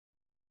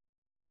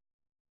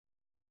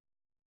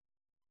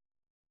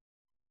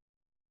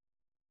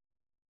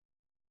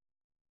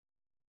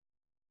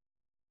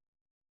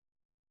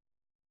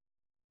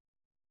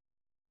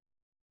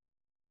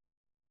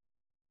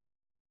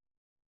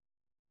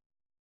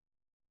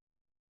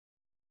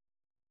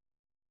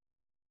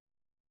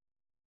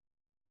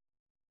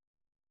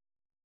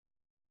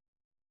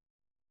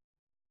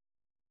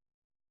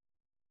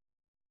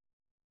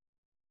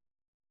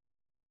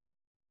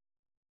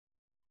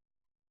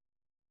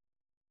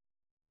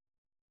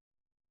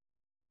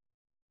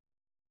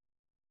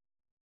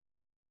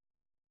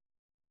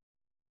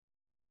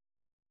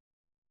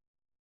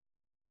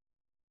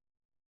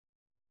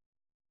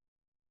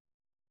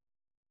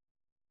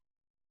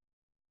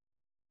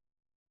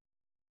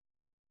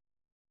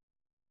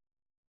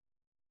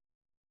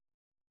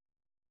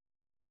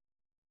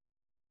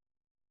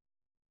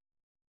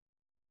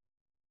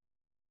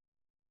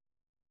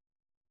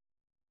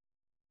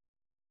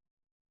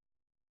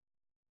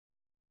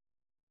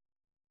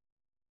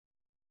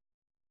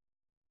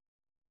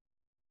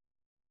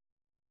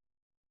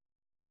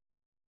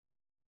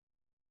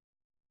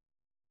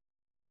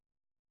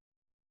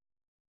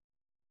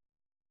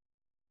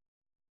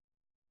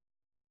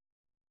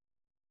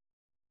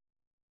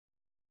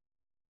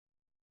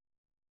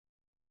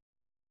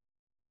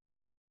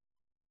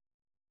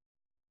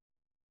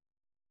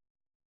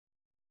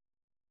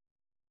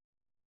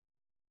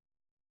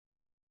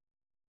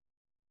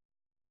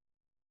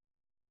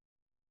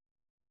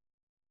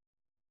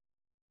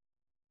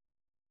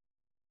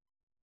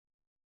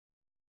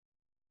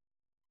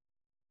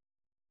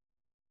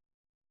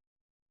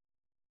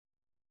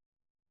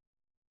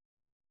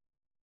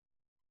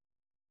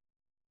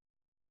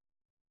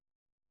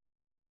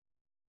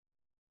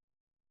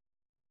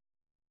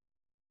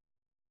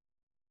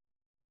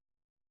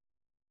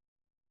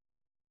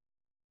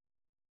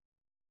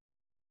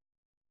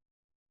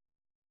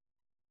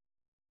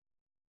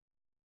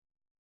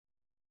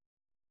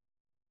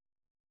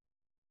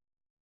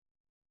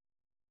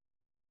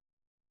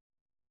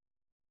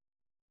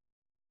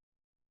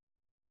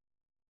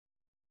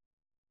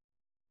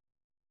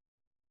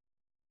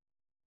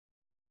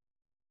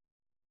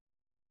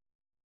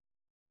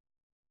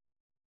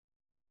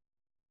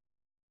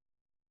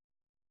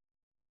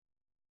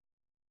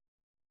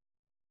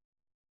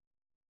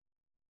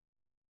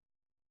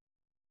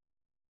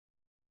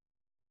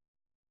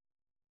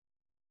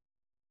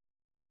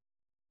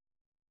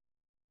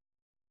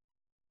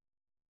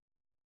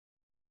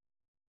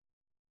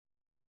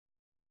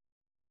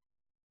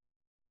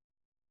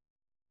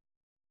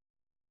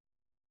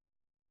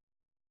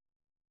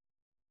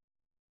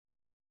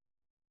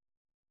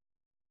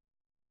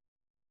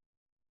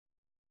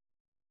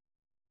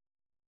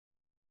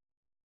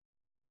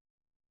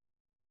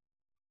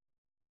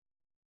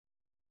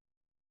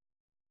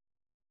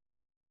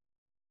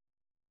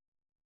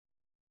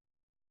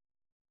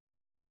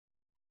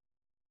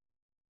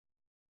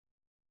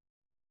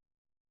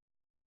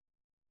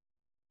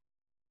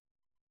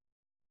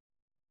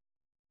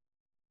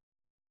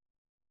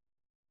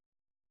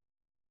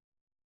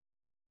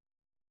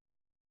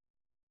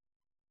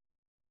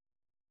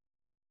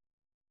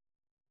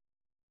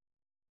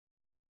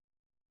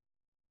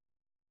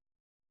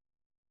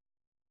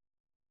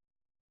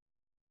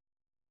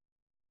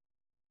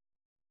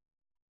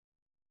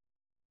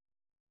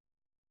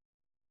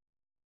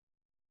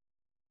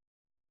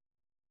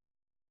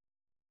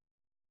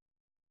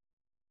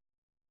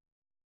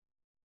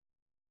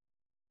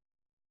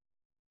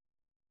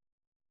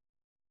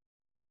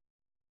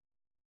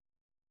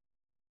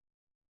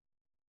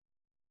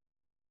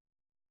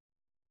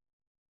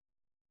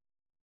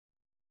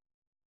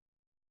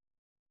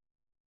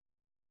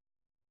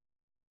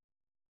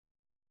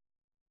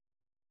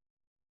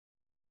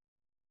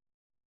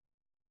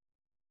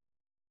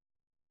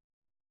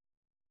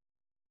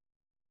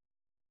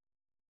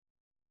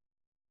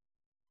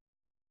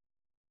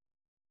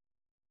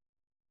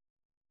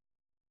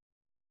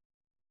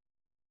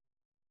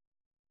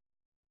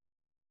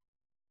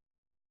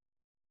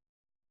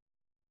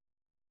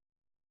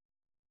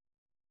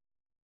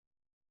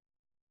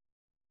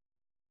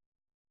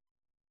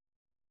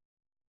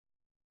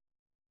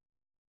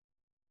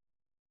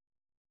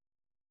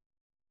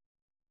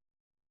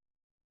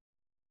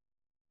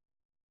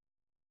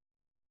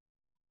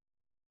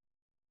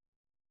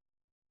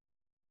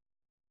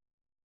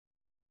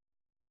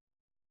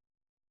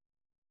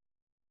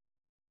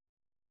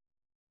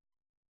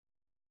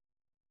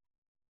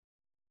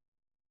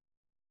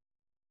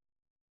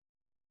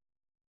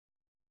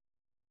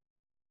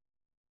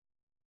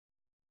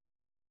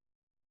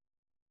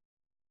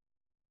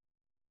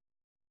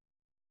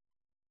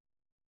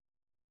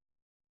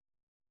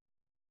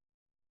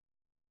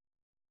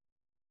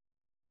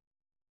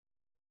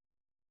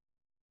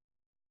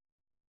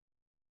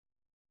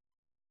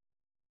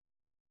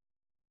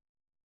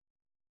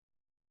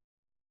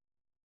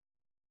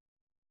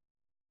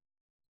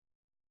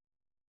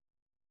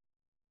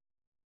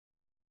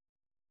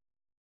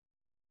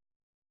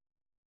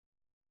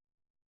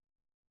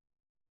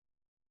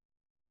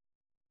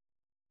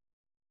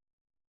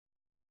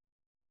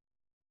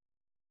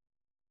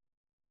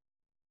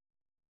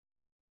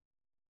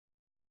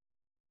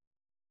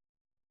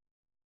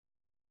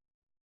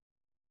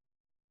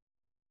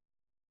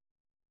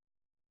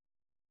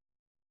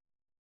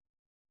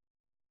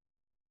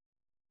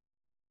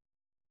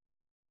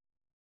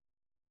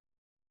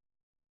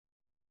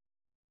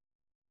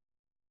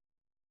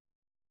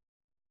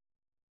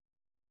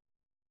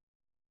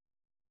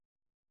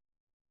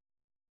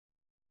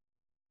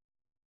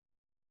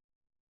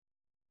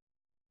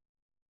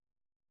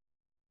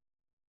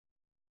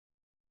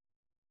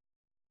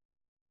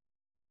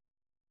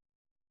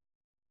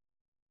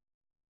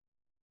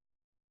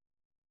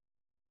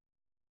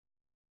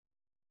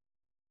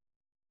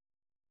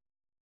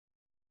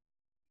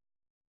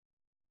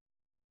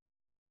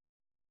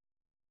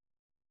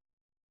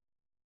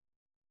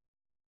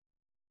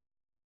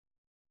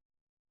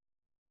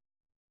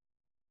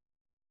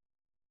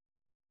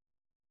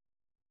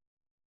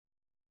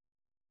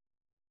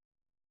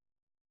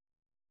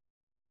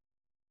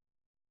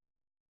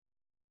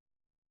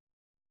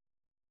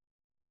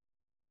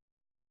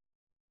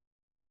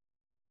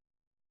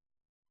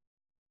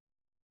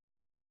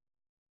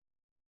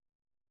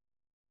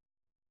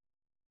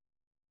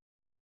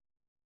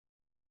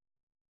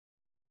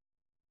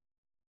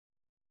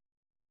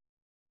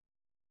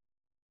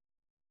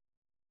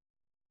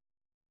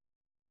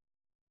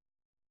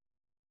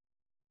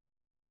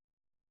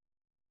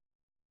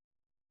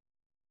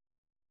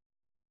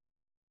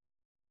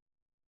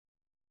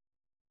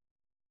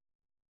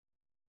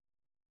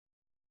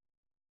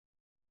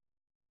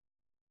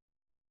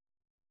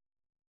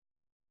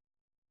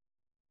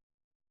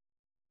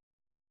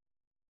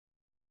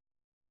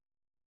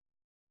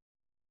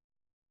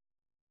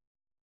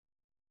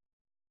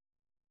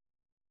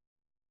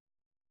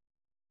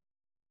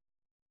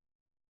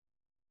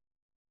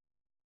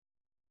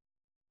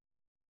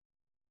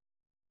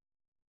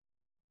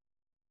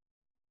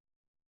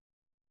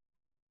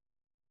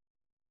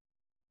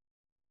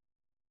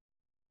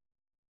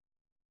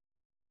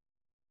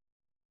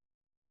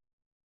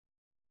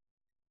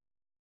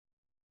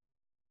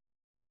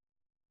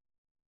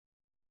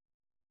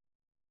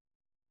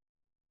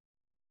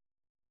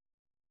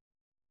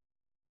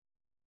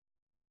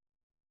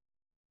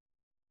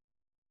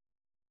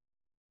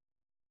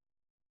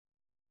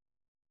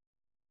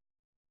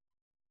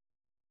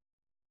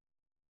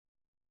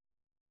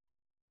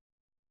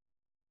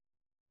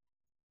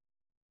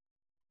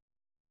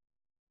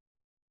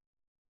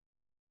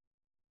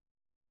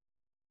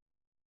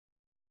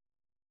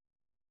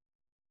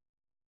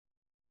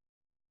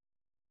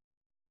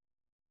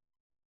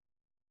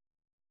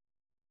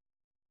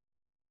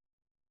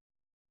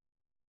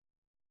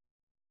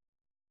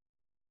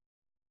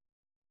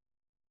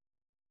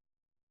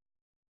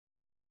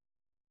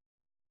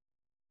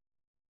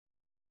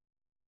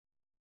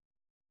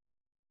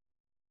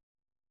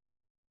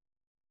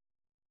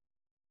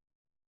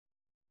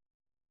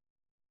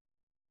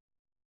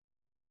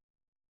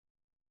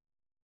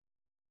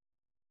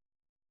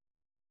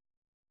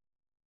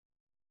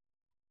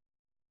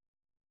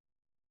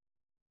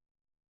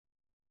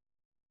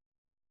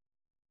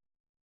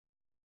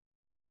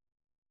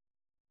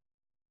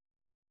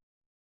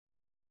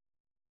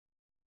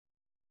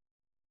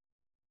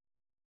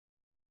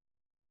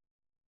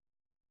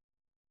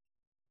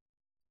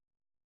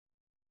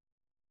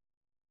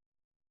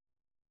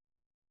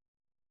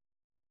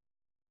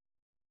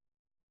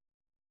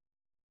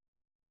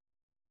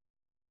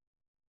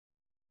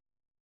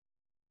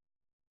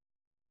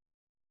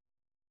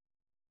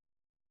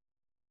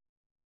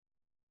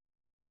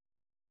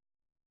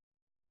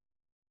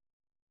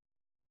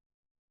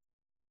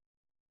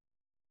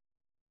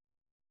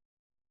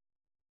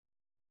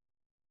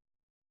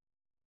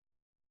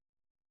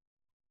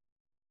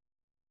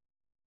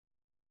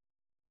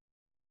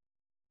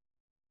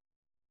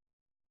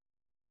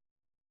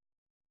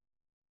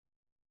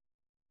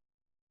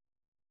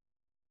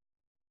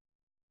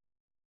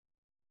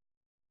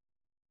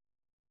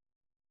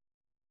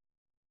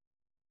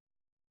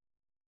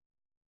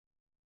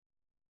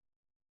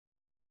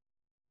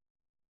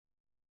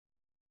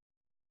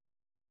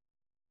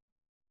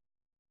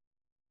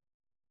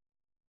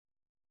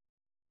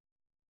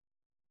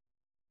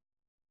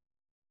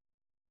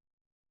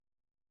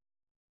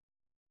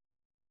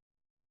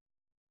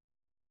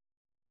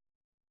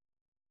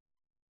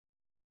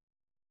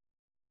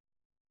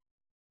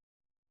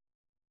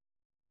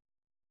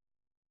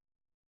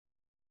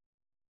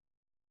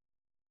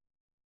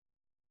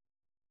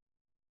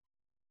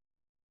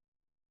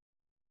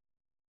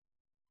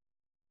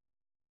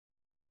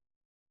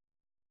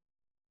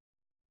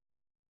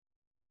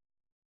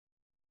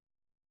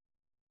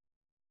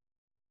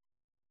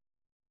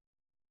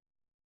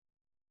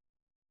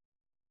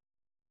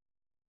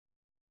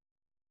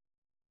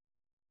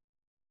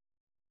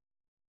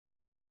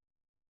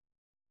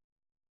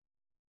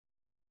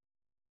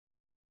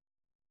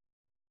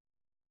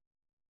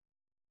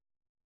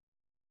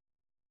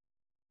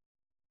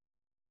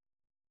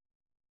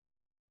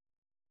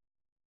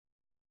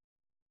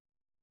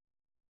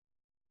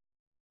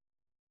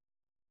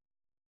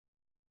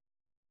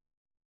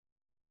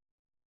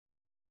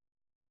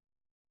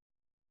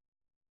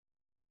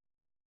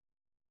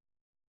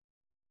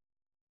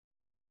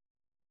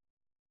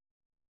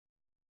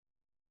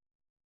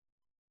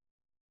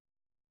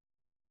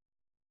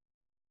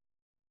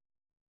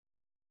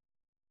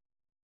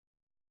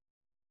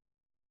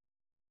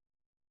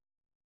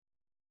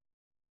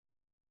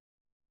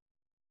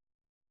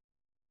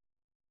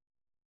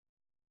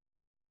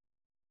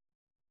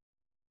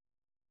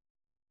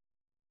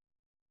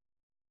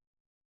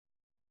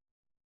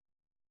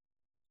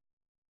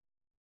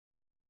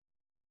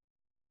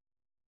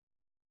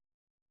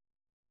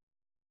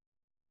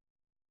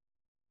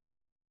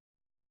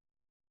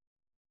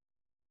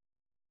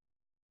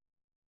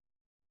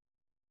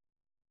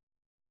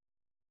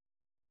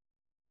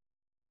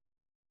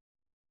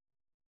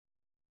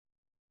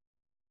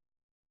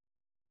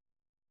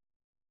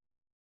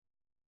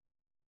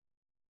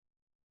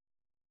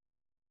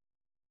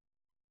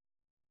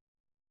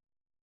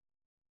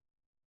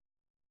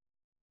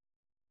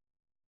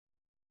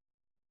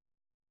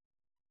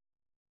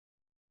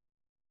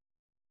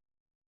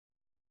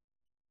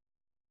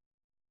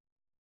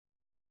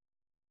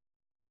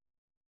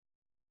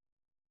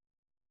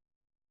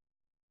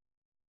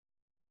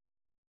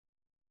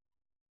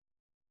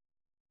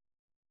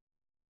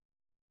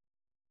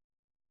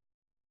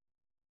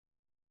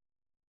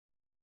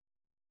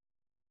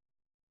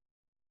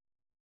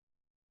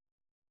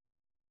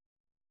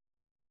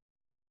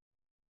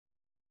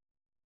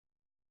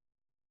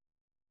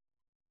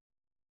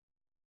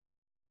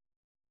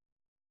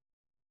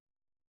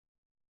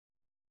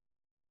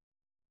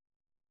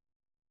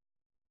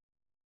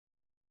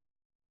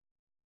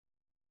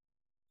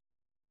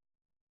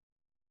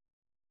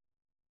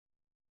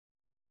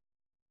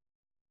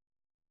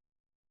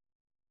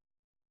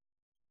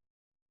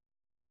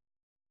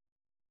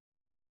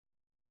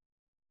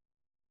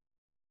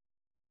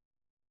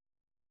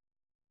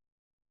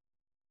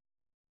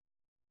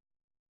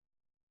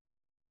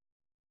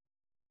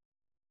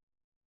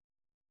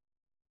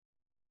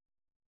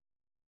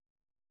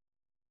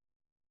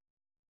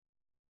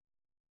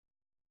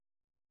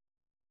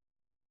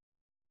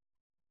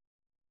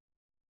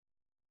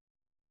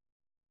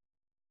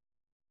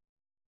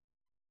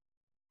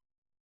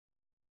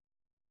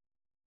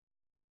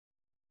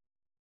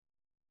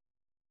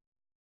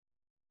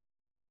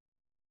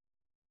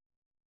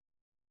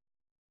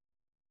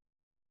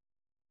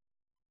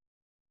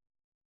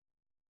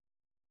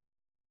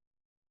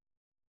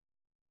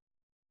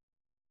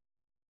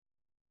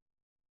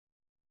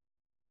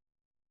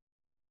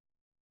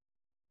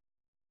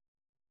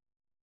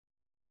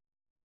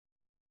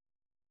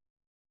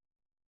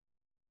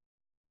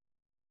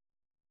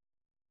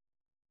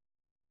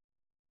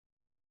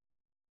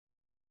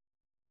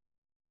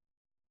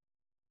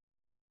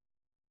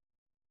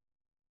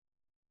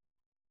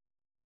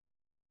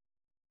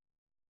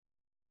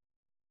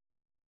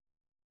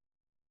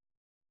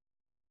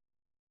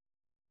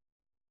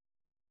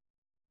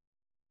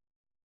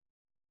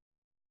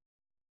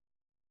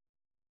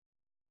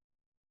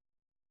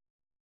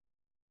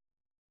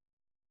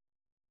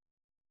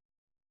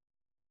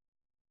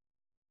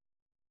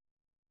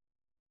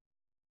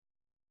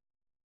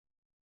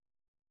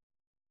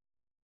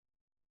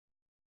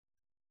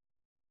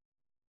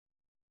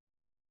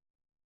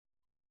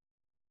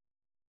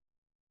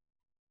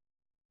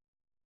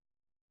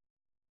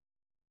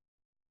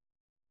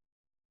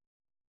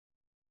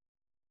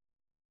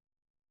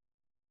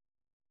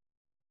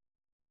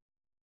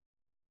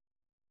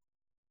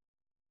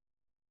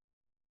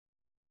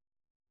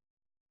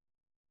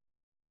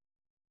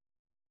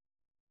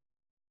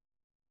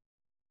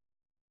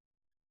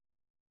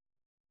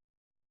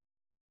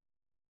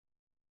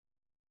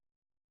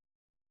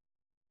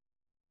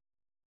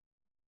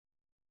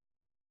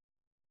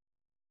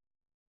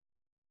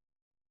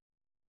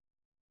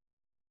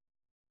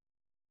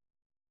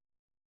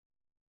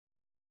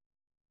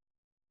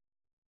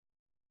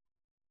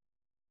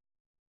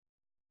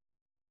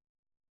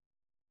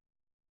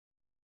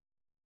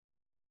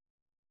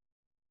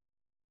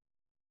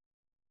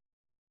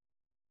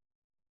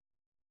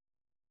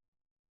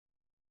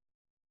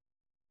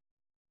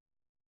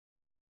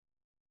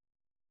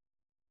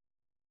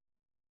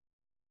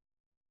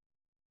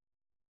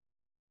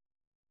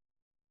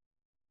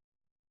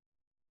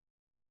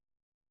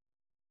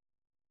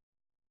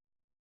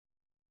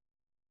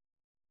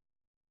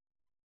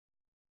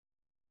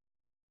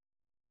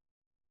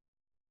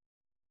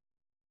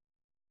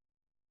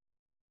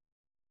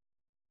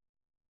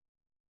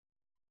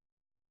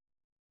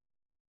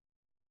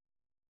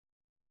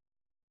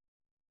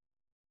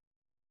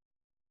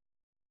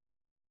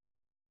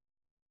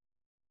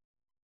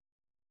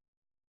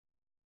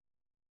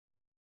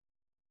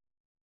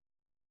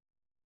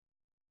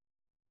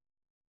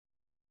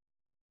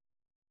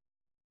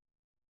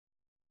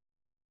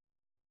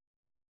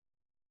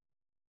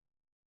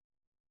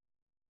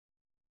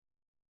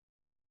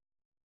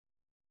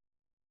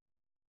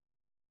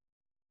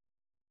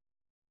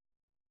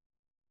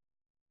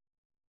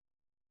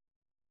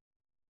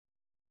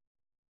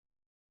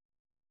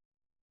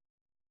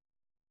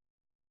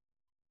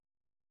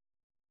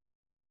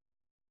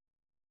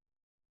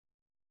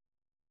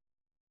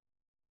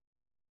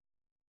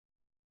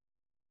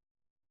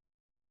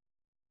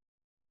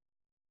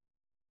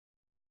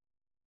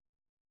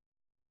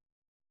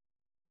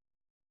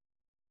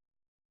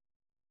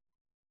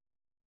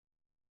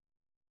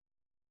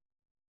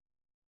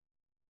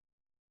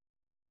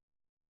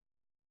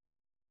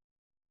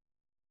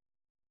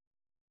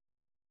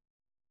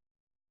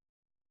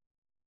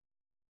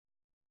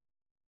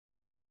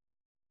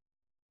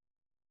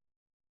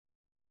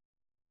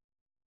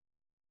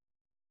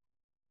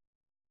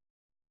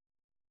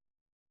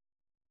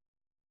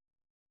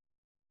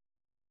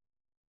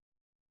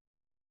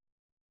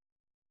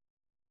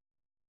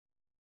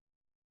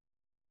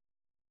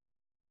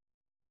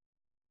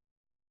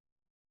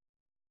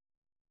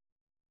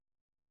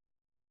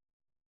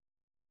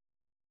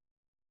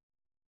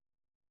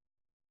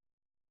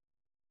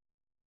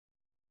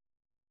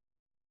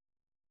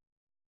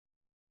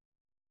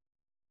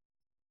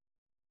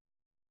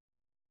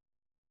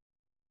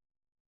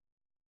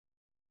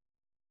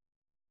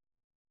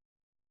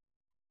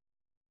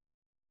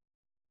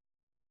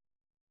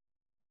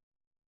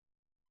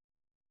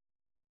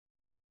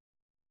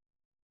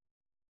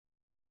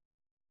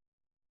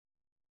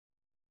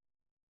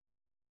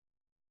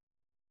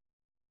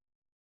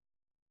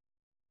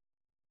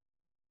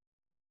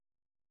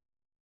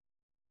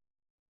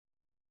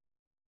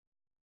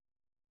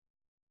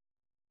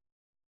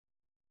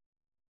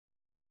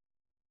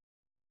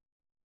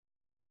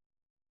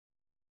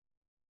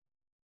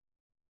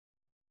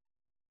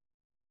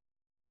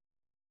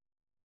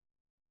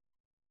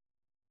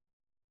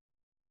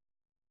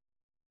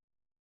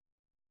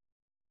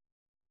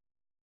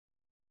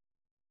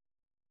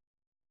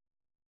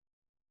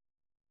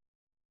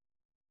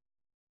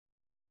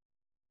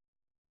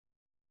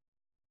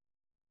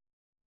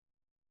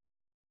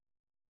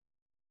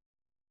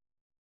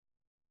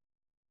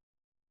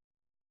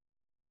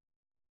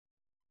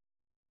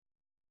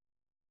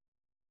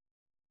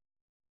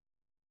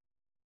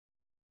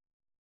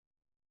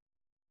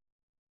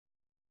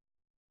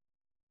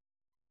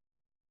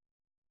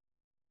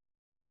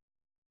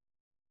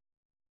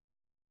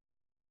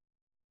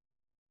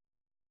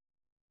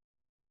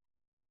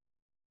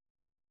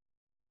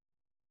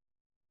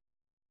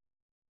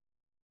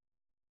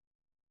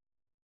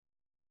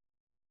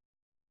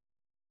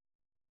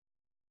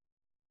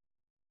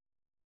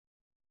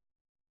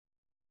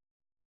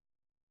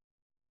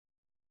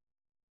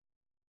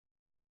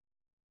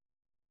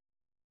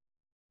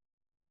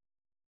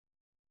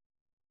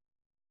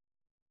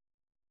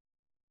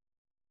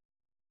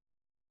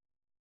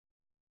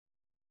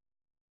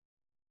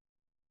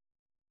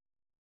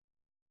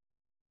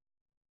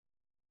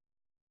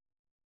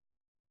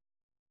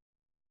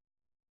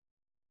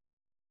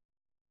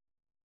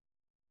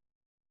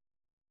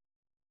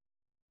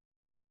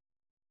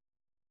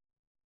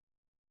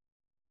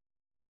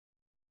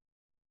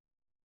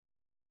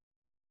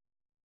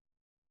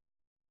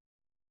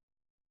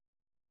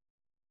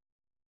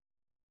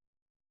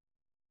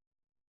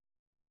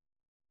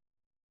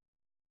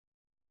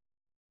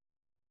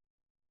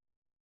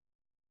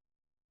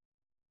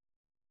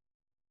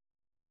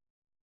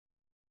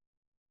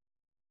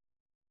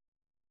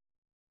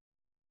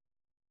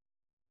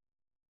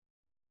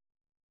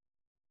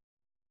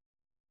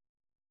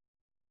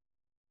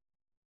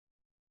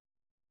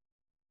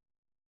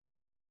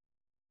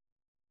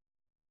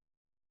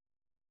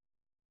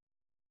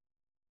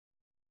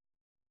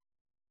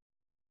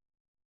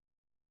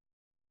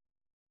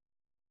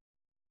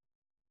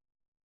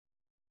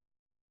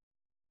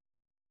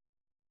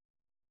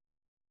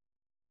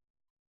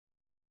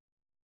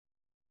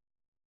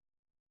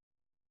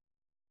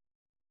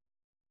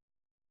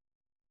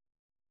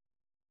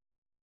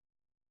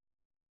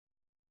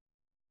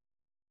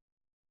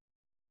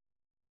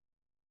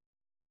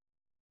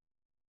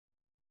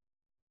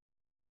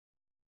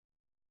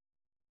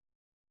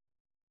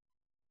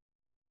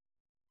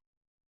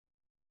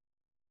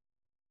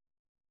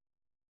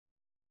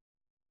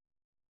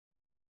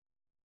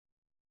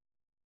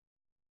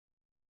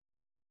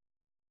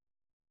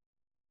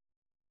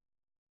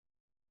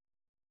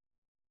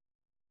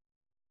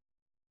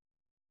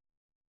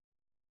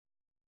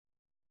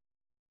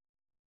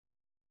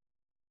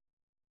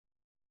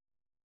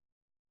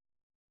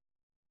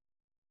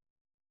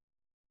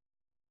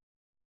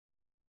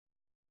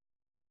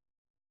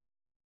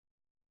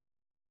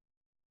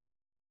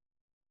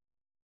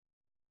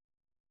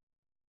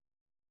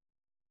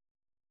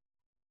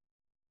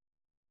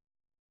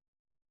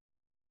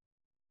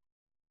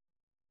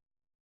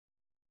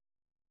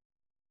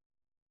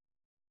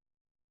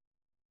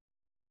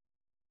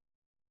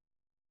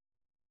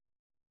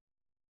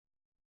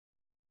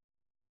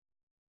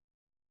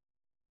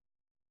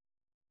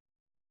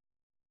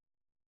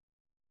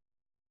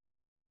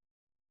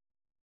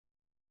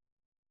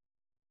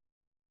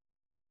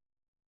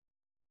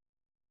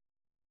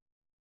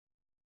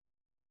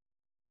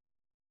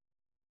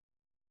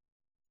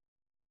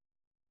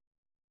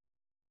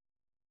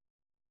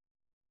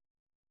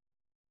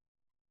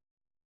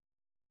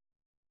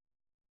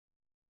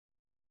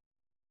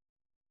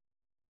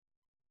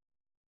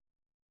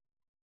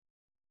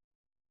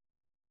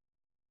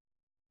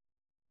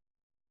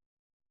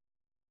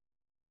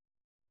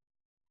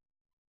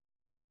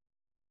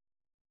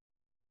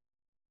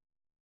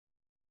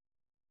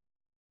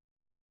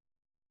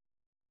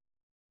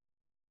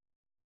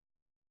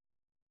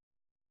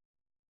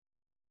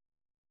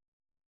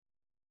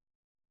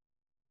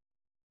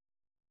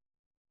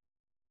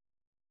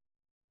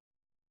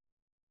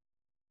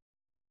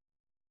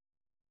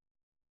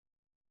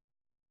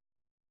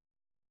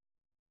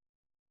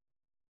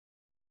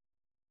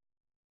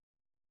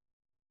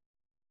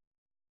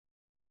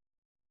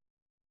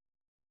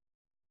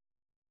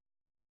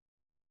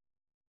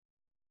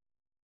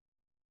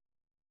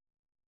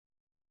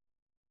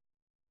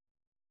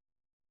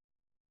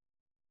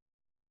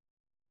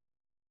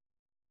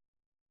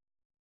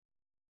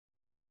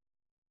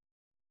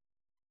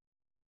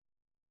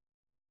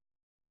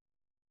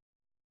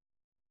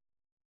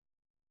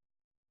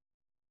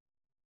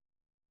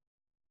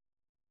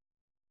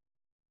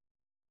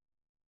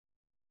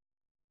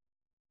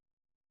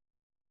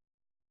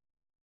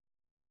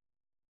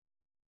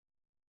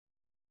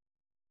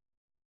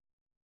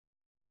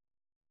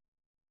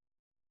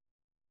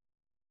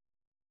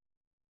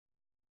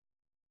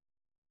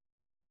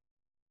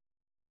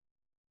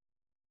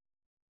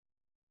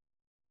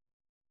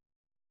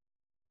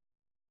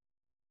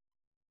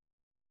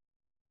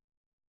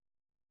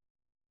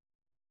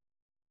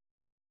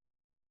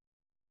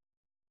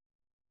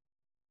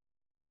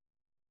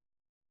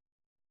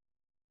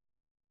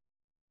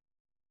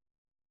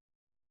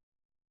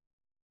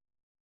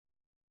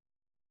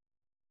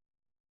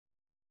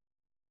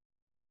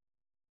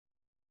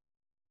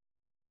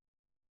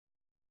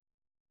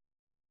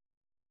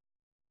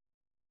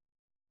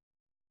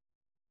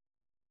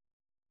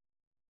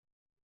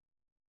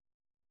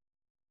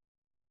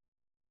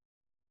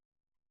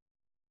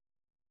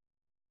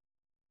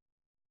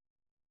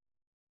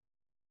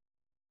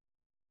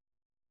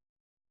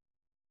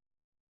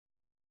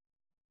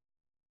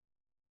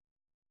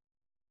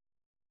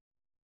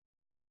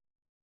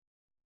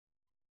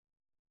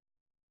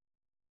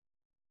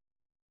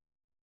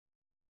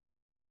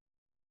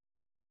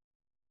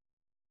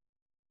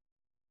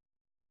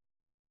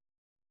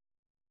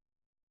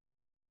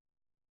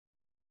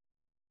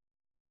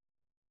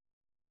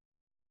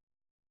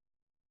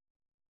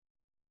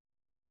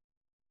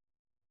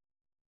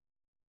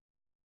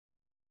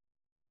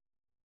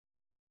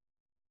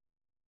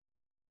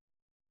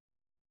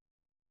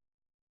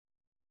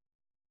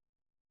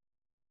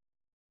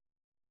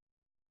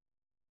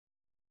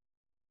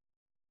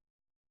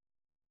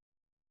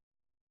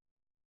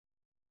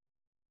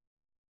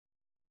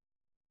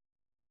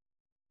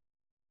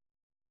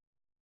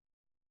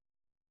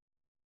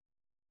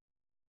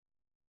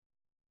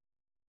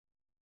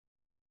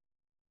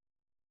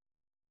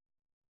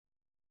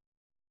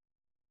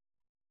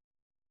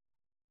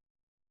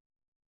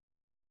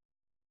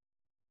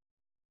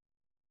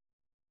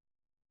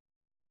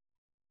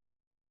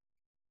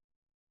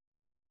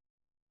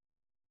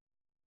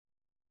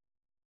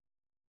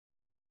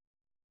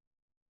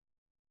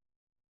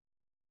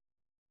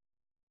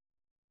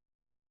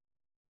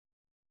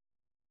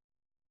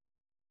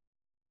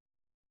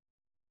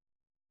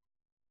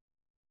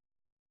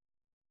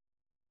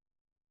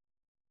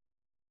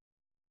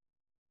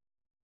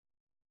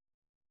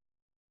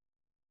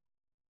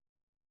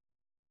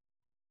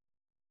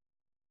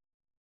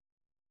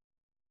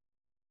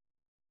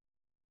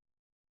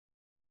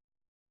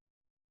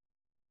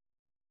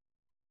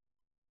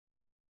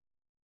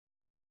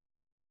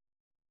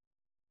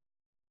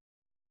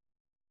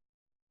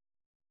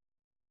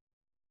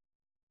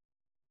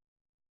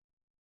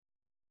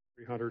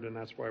300, and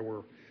that's why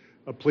we're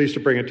pleased to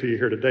bring it to you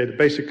here today. The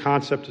basic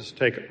concept is to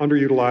take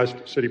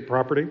underutilized city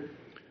property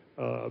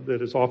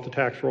that is off the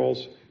tax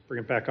rolls, bring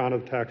it back onto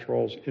the tax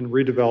rolls, and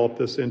redevelop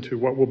this into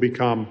what will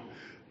become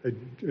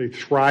a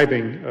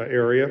thriving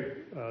area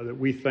that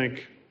we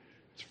think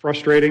it's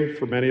frustrating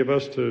for many of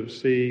us to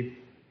see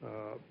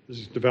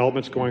these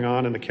developments going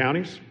on in the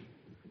counties.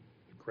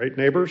 Great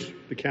neighbors,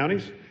 the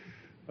counties.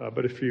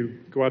 But if you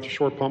go out to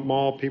Short Pump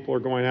Mall, people are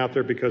going out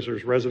there because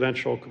there's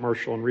residential,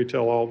 commercial, and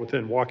retail all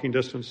within walking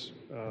distance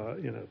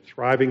in a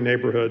thriving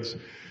neighborhoods,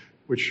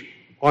 which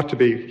ought to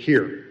be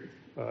here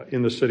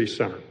in the city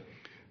center.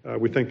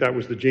 We think that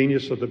was the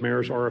genius of the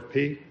mayor's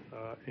RFP,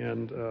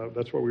 and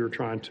that's what we were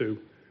trying to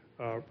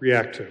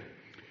react to.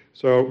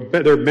 So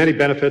there are many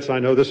benefits. I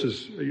know this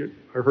is,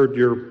 I heard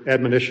your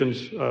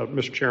admonitions,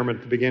 Mr. Chairman,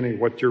 at the beginning,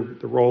 what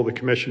the role of the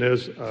commission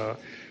is.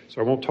 So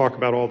I won't talk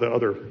about all the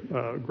other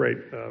great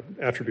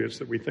attributes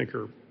that we think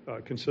are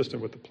consistent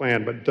with the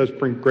plan, but it does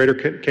bring greater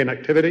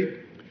connectivity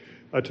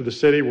to the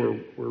city. We're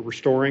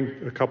restoring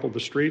a couple of the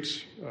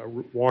streets,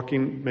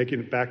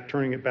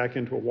 turning it back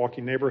into a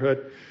walking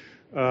neighborhood.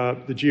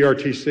 The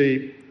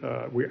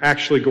GRTC, we're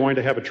actually going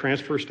to have a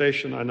transfer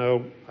station. I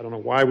don't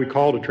know why we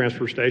call it a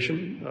transfer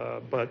station,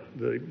 but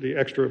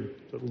the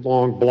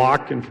long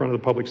block in front of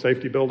the public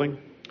safety building.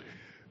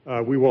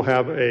 We will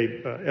have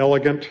a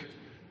elegant,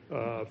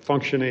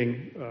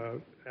 functioning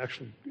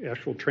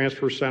actual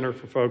transfer center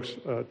for folks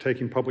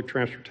taking public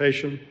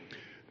transportation.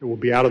 It will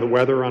be out of the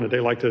weather on a day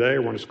like today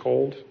or when it's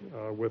cold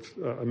with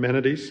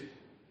amenities.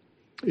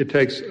 It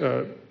takes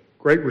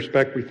great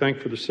respect, we think,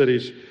 for the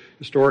city's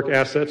historic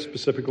assets,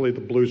 specifically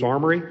the Blues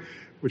Armory,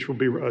 which will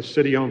be a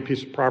city-owned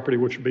piece of property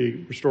which will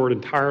be restored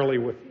entirely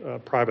with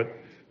private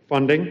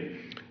funding.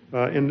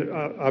 And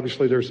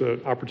obviously there's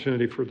an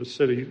opportunity for the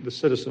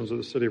citizens of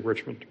the city of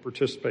Richmond to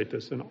participate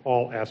in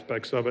all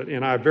aspects of it.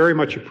 And I very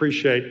much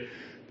appreciate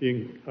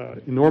the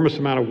enormous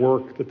amount of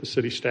work that the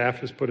city staff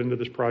has put into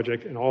this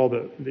project and all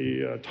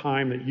the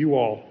time that you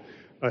all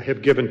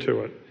have given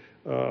to it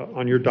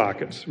on your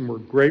dockets. And we're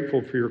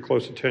grateful for your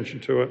close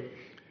attention to it.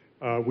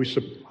 We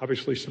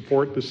obviously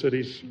support the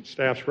city's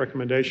staff's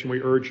recommendation.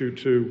 We urge you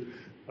to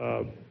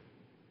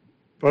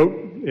vote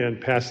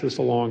and pass this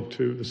along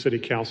to the City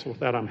Council.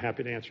 With that, I'm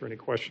happy to answer any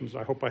questions.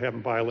 I hope I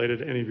haven't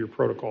violated any of your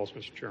protocols,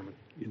 Mr. Chairman.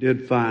 You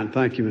did fine.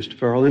 Thank you, Mr.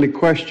 Farrell. Any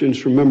questions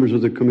from members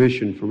of the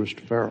Commission for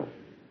Mr. Farrell?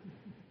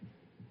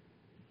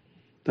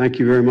 Thank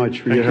you very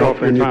much for your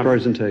help and your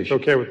presentation.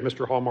 It's okay with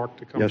Mr. Hallmark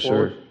to come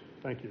forward? Yes, sir.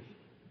 Thank you.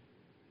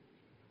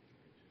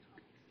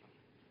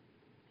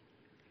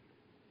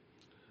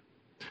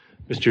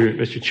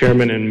 Mr.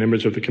 Chairman and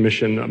members of the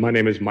Commission, my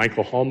name is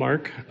Michael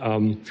Hallmark.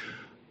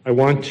 I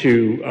want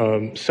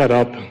to set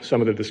up some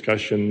of the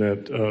discussion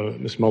that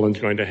Ms. Mullen's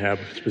going to have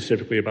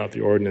specifically about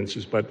the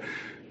ordinances, but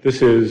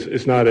this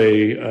is not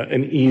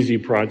an easy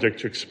project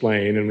to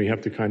explain, and we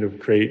have to kind of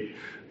create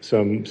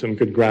some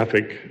good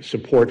graphic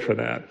support for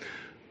that.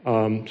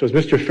 So as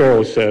Mr.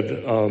 Farrell said,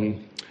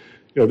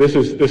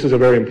 this is a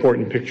very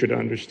important picture to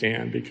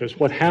understand, because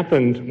what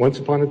happened once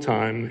upon a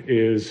time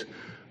is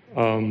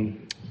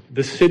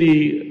the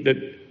city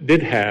that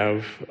did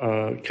have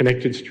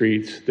connected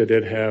streets, that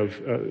did have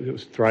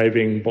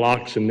thriving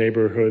blocks and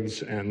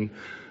neighborhoods and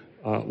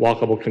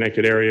walkable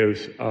connected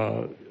areas,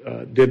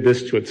 did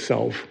this to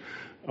itself.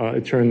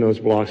 It turned those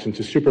blocks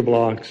into super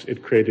blocks.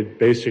 It created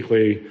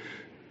basically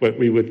what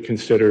we would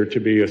consider to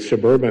be a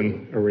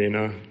suburban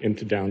arena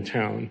into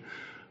downtown.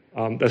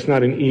 That's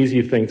not an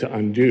easy thing to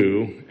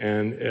undo,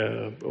 and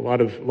a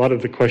lot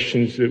of the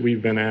questions that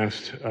we've been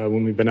asked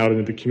when we've been out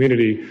into the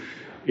community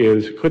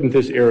is, couldn't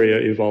this area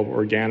evolve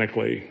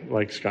organically,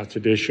 like Scott's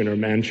Addition or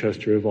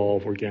Manchester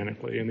evolve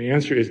organically? And the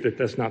answer is that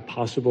that's not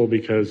possible,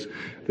 because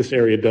this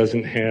area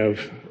doesn't have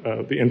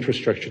the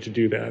infrastructure to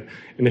do that.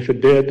 And if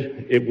it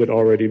did, it would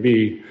already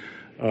be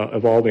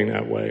evolving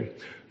that way.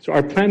 So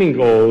our planning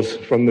goals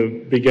from the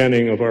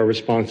beginning of our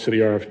response to the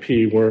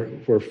RFP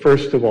were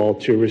first of all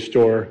to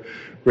restore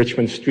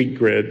Richmond's street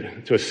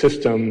grid to a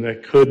system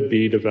that could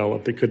be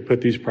developed, that could put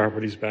these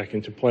properties back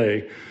into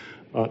play.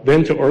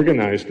 Then to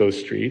organize those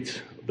streets,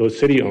 those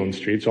city-owned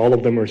streets. All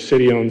of them are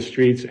city-owned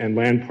streets and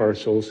land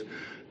parcels,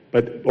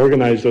 but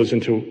organize those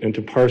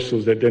into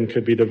parcels that then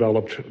could be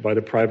developed by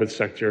the private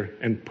sector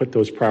and put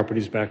those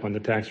properties back on the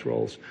tax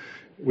rolls.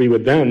 We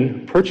would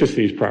then purchase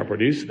these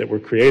properties that were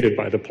created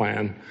by the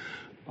plan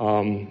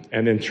and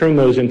then turn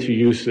those into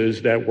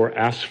uses that were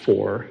asked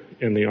for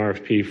in the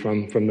RFP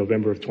from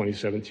November of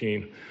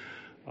 2017.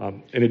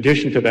 In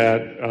addition to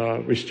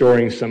that,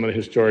 restoring some of the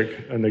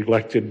historic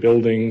neglected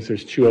buildings.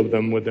 There's two of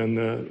them within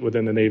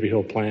the Navy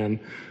Hill plan,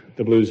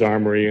 the Blues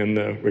Armory and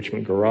the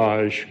Richmond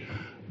Garage.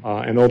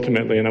 And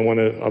ultimately, and I'm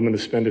going to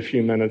spend a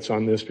few minutes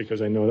on this,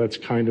 because I know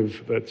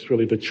that's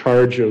really the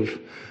charge of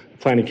the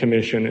Planning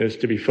Commission, is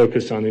to be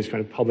focused on these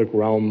kind of public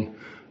realm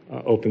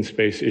open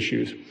space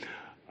issues.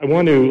 I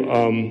want to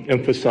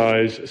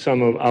emphasize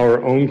some of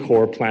our own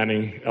core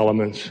planning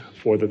elements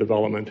for the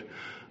development.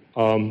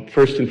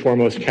 First and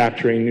foremost,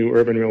 capturing new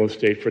urban real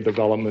estate for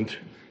development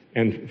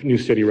and new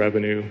city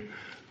revenue.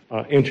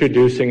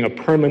 introducing a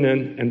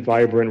permanent and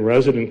vibrant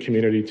resident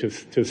community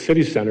to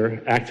city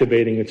center,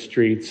 activating its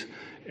streets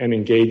and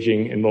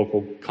engaging in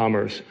local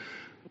commerce,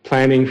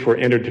 planning for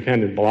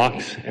interdependent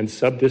blocks and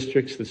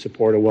sub-districts that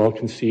support a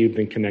well-conceived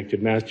and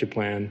connected master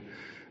plan,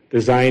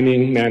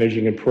 designing,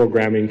 managing, and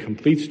programming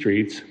complete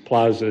streets,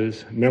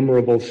 plazas,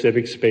 memorable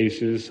civic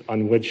spaces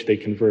on which they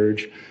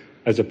converge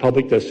as a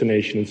public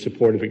destination in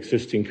support of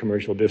existing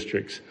commercial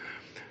districts,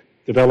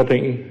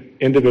 developing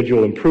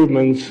individual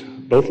improvements,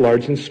 both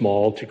large and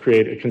small, to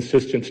create a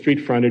consistent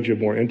street frontage of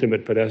more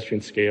intimate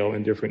pedestrian scale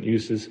and different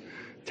uses,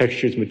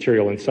 textures,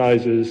 material, and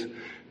sizes,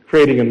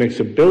 creating a mix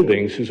of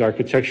buildings whose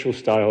architectural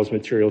styles,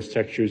 materials,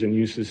 textures, and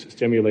uses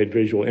stimulate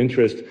visual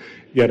interest,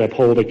 yet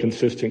uphold a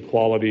consistent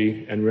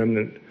quality and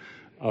remnant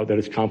that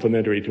is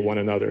complementary to one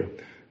another.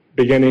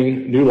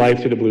 Beginning new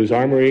life to the Blues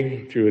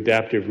Armory through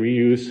adaptive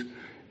reuse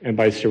and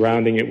by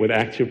surrounding it with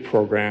active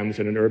programs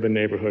in an urban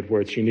neighborhood where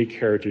its unique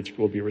heritage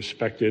will be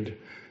respected,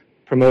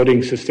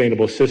 promoting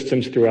sustainable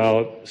systems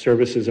throughout,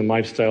 services and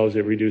lifestyles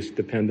that reduce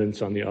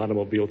dependence on the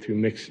automobile through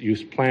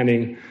mixed-use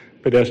planning,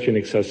 pedestrian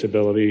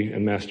accessibility,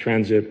 and mass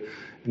transit,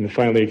 and then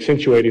finally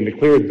accentuating the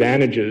clear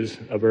advantages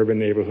of urban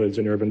neighborhoods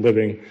and urban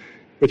living,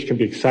 which can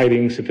be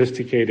exciting,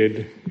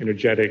 sophisticated,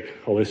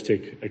 energetic,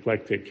 holistic,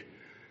 eclectic,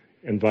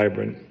 and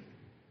vibrant.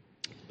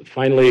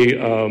 Finally,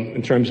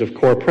 in terms of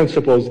core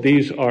principles,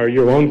 these are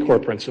your own core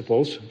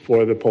principles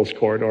for the Pulse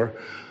Corridor,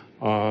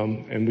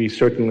 and we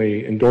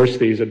certainly endorse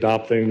these,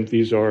 adopt them.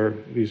 These are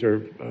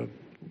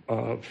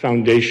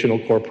foundational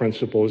core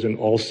principles in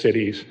all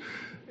cities,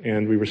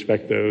 and we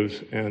respect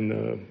those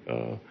and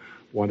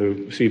want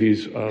to see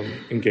these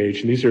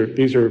engaged. And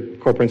these are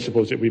core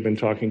principles that we've been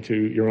talking to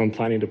your own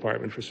planning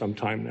department for some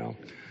time now.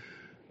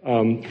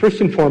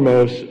 First and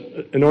foremost,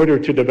 in order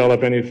to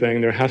develop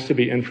anything, there has to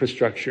be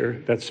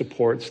infrastructure that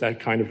supports that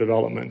kind of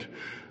development.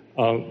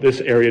 This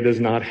area does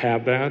not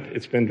have that.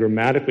 It's been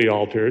dramatically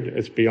altered.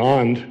 It's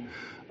beyond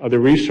the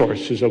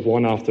resources of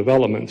one-off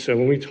development. So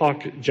when we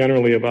talk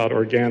generally about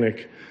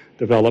organic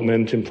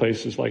development in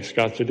places like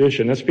Scott's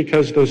Addition, that's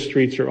because those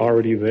streets are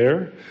already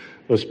there.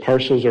 Those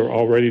parcels are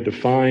already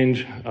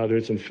defined.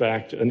 There's, in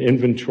fact, an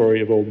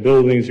inventory of old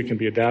buildings that can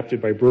be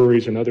adapted by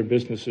breweries and other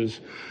businesses.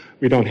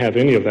 We don't have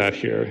any of that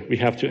here. We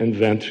have to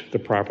invent the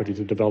property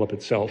to develop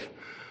itself.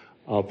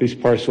 These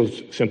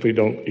parcels simply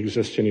don't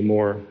exist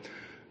anymore.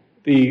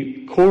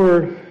 The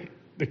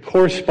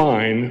core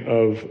spine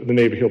of the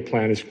neighborhood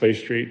plan is Clay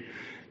Street.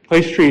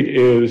 Clay Street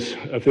is,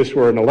 if this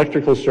were an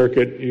electrical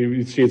circuit,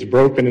 you'd see it's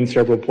broken in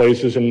several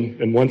places,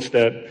 and once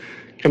that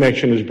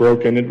connection is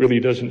broken, it really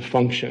doesn't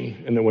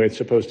function in the way it's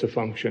supposed to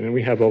function. And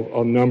we have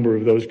a number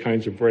of those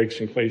kinds of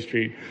breaks in Clay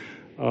Street.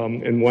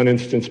 In one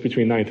instance,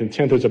 between 9th and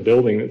 10th, there's a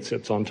building that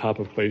sits on top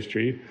of Clay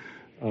Street.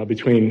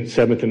 Between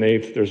 7th and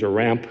 8th, there's a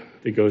ramp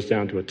that goes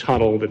down to a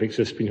tunnel that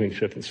exists between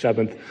 5th and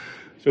 7th.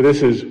 So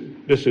this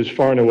is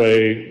far and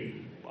away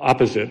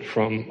opposite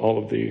from all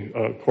of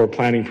the core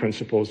planning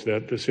principles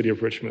that the City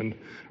of Richmond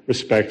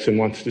respects and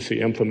wants to see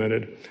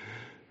implemented.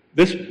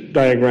 This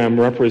diagram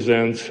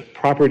represents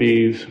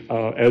properties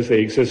as they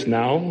exist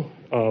now,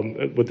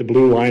 with the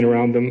blue line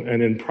around them,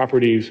 and in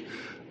properties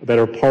that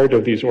are part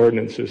of these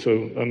ordinances.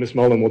 So Ms.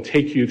 Mullen will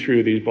take you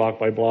through these block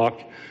by block,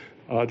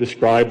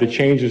 describe the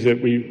changes that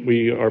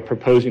we are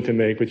proposing to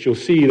make, but you'll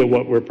see that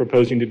what we're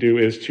proposing to do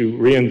is to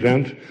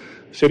reinvent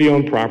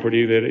city-owned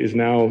property that is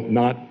now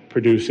not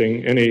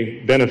producing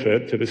any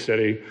benefit to the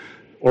city,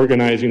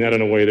 organizing that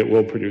in a way that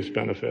will produce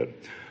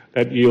benefit.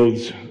 That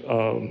yields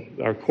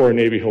our core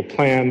Navy Hill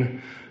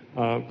plan,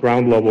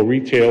 ground level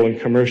retail and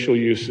commercial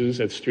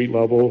uses at street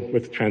level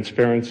with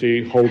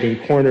transparency, holding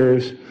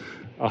corners,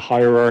 a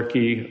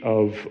hierarchy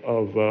of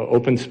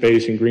open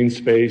space and green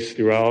space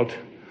throughout.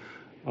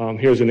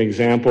 Here's an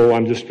example.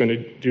 I'm just going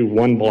to do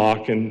one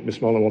block, and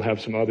Ms. Mullen will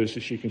have some others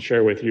that she can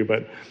share with you.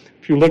 But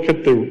if you look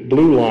at the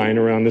blue line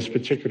around this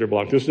particular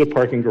block, this is a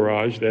parking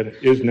garage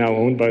that is now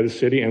owned by the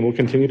city and will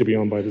continue to be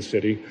owned by the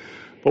city.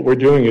 What we're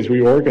doing is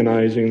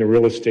reorganizing the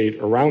real estate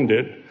around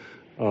it.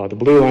 The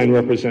blue line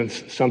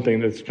represents something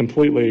that's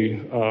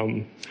completely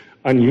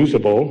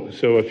unusable.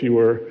 So if you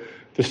were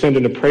to send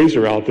an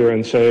appraiser out there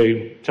and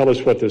say, tell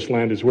us what this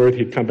land is worth,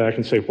 he'd come back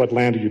and say, what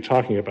land are you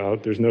talking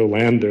about? There's no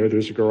land there.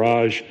 There's a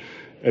garage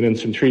and then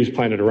some trees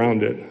planted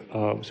around it.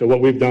 So what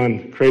we've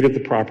done, created the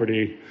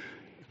property,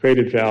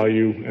 created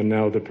value, and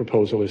now the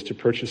proposal is to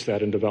purchase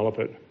that and develop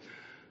it.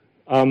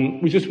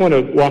 We just want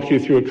to walk you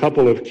through a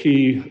couple of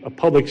key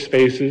public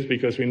spaces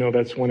because we know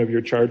that's one of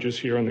your charges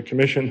here on the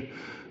commission.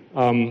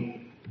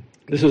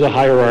 This is a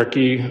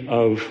hierarchy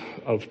of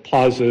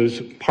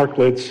plazas,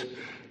 parklets,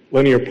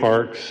 linear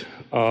parks,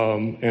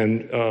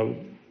 and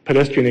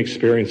pedestrian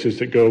experiences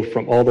that go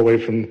from all the way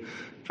from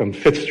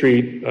 5th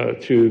Street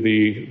to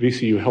the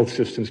VCU Health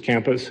Systems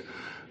campus.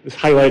 It's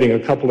highlighting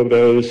a couple of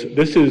those.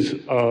 This is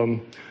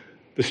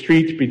the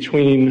street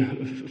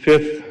between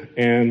 5th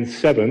and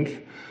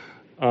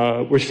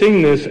 7th. We're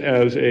seeing this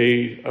as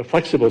a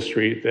flexible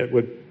street that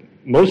would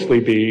mostly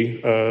be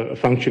a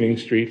functioning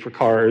street for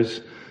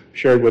cars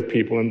shared with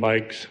people and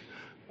bikes.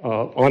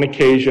 On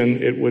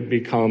occasion, it would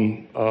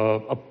become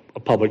a a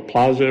public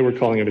plaza. We're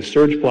calling it a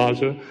surge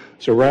plaza.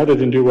 So rather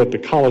than do what the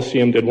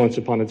Coliseum did once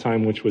upon a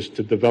time, which was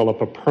to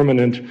develop a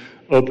permanent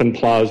open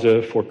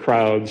plaza for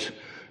crowds,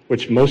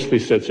 which mostly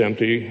sits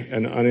empty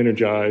and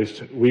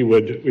unenergized, we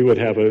would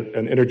have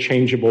an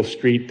interchangeable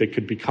street that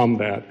could become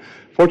that.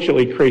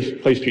 Fortunately,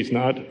 Clay Street's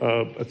not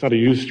it's not a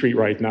used street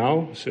right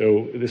now,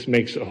 so this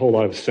makes a whole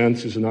lot of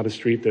sense. This is not a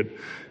street that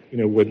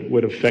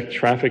would affect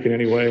traffic in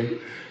any way.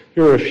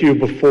 Here are a few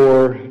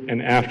before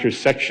and after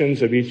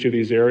sections of each of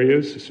these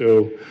areas.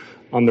 So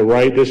on the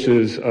right, this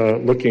is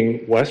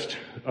looking west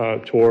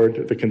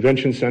toward the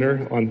convention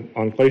center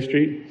on Clay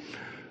Street.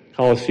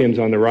 Coliseum's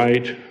on the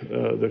right,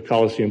 the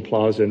Coliseum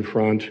Plaza in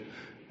front, and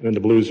then the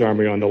Blues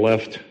Armory on the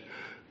left.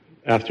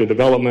 After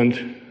development,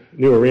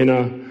 new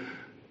arena,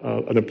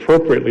 an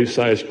appropriately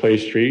sized Clay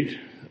Street,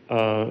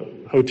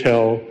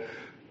 hotel,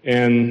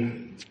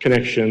 and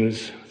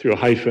connections through a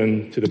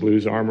hyphen to the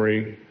Blues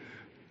Armory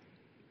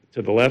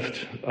to the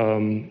left.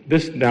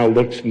 This now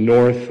looks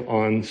north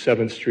on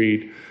 7th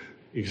Street,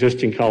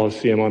 existing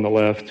Coliseum on the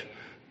left,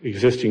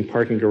 existing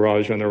parking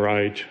garage on the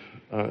right,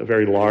 a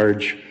very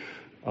large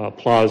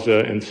plaza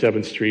and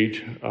 7th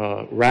Street.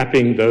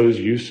 Wrapping those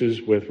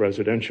uses with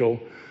residential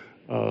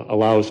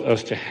allows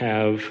us to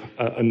have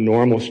a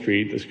normal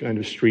street, this kind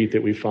of street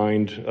that we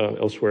find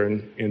elsewhere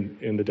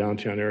in the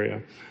downtown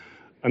area.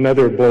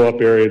 Another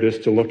blow-up area is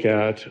to look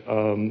at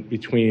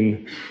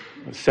between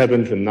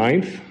 7th and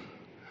 9th.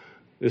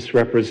 This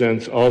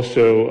represents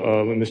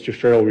also what Mr.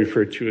 Farrell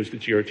referred to as the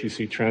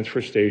GRTC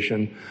transfer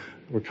station.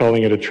 We're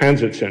calling it a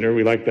transit center.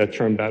 We like that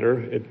term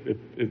better.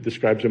 It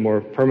describes a more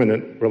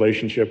permanent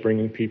relationship,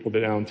 bringing people to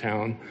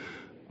downtown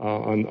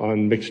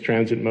on mixed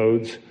transit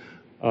modes.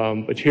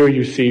 But here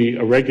you see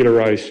a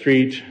regularized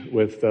street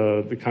with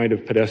the kind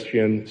of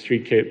pedestrian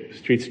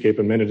streetscape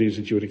amenities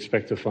that you would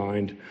expect to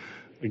find.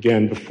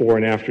 Again, before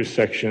and after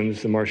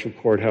sections, the Marshall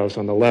Courthouse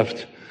on the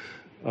left,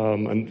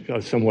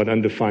 a somewhat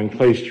undefined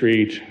Clay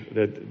Street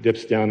that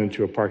dips down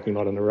into a parking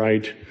lot on the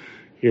right.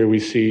 Here we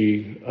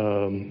see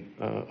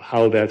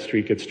how that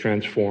street gets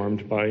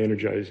transformed by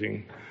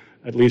energizing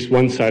at least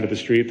one side of the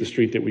street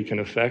that we can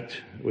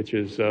affect, which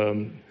is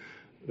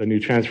the new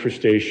transfer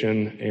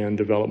station and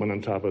development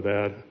on top of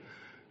that.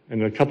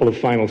 And a couple of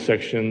final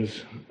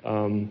sections.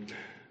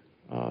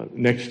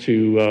 Next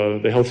to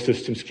the health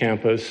systems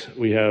campus,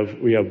 we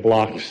have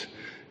blocks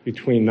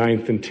between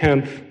 9th and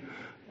 10th.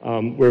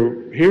 We're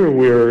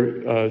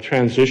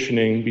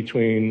transitioning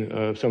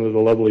between some of the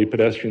lovely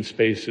pedestrian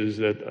spaces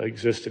that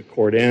exist at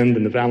Court End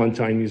and the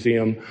Valentine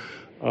Museum,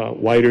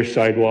 wider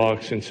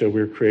sidewalks, and so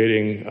we're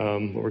creating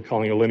what we're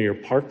calling a linear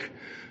park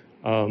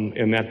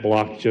in that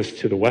block just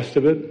to the west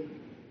of it.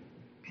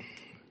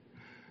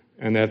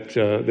 And that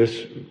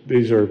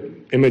these are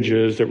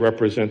images that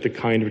represent the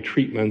kind of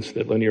treatments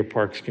that linear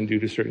parks can do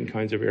to certain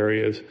kinds of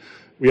areas.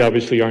 We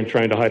obviously aren't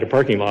trying to hide a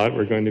parking lot.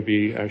 We're going to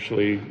be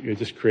actually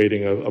just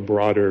creating a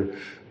broader,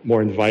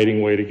 more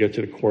inviting way to get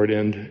to the Court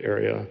End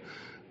area.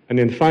 And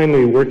then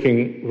finally,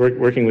 working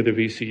with the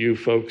VCU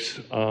folks,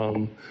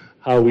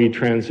 how we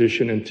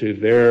transition into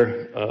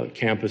their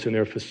campus and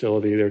their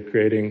facility. They're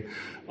creating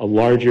a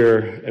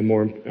larger and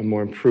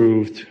more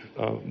improved,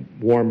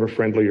 warmer,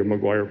 friendlier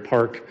McGuire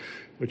Park,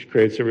 which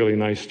creates a really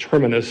nice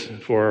terminus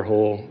for our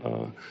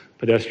whole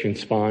pedestrian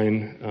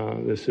spine.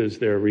 This is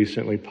their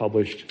recently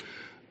published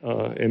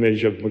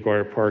image of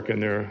McGuire Park in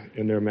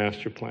their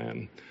master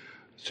plan.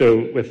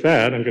 So with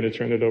that, I'm going to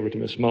turn it over to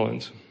Ms.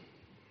 Mullins.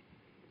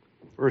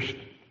 First,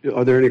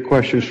 are there any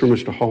questions for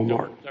Mr.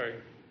 Hallmark? No, sorry.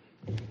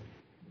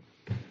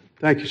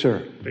 Thank you,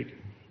 sir. Thank you.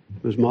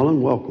 Ms.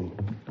 Mullen, welcome.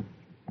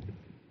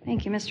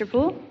 Thank you, Mr.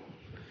 Poole.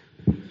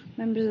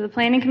 Members of the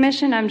Planning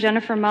Commission, I'm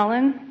Jennifer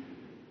Mullen.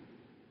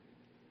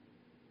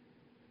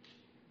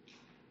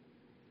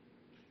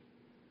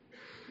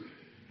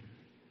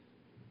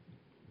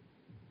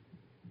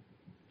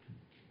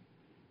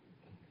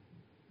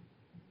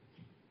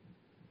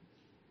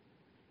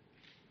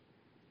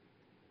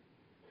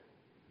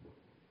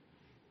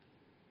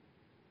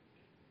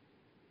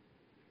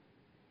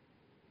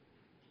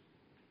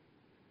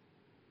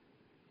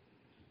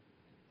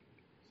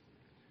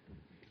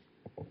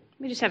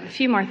 We just have a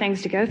few more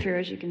things to go through,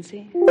 as you can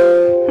see.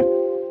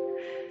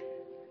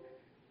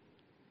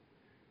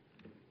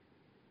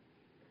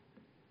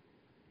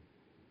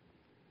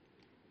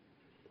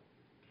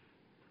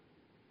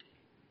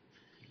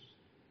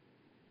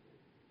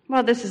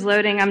 While this is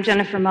loading, I'm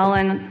Jennifer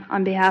Mullen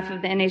on behalf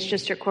of the NH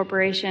District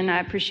Corporation. I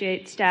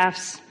appreciate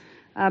staff's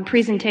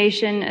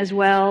presentation as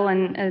well,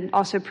 and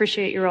also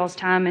appreciate your all's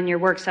time in your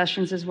work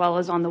sessions as well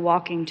as on the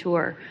walking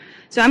tour.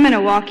 So I'm going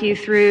to walk you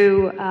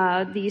through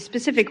the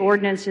specific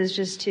ordinances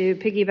just to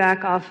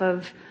piggyback off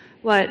of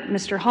what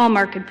Mr.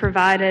 Hallmark had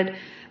provided,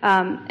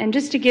 and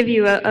just to give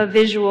you a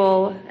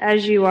visual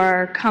as you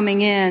are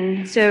coming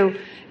in. So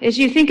as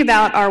you think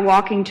about our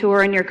walking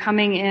tour and you're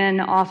coming in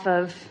off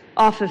of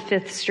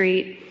 5th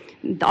Street,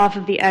 off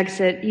of the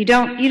exit, you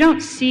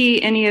don't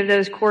see any of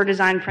those core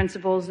design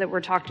principles that were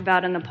talked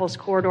about in the Pulse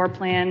Corridor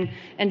Plan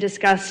and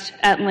discussed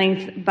at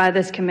length by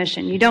this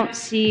commission. You don't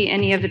see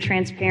any of the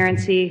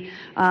transparency,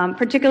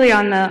 particularly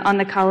on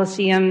the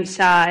Coliseum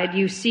side.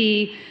 You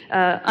see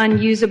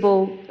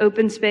unusable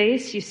open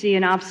space. You see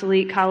an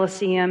obsolete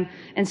Coliseum.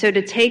 And so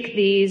to take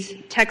these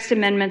text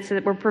amendments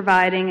that we're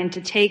providing and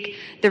to take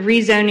the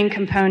rezoning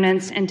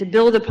components and to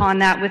build upon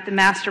that with the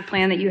master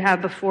plan that you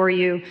have before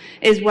you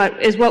is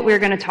what we're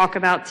going to talk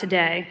about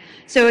today.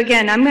 So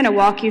again, I'm going to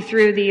walk you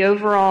through the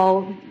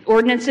overall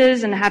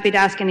ordinances and happy to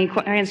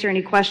answer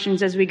any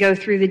questions as we go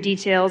through the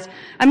details.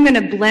 I'm going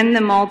to blend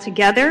them all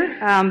together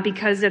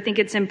because I think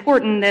it's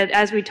important that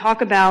as we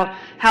talk about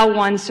how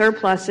one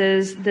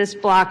surpluses this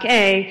Block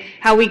A,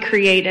 how we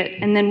create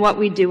it and then what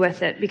we do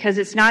with it, because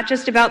it's not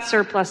just about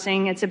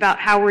surplusing, it's about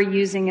how we're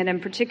using it,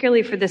 and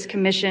particularly for this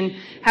commission,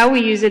 how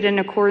we use it in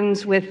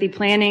accordance with the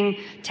planning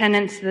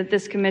tenets that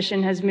this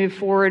commission has moved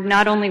forward,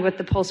 not only with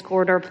the Pulse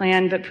Corridor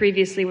Plan, but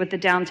previously with the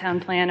Downtown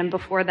Plan, and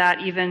before that,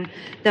 even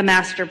the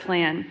Master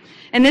Plan.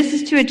 And this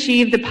is to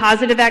achieve the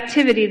positive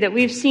activity that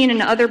we've seen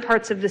in other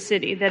parts of the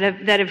city that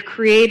have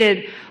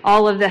created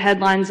all of the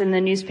headlines in the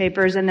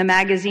newspapers and the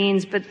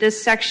magazines, but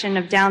this section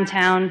of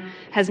downtown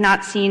has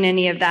not seen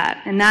any of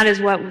that. And that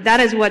is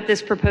what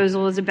this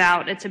proposal is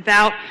about. It's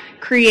about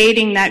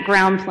creating that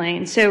ground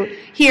plane. So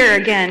here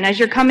again, as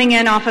you're coming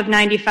in off of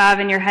 95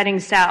 and you're heading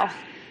south,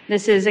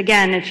 this is,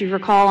 again, if you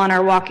recall on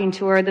our walking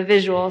tour, the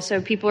visual.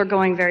 So people are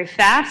going very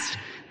fast.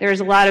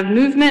 There's a lot of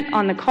movement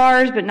on the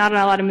cars, but not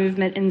a lot of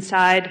movement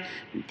inside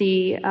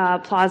the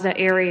plaza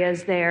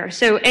areas there.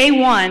 So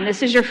A1,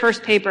 this is your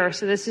first paper.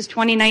 So this is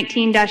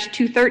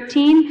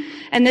 2019-213,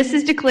 and this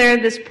is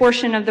declared this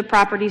portion of the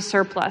property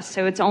surplus.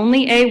 So it's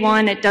only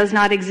A1. It does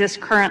not exist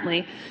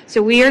currently.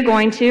 So we are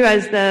going to,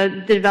 as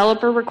the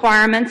developer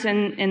requirements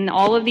in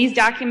all of these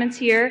documents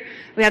here,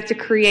 we have to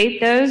create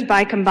those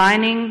by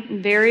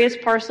combining various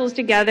parcels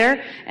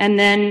together and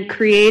then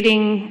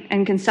creating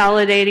and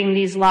consolidating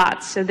these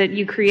lots so that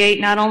you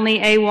create not only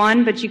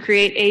A1, but you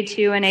create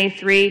A2 and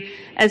A3,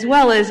 as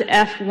well as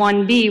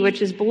F1B,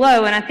 which is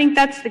below. And I think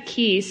that's the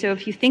key. So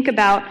if you think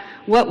about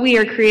what we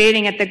are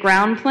creating at the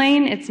ground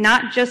plane, it's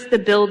not just the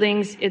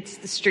buildings, it's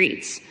the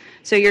streets.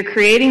 So you're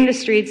creating the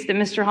streets that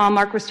Mr.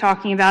 Hallmark was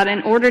talking about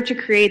in order to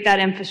create that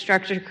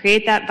infrastructure, to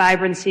create that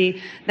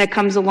vibrancy that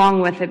comes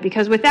along with it.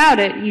 Because without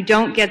it, you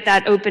don't get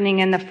that opening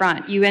in the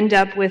front. You end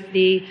up with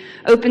the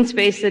open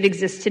space that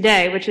exists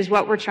today, which is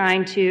what we're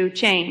trying to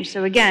change.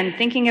 So again,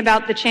 thinking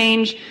about the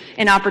change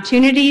in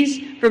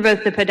opportunities for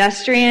both the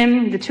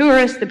pedestrian, the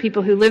tourist, the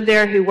people who live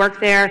there, who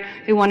work there,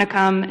 who want to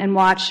come and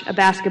watch a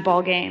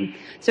basketball game.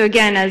 So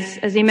again,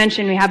 as he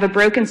mentioned, we have a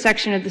broken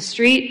section of the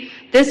street.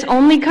 This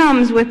only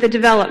comes with the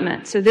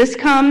development. So this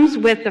comes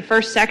with the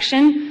first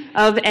section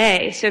of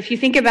A. So if you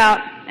think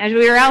about, as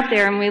we were out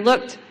there and we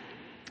looked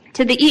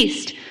to the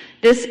east,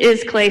 this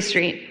is Clay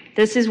Street.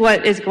 This is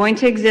what is going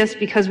to exist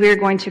because we are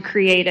going to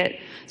create it.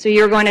 So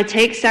you're going to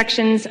take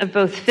sections of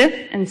both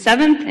 5th and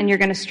 7th and you're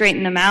going to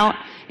straighten them out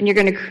and you're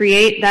going to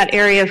create that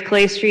area of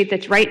Clay Street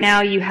that right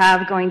now you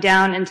have going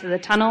down into the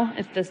tunnel.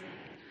 If this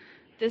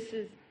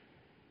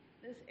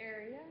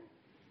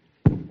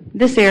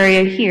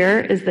area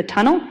here is the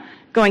tunnel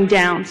going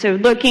down. So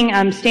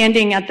I'm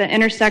standing at the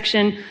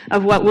intersection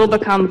of what will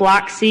become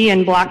Block C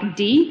and Block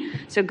D,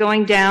 so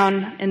going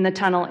down in the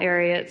tunnel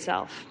area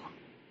itself.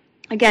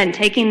 Again,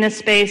 taking this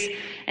space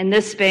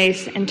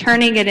and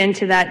turning it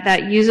into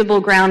that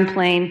usable ground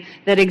plane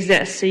that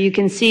exists. So you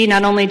can see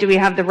not only do we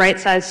have the right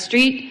size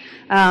street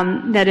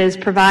that is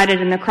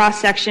provided in the cross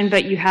section,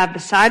 but you have the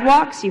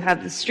sidewalks, you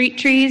have the street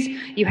trees,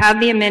 you have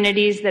the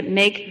amenities that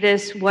make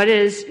this what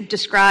is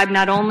described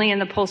not only in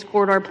the Pulse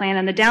Corridor Plan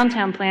and the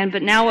Downtown Plan,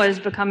 but now what is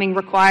becoming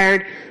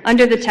required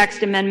under the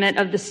text amendment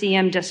of the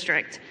CM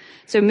District.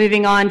 So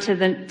moving on to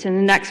the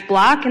next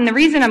block. And the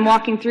reason I'm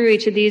walking through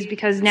each of these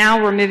because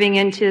now we're moving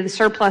into the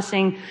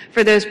surplusing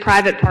for those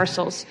private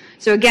parcels.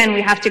 So again,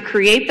 we have to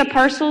create the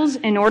parcels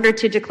in order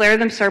to declare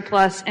them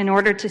surplus, in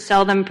order to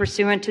sell them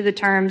pursuant to the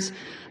terms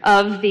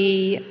of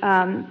the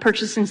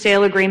purchase and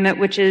sale agreement,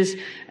 which is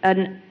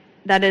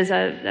that is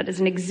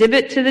an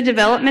exhibit to the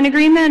development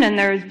agreement, and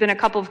there's been a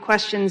couple of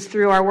questions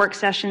through our work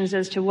sessions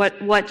as to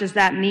what does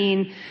that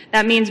mean.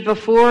 That means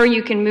before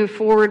you can move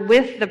forward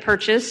with the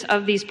purchase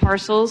of these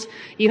parcels,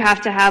 you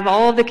have to have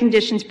all of the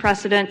conditions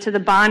precedent to the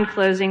bond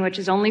closing, which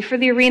is only for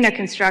the arena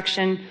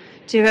construction,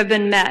 to have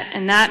been met.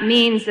 And that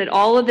means that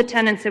all of the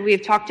tenants that we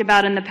have talked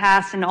about in the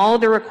past and all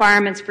of the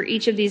requirements for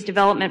each of these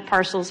development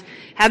parcels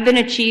have been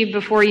achieved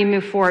before you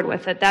move forward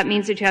with it. That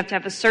means that you have to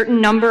have a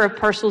certain number of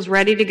parcels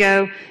ready to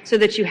go so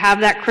that you have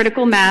that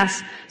critical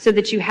mass, so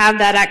that you have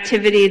that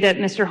activity that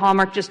Mr.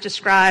 Hallmark just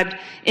described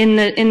in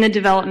the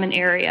development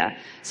area.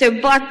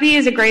 So Block B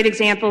is a great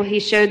example. He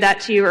showed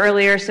that to you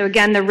earlier. So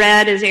again, the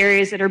red is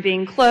areas that are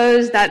being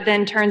closed. That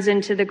then turns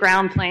into the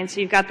ground plane. So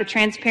you've got the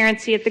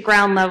transparency at the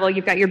ground level.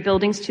 You've got your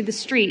buildings to the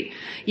street.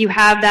 You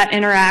have that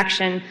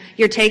interaction.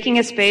 You're taking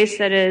a space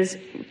that is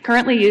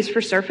currently used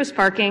for surface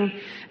parking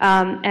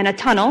and a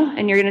tunnel,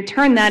 and you're going to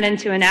turn that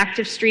into an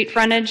active street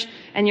frontage,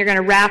 and you're going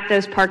to wrap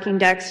those parking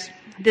decks.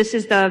 This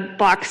is the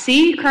Block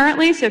C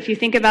currently, so if you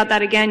think about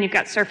that again, you've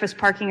got surface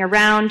parking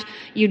around.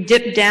 You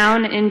dip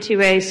down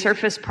into a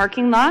surface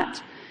parking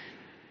lot,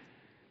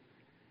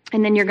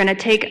 and then you're going to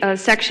take a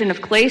section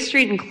of Clay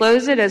Street and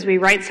close it as we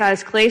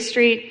right-size Clay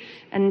Street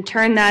and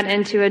turn that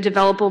into a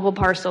developable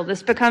parcel.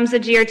 This becomes a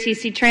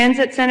GRTC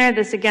Transit Center.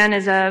 This, again,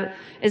 is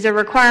a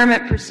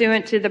requirement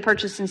pursuant to the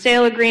purchase and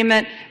sale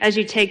agreement as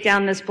you take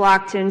down this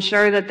block to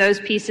ensure that those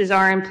pieces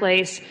are in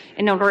place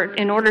in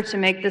order to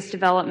make this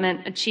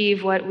development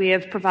achieve what we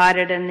have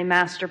provided in the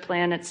master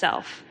plan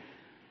itself.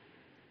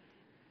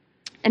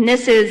 And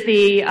this is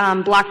the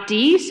Block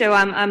D, so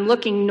I'm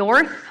looking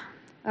north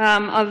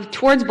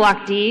towards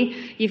Block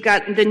D. You've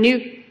got the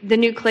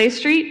new Clay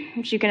Street,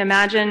 which you can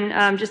imagine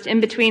just in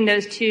between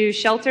those two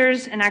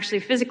shelters and actually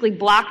physically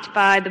blocked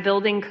by the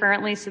building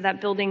currently, so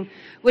that building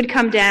would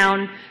come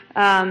down,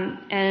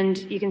 and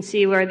you can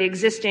see where the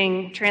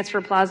existing transfer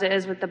plaza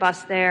is with the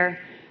bus there.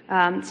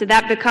 So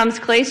that becomes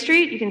Clay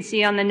Street. You can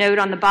see on the note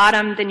on the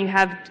bottom, then you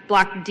have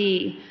Block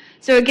D.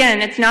 So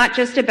again, it's not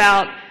just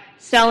about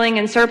selling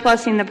and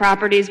surplusing the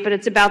properties, but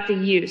it's about the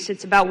use.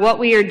 It's about what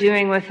we are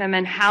doing with them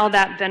and how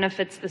that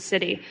benefits the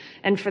city.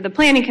 And for the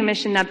Planning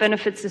Commission, that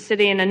benefits the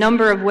city in a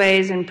number of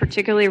ways, and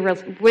particularly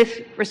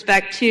with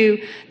respect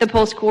to the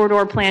Pulse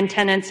Corridor Plan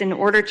tenants, in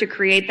order to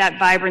create that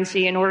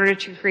vibrancy, in order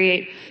to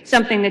create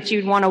something that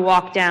you'd want to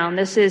walk down.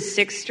 This is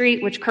 6th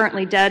Street, which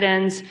currently dead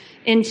ends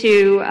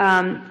into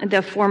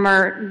the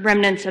former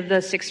remnants of the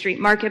 6th Street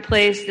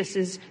Marketplace. This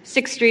is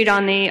 6th Street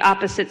on the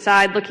opposite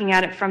side, looking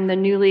at it from the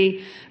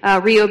newly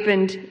reopened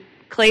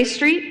Clay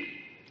Street.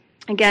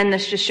 Again,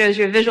 this just shows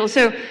you a visual.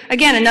 So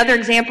again, another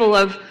example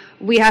of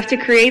we have to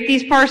create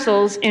these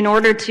parcels in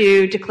order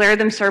to declare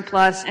them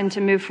surplus and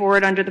to move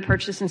forward under the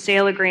purchase and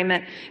sale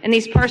agreement. And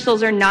these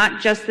parcels are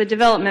not just the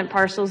development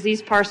parcels.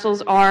 These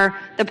parcels are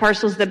the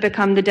parcels that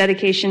become the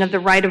dedication of the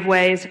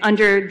right-of-ways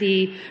under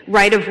the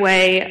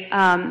right-of-way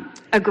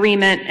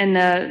agreement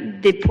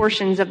and the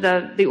portions of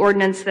the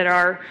ordinance that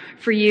are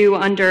for you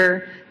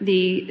under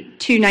the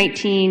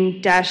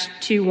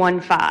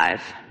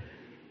 219-215.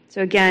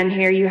 So again,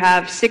 here you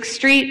have 6th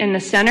Street in the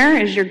center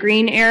is your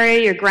green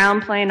area, your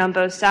ground plane on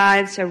both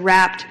sides, so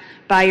wrapped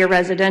by your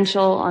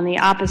residential. On the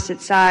opposite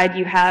side,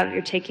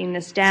 you're taking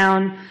this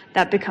down.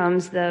 That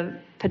becomes the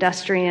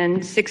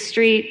pedestrian 6th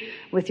Street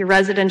with your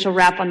residential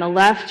wrap on the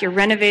left, your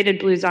renovated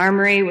Blues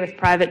Armory with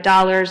private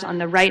dollars on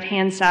the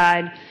right-hand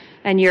side,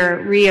 and your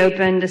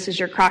reopened, this is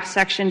your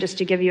cross-section just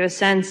to give you a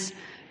sense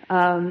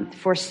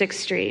for 6th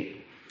Street.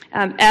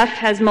 F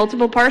has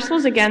multiple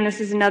parcels. Again, this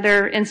is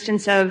another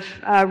instance of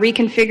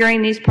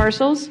reconfiguring these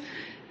parcels.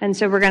 And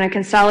so we're going to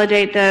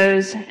consolidate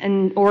those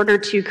in order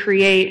to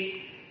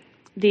create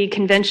the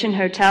convention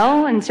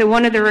hotel. And so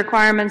one of the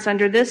requirements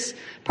under this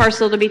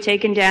parcel to be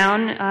taken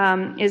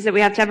down is that we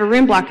have to have a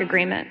room block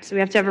agreement. So we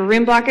have to have a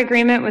room block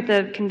agreement with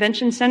the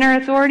Convention Center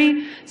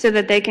Authority so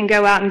that they can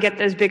go out and get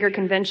those bigger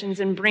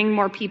conventions and bring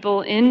more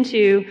people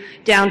into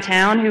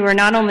downtown who are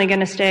not only going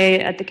to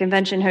stay at the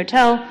convention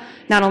hotel,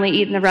 not only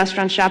eat in the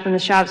restaurants, shop in the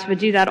shops, but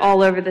do that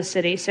all over the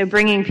city. So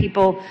bringing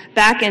people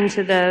back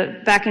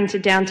into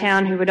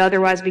downtown who would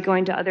otherwise be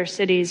going to other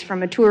cities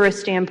from a tourist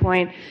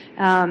standpoint,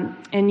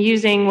 and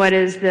using what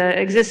is the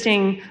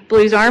existing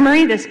Blues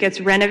Armory. This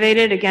gets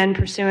renovated, again,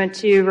 pursuant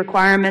to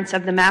requirements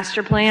of the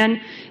master plan,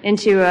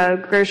 into a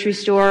grocery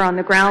store on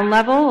the ground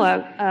level,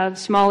 a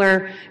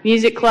smaller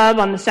music club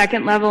on the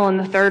second level, and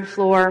the third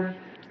floor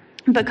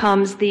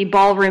becomes the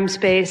ballroom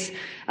space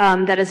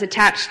that is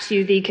attached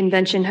to the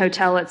convention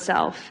hotel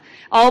itself.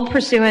 All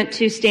pursuant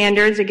to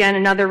standards, again,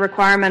 another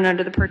requirement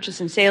under the purchase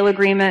and sale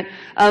agreement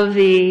of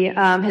the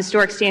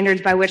historic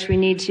standards by which we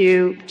need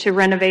to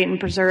renovate and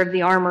preserve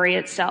the armory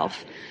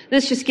itself.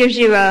 This just gives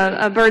you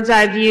a bird's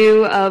eye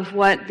view of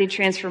what the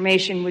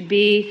transformation would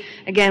be.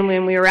 Again,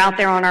 when we were out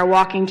there on our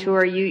walking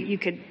tour, you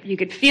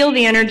could feel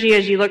the energy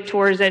as you looked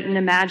towards it and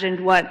imagined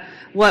what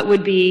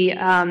would be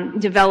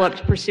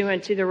developed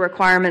pursuant to the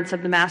requirements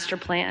of the master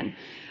plan.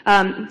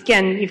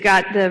 Again, you've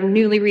got the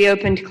newly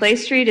reopened Clay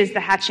Street is the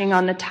hatching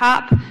on the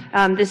top.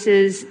 This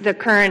is the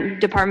current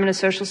Department of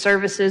Social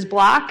Services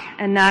block,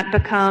 and that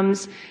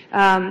becomes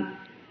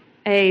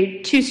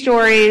a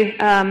 2-story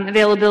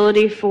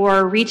availability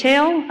for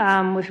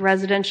retail with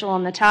residential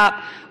on the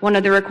top. One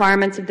of the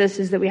requirements of this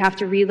is that we have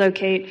to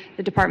relocate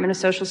the Department of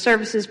Social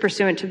Services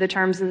pursuant to the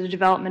terms of the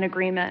development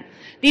agreement.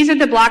 These are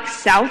the blocks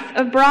south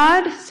of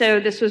Broad. So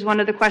this was one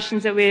of the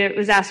questions that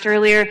was asked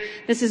earlier.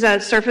 This is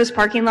a surface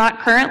parking lot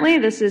currently.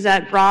 This is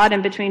at Broad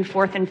and between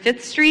 4th and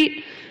 5th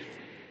Street.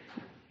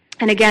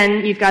 And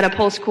again, you've got a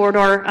Pulse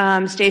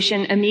Corridor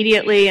station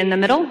immediately in the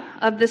middle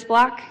of this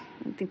block.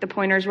 I think the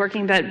pointer is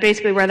working, but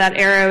basically where that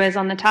arrow is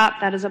on the top,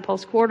 that is a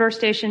Pulse Corridor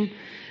station.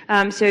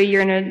 So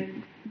you're going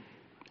to,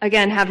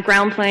 again, have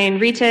ground plane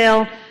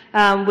retail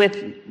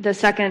with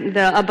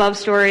the above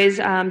stories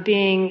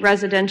being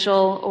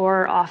residential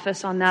or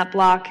office on that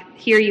block.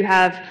 Here you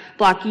have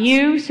Block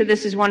U, so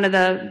this is one of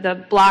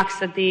the blocks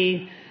that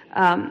the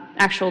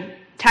actual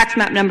tax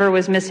map number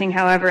was missing.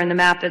 However, in the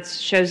map it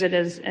shows it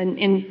as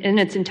in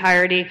its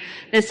entirety.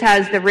 This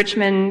has the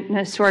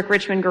historic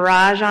Richmond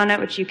garage on it,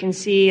 which you can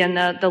see in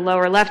the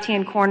lower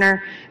left-hand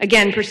corner.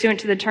 Again, pursuant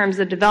to the terms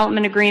of the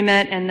development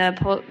agreement and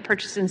the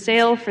purchase and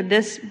sale for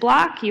this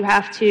block, you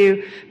have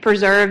to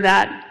preserve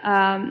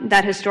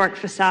that historic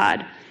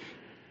facade.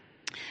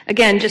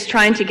 Again, just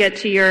trying to get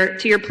to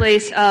your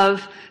place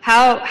of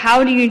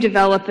how do you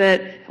develop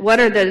it? What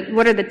are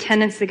the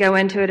tenants that go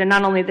into it, and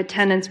not only the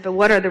tenants, but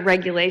what are the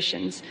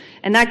regulations?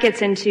 And that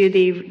gets into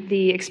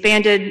the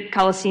expanded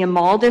Coliseum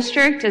Mall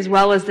District, as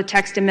well as the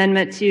text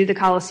amendment to the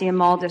Coliseum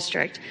Mall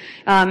District.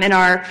 In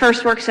our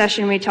first work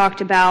session, we talked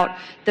about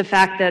the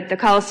fact that the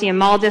Coliseum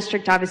Mall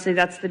District, obviously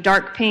that's the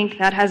dark pink,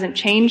 that hasn't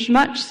changed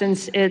much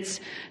since its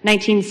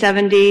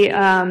 1970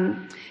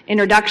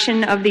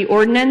 introduction of the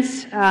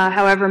ordinance.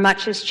 However,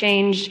 much has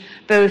changed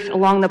both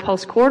along the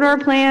Pulse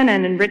Corridor Plan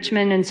and in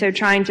Richmond, and so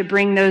trying to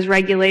bring those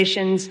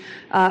regulations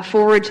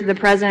forward to the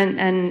present,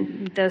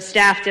 and the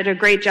staff did a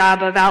great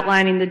job of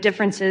outlining the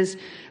differences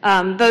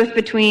both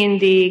between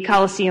the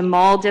Coliseum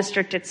Mall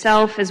District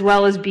itself as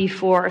well as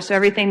B4. So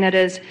everything that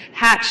is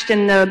hatched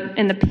in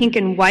the pink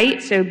and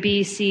white, so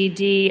B, C,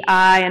 D,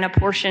 I, and a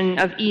portion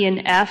of E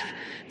and F,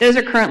 those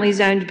are currently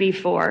zoned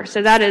B4.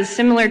 So that is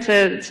similar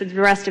to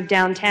the rest of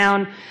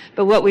downtown,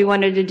 but what we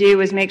wanted to do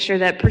was make sure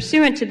that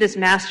pursuant to this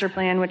master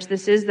plan, which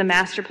this is the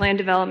master plan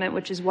development,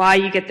 which is why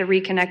you get the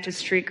reconnected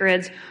street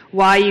grids,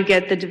 why you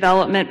get the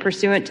development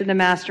pursuant to the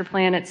master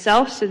plan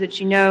itself, so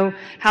that you know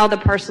how the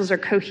parcels are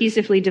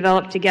cohesively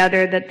developed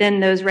together, that then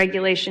those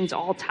regulations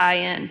all tie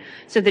in,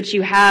 so that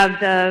you have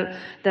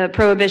the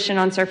prohibition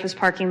on surface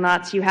parking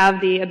lots, you have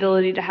the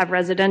ability to have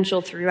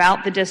residential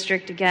throughout the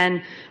district,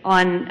 again,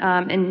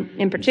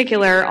 in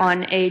particular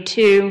on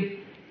A2,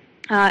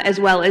 as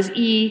well as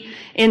E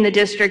in the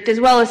district, as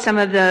well as some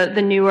of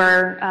the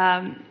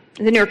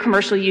newer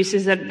commercial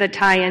uses that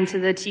tie into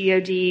the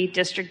TOD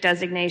district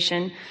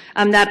designation.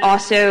 That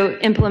also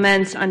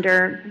implements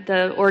under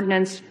the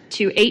ordinance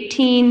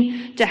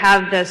 218 to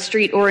have the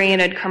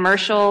street-oriented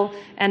commercial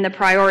and the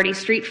priority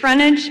street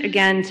frontage,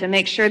 again, to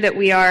make sure that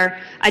we are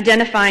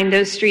identifying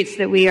those streets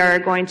that we are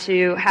going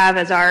to have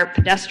as our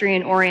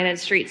pedestrian-oriented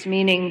streets,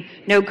 meaning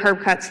no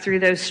curb cuts through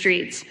those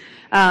streets.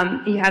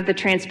 You have the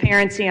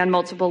transparency on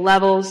multiple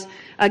levels.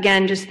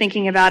 Again, just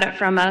thinking about it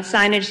from a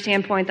signage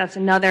standpoint, that's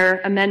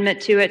another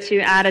amendment to it, to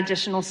add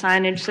additional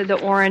signage. So the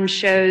orange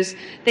shows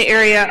the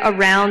area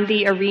around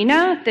the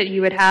arena, that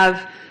you would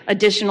have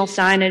additional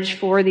signage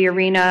for the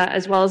arena,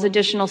 as well as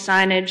additional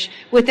signage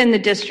within the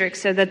district,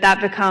 so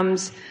that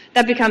becomes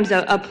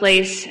a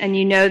place, and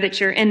you know that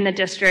you're in the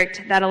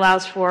district. That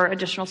allows for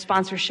additional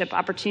sponsorship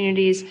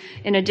opportunities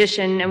in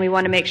addition, and we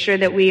want to make sure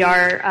that we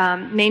are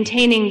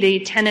maintaining the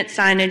tenant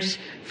signage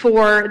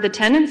for the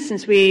tenants,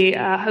 since we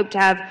hope to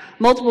have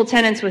multiple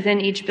tenants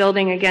within each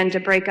building, again, to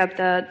break up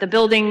the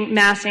building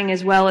massing,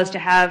 as well as to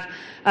have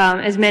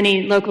as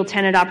many local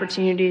tenant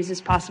opportunities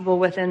as possible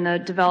within the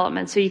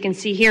development. So you can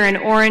see here in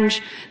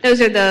orange, those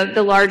are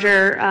the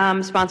larger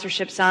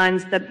sponsorship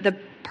signs. The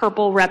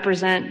purple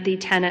represent the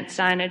tenant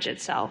signage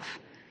itself.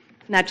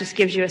 And that just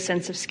gives you a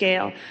sense of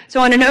scale.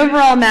 So on an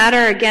overall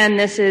matter, again,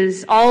 this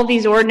is all of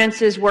these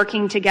ordinances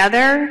working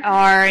together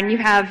and you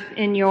have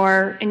in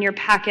your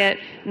packet,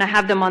 and I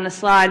have them on the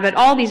slide, but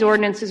all these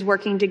ordinances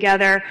working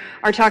together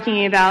are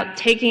talking about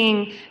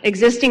taking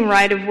existing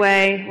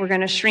right-of-way. We're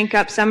going to shrink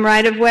up some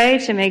right-of-way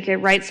to make it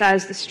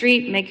right-size the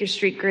street, make your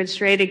street grid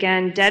straight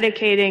again,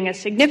 dedicating a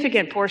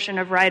significant portion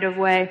of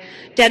right-of-way,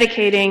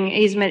 dedicating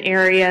easement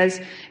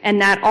areas,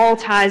 and that all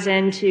ties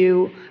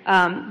into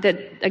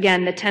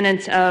the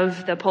tenets of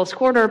the Pulse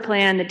Corridor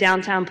Plan, the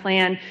downtown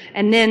plan,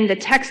 and then the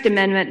text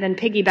amendment then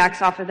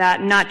piggybacks off of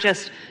that, not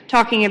just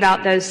talking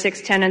about those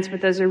 6 tenants,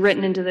 but those are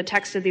written into the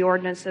text of the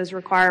ordinance. Those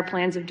require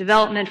plans of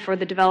development for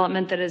the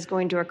development that is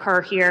going to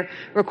occur here,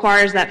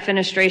 requires that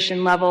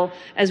fenestration level,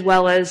 as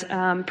well as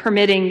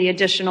permitting the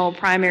additional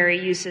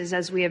primary uses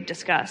as we have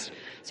discussed.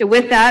 So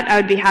with that, I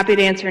would be happy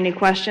to answer any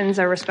questions.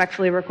 I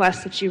respectfully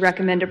request that you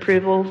recommend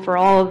approval for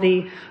all of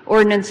the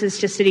ordinances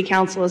to City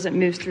Council as it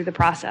moves through the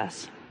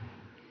process.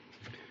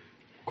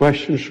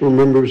 Questions from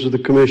members of the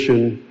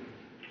commission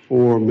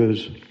for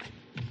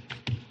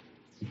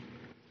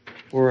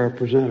our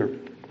presenter?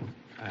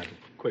 I have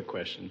a quick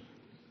question.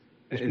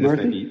 Mr. And this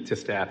may Murphy? be to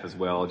staff as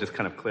well, just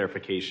kind of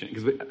clarification,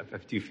 because I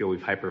do feel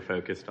we've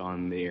hyper-focused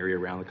on the area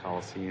around the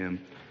Coliseum.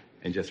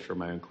 And just for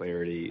my own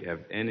clarity, have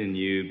N and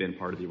U been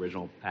part of the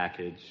original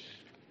package,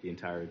 the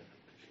entire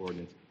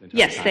ordinance?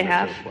 Yes, they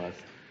have.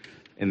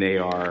 And they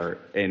are,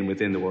 and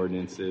within the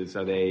ordinances,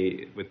 are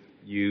they, with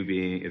U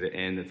being the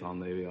N that's on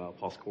the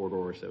Pulse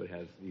Corridor, so it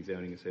has the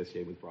zoning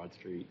associated with Broad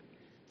Street?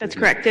 That's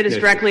correct. It is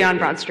directly on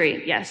Broad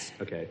Street, yes.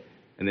 Okay.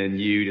 And then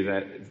U,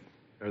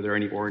 are there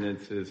any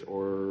ordinances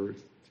or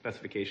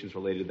specifications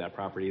related to that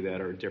property that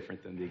are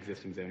different than the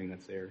existing zoning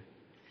that's there?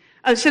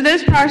 So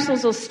those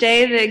parcels will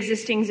stay the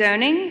existing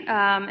zoning,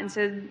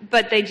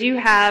 but they do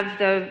have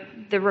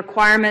the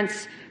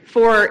requirements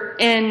for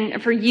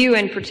you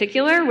in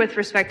particular with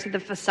respect to the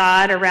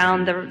facade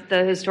around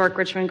the historic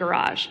Richmond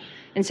garage.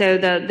 And so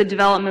the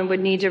development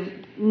would need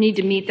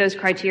to meet those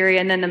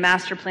criteria, and then the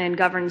master plan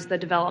governs the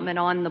development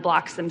on the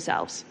blocks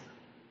themselves.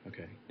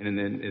 Okay. And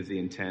then is the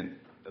intent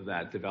of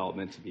that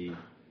development to be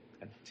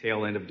at the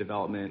tail end of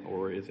development,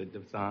 or is it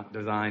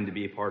designed to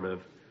be a part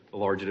of the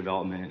larger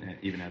development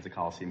even as the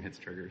Coliseum hits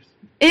triggers?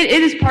 It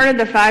is part of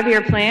the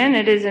 5-year plan.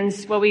 It is in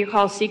what we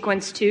call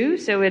sequence 2,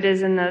 so it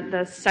is in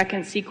the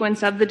second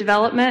sequence of the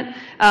development.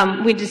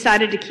 We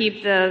decided to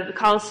keep the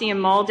Coliseum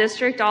Mall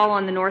District all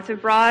on the north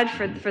of Broad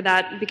for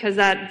that, because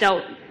that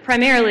dealt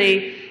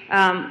primarily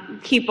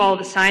keep all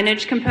the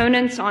signage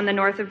components on the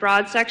north of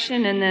Broad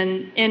section, and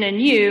then N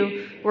and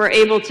U were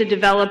able to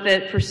develop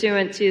it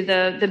pursuant to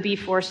the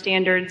B4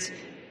 standards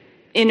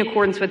in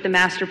accordance with the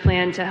master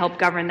plan to help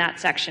govern that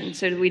section.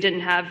 So we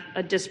didn't have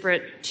a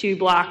disparate 2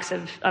 blocks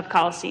of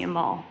Coliseum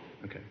Mall.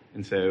 Okay.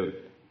 And so,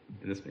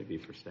 and this may be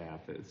for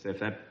staff, so if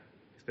that,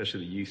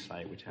 especially the use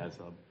site, which has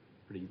a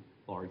pretty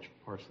large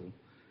parcel,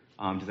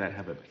 does that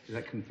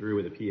come through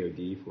with a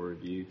POD for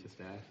review to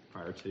staff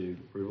prior to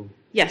approval?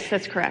 Yes,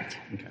 that's correct.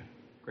 Okay.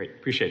 Great.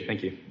 Appreciate it.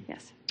 Thank you.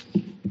 Yes.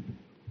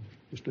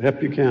 Mr.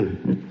 Hep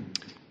Buchanan.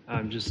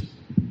 Just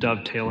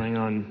dovetailing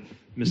on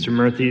Mr.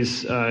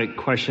 Murthy's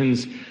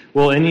questions.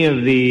 Will any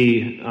of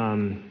the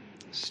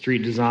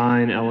street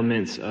design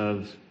elements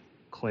of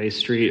Clay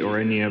Street or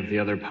any of the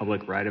other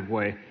public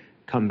right-of-way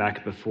come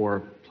back before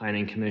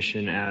Planning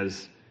Commission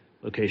as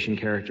location,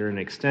 character, and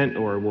extent,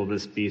 or will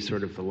this be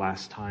sort of the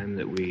last time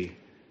that we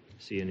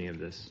see any of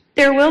this?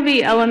 There will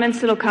be elements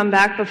that will come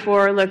back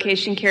before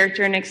location,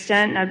 character, and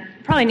extent. I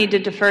probably need to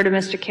defer to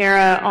Mr.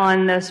 Cara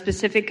on the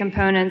specific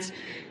components.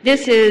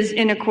 This is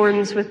in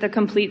accordance with the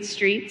Complete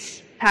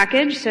Streets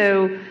package,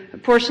 so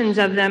portions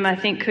of them I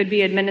think could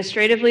be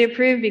administratively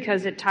approved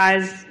because it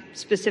ties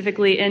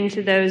specifically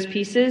into those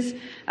pieces.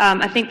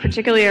 I think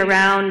particularly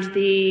around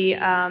the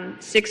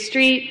 6th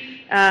Street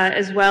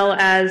as well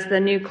as the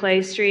new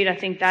Clay Street, I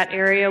think that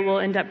area will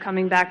end up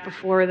coming back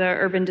before the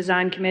Urban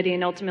Design Committee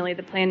and ultimately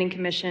the Planning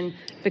Commission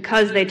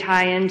because they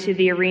tie into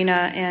the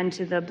arena and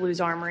to the Blues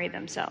Armory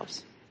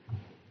themselves.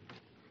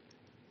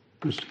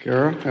 Mr.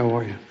 Cara, how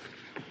are you?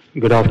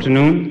 Good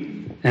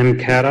afternoon. I'm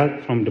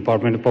Kara from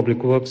Department of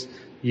Public Works.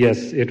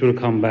 Yes, it will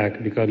come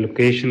back because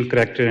location,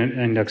 character,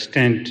 and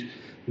extent,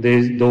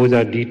 those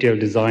are detailed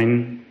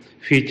design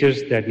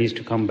features that needs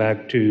to come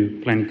back to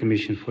Planning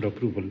Commission for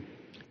approval.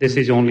 This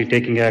is only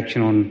taking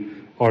action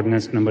on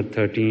ordinance number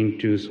 13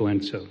 to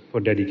so-and-so for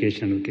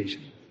dedication and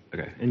location.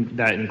 Okay. And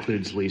that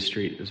includes Lee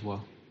Street as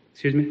well?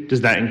 Excuse me?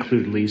 Does that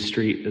include Lee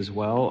Street as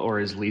well,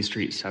 or is Lee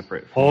Street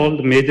separate? All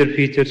the major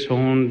features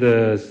on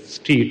the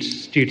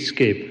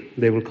streetscape,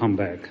 they will come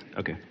back.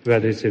 Okay.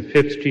 Whether it's a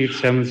 5th Street,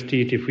 7th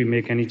Street, if we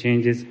make any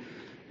changes,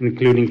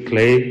 including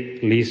Clay,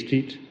 Lee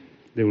Street,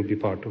 they will be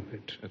part of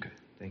it. Okay,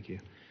 thank you.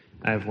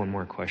 I have one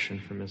more question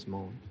for Ms.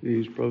 Mullen.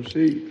 Please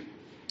proceed.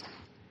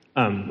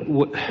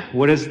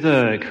 What is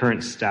the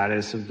current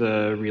status of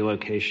the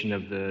relocation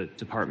of the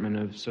Department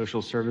of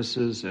Social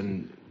Services,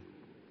 and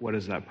what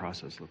does that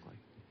process look like?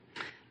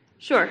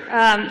 Sure.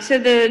 So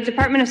the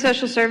Department of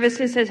Social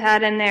Services has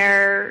had in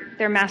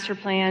their master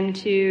plan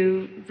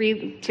to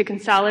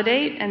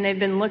consolidate, and they've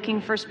been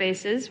looking for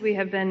spaces. We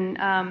have been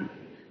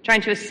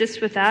trying to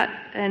assist with that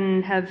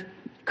and have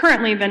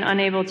currently been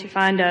unable to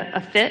find a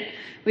fit.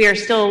 We are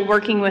still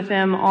working with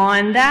them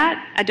on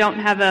that. I don't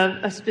have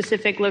a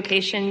specific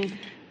location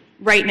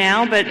right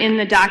now, but in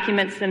the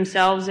documents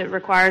themselves, it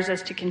requires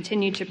us to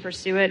continue to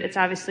pursue it. It's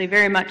obviously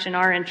very much in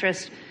our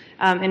interest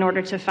in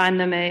order to find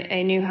them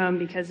a new home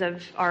because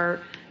of our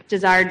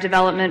desired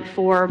development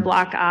for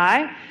Block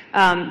I.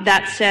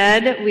 That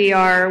said, we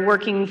are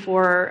working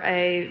for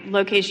a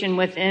location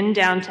within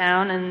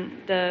downtown, and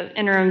the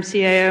interim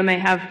CAO may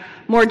have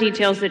more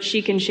details that she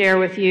can share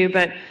with you,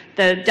 but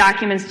the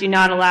documents do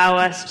not allow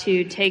us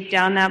to take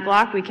down that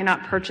block. We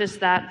cannot purchase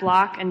that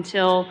block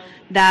until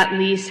that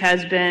lease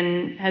has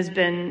been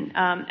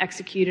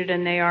executed,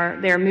 and they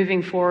are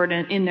moving forward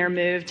in their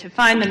move to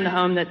find them the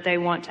home that they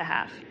want to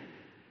have.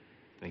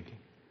 Thank you.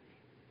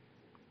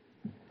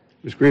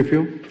 Ms.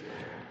 Greenfield?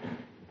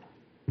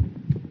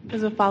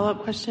 As a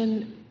follow-up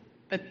question,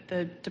 but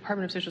the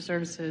Department of Social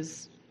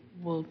Services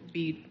will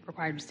be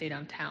required to stay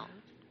downtown.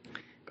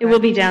 Correct? It will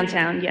be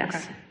downtown, yes.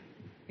 Okay.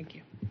 Thank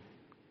you.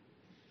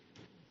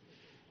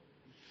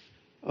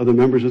 Other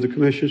members of the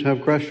commissions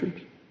have questions?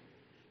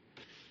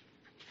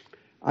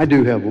 I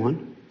do have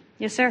one.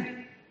 Yes, sir.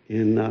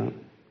 In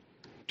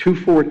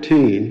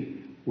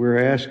 214, we're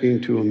asking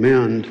to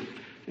amend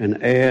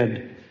and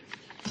add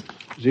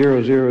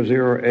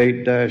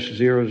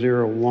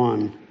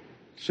 0008-001,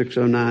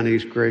 609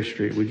 East Gray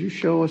Street. Would you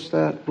show us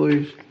that,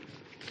 please?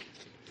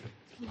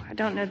 I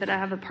don't know that I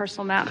have a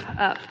parcel map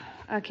up.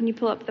 Can you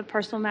pull up the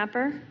parcel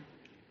mapper?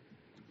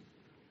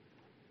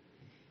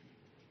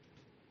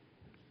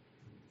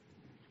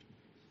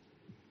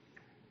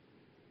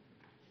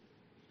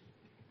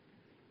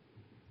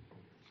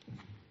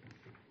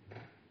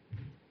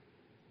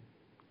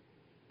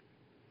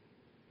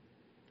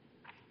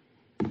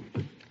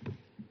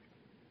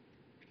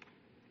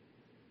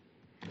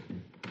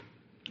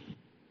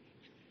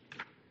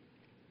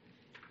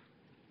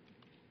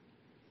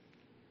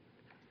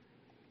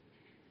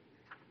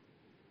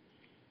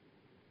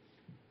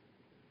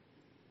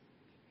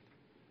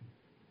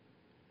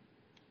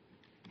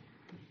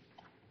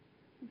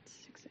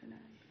 609.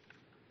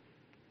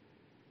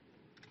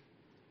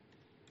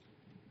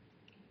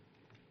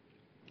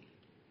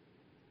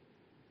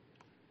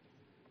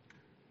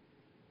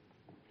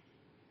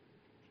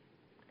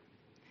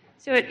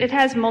 So it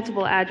has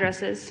multiple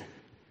addresses.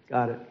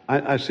 Got it.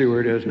 I see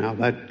where it is now.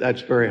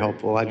 That's very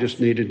helpful. I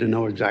just needed to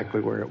know exactly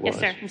where it was. Yes,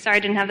 sir. I'm sorry I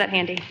didn't have that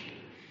handy.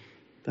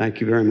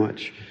 Thank you very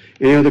much.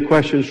 Any other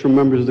questions from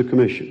members of the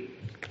commission?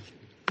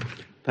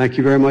 Thank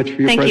you very much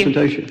for your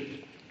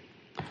presentation.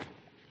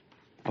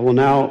 I will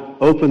now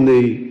open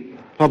the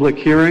public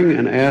hearing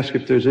and ask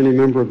if there's any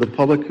member of the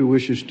public who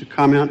wishes to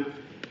comment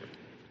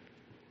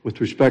with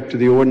respect to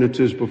the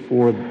ordinances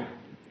before,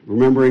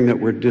 remembering that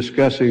we're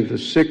discussing the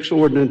 6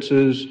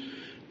 ordinances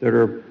that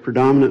are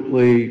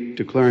predominantly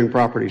declaring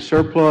property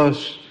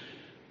surplus,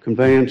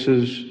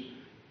 conveyances,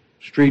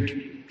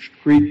 street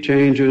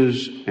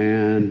changes,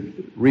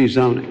 and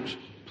rezonings.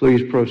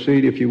 Please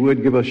proceed. If you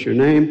would, give us your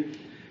name.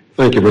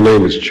 Thank you. My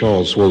name is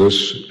Charles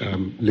Willis.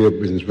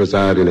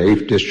 Reside in the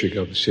 8th District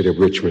of the City of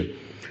Richmond.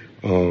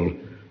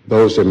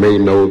 Those that may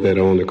know that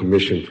are on the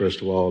commission,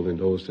 first of all, and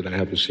those that I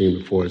haven't seen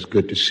before, it's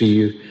good to see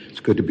you. It's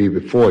good to be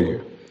before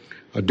you.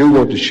 I do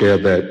want to share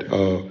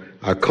that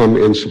I come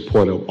in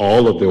support of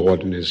all of the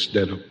ordinances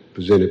that are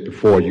presented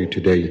before you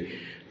today.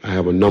 I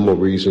have a number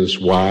of reasons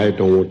why. I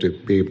don't want to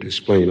be able to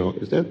explain all.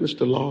 Is that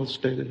Mr. Law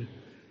standing there?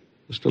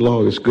 Mr.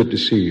 Law, it's good to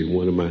see you.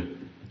 One of my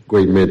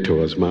great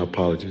mentors. My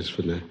apologies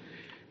for that.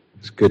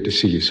 It's good to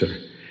see you, sir.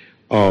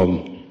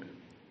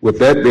 With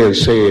that being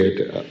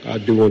said, I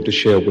do want to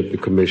share with the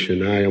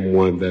commission, I am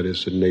one that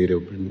is a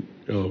native and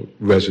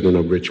resident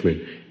of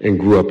Richmond and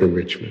grew up in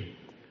Richmond.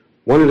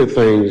 One of the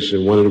things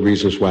and one of the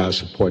reasons why I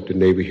support the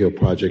Navy Hill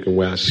Project and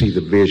where I see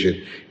the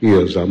vision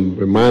is I'm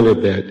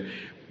reminded that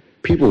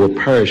people will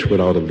perish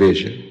without a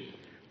vision.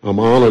 I'm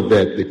honored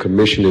that the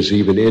commission is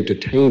even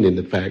entertaining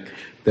the fact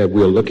that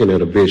we're looking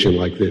at a vision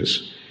like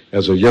this.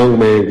 As a young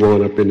man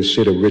growing up in the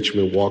city of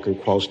Richmond, walking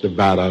across the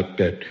viaduct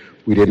that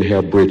we didn't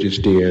have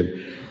bridges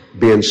then,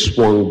 being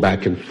swung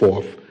back and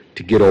forth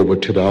to get over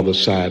to the other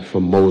side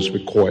from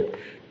Mosby Court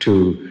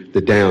to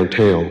the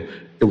downtown.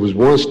 It was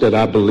once that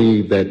I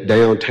believed that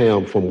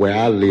downtown from where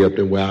I lived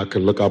and where I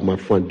could look out my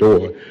front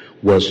door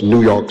was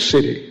New York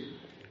City.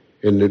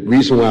 And the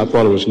reason why I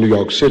thought it was New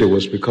York City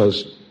was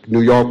because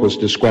New York was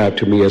described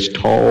to me as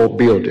tall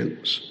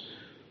buildings.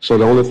 So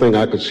the only thing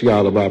I could see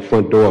out of our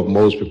front door of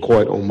Mosby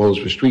Court on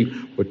Mosby Street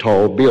were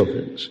tall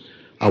buildings.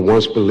 I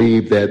once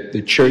believed that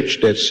the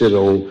church that sit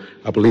on,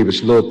 I believe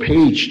it's Little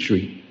Page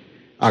Street,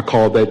 I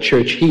called that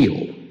Church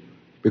Hill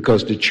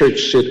because the church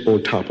sit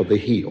on top of the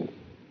hill.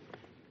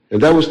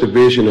 And that was the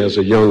vision as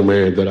a young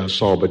man that I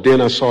saw. But then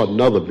I saw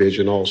another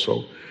vision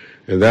also,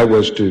 and that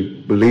was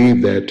to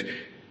believe that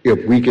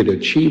if we could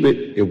achieve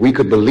it, if we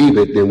could believe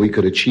it, then we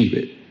could achieve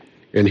it.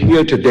 And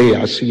here today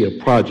I see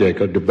a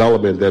project, a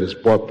development that is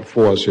brought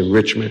before us in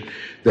Richmond,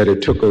 that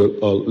it took a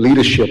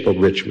leadership of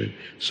Richmond,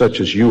 such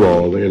as you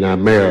all and our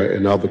mayor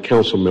and other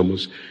council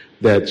members,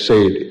 that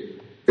said,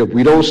 if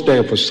we don't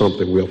stand for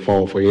something, we'll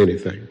fall for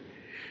anything.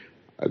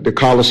 The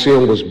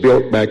Coliseum was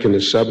built back in the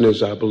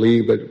 70s, I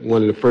believe, but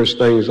one of the first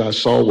things I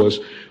saw was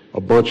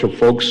a bunch of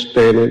folks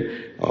standing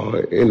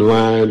in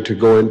line to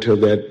go into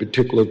that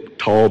particular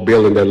tall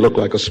building that looked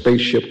like a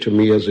spaceship to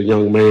me as a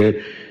young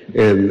man.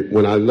 And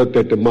when I looked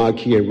at the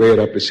marquee and read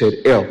up, it said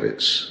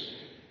Elvis.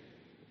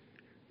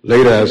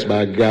 Later, as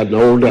I gotten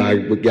older, I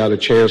got a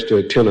chance to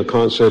attend a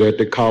concert at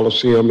the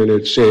Coliseum, and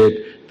it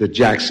said the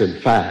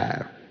Jackson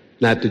 5,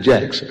 not the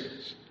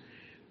Jacksons.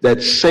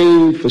 That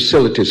same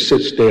facility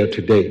sits there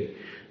today.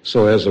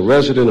 So as a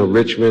resident of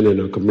Richmond and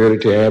a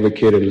community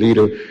advocate and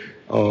leader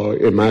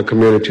in my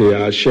community,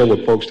 I share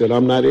with folks that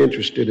I'm not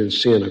interested in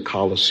seeing a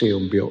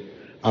Coliseum built.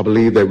 I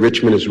believe that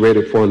Richmond is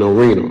ready for an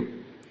arena.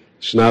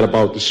 It's not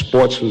about the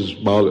sports, it's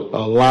about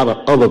a lot of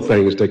other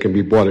things that can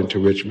be brought into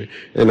Richmond.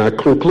 And I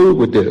conclude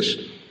with this.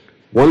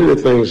 One of the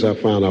things I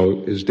found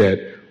out is that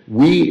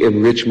we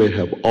in Richmond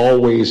have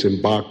always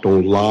embarked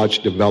on large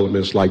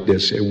developments like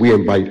this, and we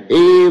invite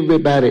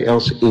everybody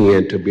else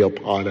in to be a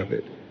part of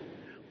it.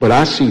 But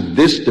I see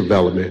this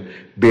development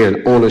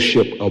being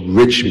ownership of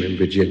Richmond,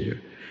 Virginia.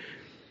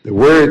 The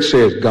word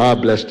says,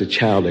 God bless the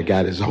child that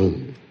got his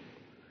own.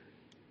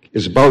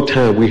 It's about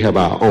time we have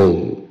our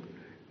own.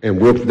 And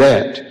with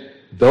that,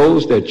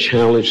 those that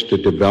challenge the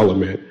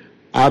development,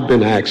 I've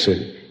been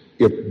asking,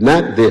 if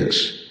not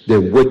this,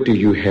 then what do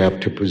you have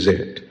to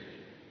present?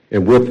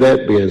 And with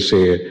that being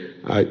said,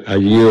 I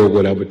yield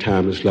whatever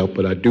time is left,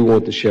 but I do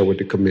want to share with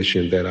the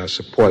commission that I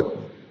support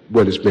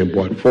what has been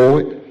brought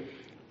forward.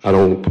 I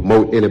don't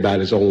promote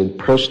anybody's own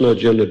personal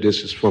agenda.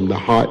 This is from the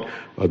heart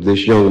of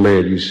this young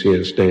man you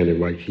see standing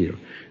right here.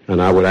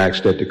 And I would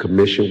ask that the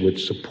commission would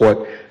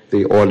support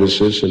the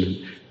ordinances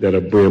that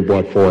are being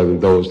brought forward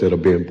and those that are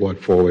being brought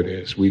forward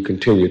as we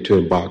continue to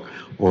embark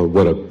on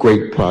what a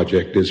great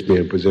project is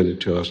being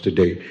presented to us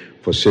today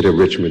for City of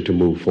Richmond to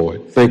move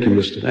forward. Thank you,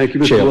 Mr.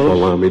 Chair, for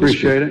allowing me to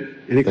speak. Appreciate it.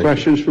 Any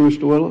questions for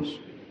Mr. Willis?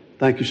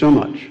 Thank you so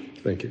much.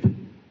 Thank you.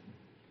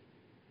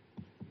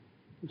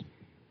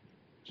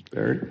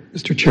 Barry?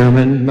 Mr.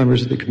 Chairman,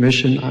 members of the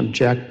Commission, I'm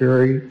Jack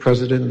Berry,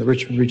 President of the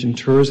Richmond Region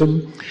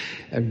Tourism,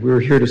 and we're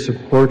here to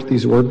support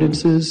these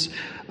ordinances.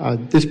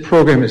 This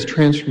program is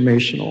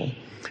transformational.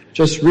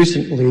 Just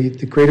recently,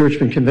 the Greater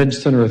Richmond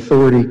Convention Center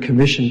Authority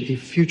commissioned a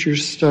future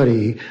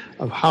study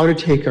of how to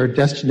take our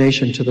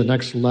destination to the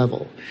next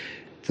level.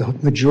 The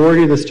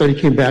majority of the study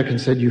came back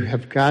and said you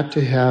have got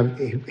to have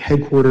a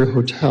headquarter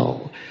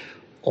hotel.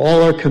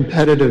 All our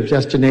competitive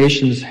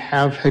destinations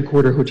have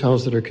headquarter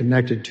hotels that are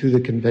connected to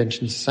the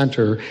convention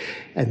center,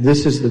 and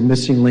this is the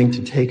missing link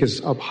to take us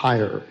up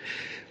higher.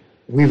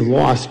 We've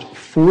lost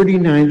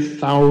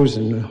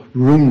 49,000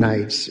 room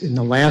nights in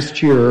the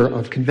last year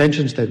of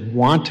conventions that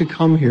want to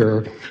come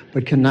here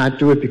but cannot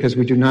do it because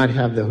we do not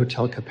have the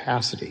hotel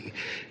capacity.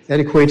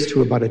 That equates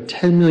to about a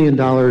 $10 million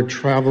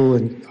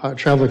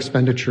travel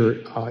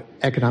expenditure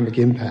economic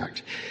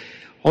impact.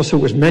 Also,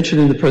 it was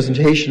mentioned in the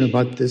presentation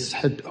about this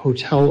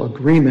hotel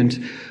agreement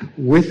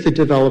with the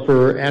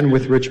developer and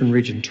with Richmond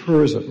Region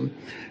Tourism.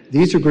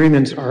 These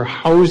agreements are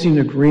housing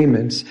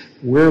agreements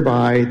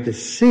whereby the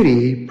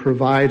city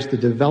provides the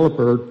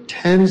developer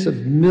tens of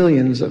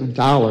millions of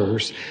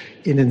dollars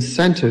in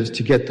incentives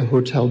to get the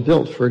hotel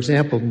built. For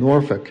example,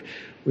 Norfolk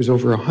was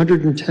over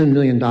 $110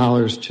 million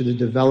to the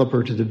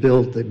developer to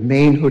build the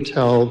main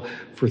hotel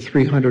for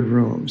 300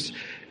 rooms.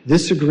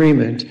 This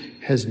agreement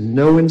has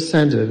no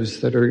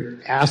incentives that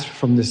are asked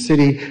from the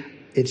city.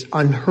 It's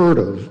unheard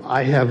of.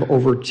 I have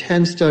over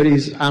 10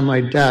 studies on my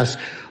desk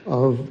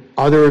of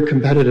other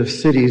competitive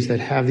cities that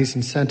have these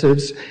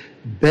incentives,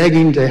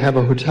 begging to have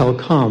a hotel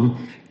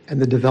come,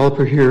 and the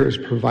developer here is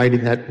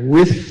providing that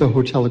with the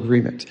hotel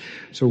agreement.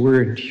 So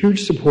we're in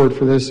huge support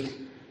for this.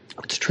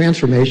 It's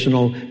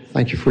transformational.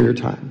 Thank you for your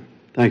time.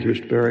 Thank you,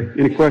 Mr. Berry.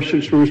 Any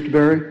questions for Mr.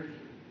 Berry?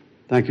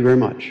 Thank you very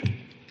much.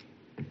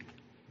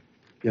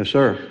 Yes,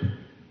 sir.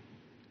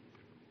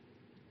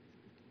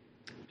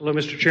 Hello,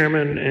 Mr.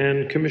 Chairman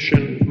and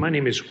Commission. My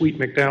name is Wheat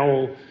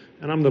McDowell,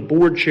 and I'm the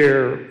board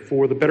chair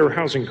for the Better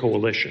Housing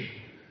Coalition.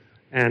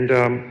 And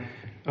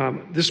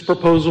this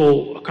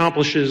proposal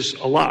accomplishes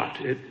a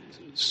lot. It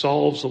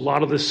solves a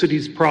lot of the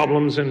city's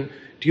problems and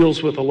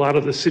deals with a lot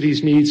of the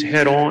city's needs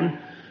head on.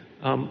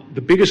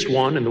 The biggest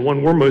one, and the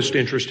one we're most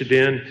interested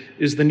in,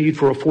 is the need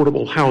for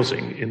affordable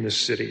housing in this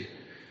city.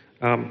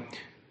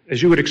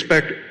 As you would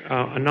expect,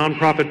 a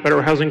nonprofit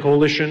Better Housing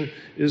Coalition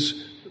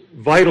is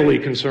vitally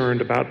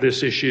concerned about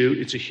this issue.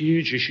 It's a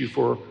huge issue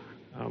for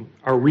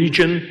our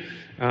region.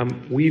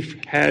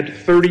 We've had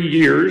 30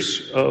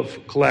 years of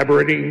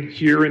collaborating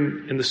here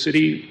in the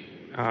city.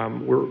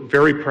 We're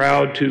very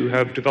proud to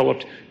have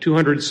developed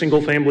 200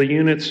 single-family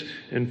units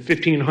and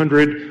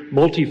 1,500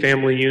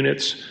 multifamily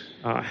units,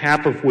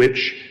 half of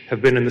which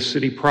have been in the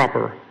city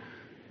proper.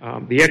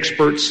 The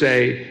experts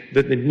say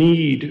that the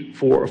need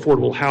for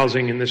affordable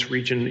housing in this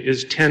region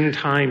is 10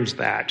 times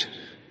that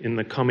in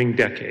the coming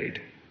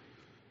decade.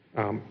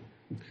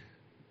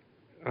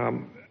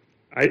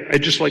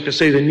 I'd just like to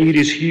say the need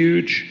is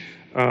huge.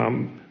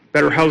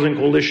 Better Housing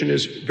Coalition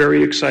is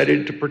very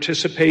excited to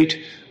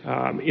participate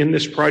in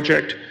this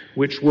project,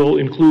 which will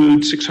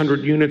include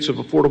 600 units of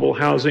affordable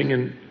housing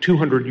and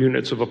 200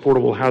 units of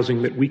affordable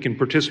housing that we can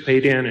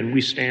participate in, and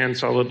we stand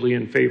solidly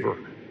in favor.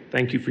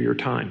 Thank you for your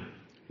time.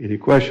 Any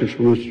questions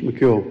for Mr.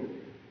 McKeel?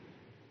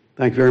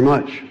 Thank you very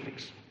much.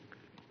 Thanks.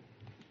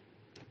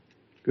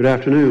 Good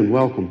afternoon.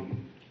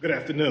 Welcome. Good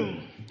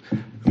afternoon.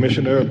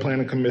 Commissioner,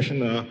 Planning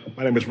Commission.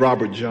 My name is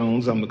Robert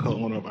Jones. I'm the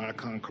co-owner of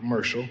Icon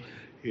Commercial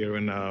here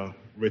in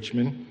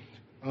Richmond.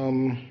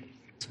 I'm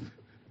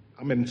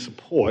in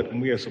support,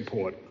 and we are in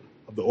support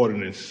of the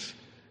ordinance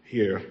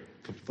here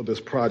for this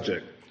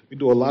project. We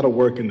do a lot of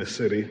work in the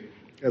city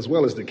as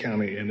well as the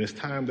county, and it's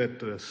time that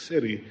the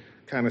city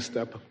kind of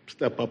step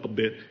up a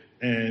bit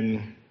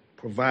and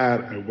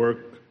provide a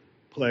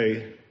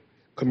work-play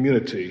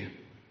community,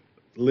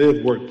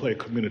 live, work, play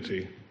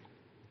community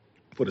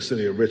for the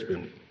city of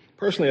Richmond.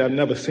 Personally, I've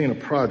never seen a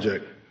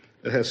project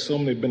that has so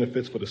many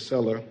benefits for the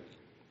seller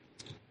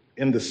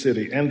in the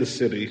city and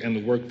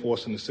the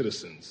workforce and the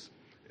citizens.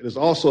 It is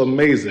also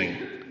amazing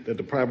that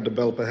the private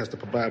developer has to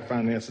provide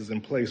finances in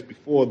place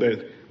before they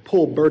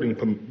pull building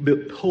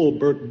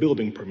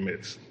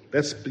permits.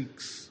 That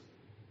speaks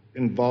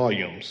in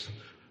volumes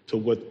to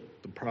what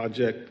the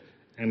project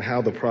and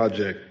how the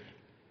project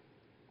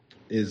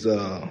is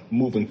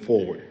moving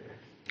forward.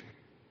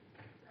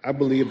 I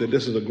believe that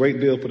this is a great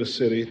deal for the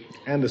city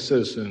and the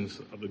citizens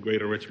of the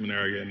greater Richmond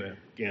area, and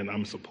again, I'm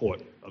in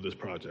support of this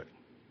project.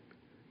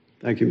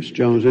 Thank you, Mr.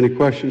 Jones. Any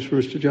questions for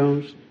Mr.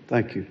 Jones?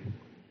 Thank you.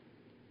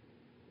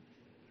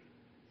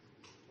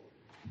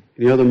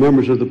 Any other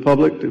members of the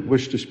public that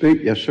wish to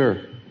speak? Yes,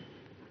 sir.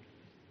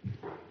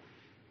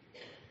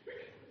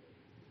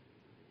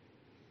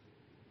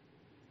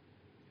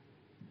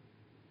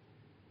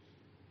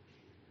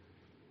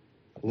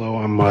 Hello,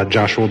 I'm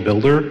Joshua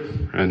Builder,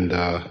 and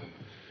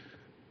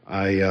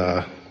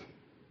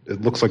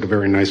it looks like a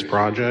very nice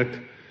project,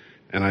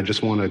 and I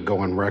just want to go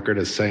on record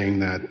as saying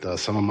that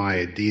some of my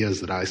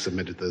ideas that I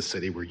submitted to the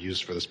city were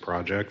used for this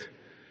project,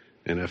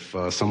 and if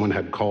someone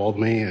had called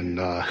me and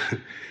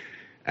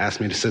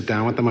asked me to sit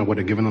down with them, I would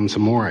have given them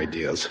some more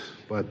ideas.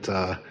 But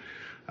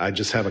I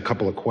just have a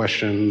couple of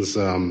questions.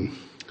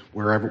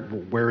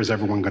 Where is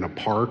everyone going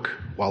to park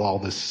while all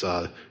this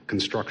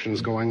construction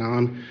is going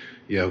on?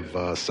 You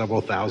have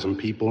several thousand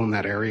people in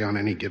that area on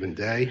any given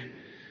day.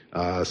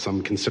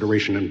 Some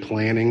consideration in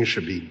planning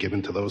should be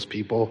given to those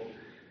people.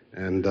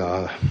 And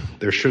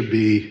there should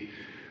be,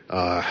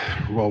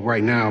 well,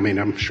 right now, I mean,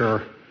 I'm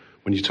sure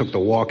when you took the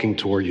walking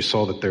tour, you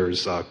saw that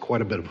there's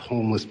quite a bit of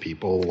homeless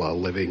people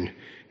living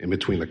in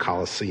between the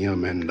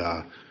Coliseum and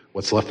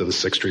what's left of the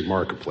 6th Street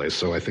Marketplace.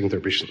 So I think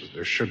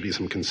there should be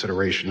some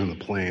consideration in the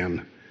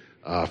plan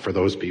for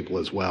those people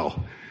as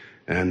well.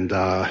 And,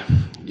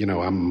 you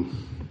know,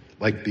 I'm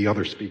like the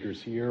other speakers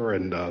here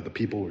and the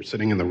people who are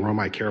sitting in the room,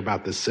 I care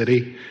about this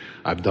city.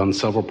 I've done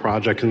several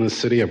projects in this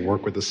city. I've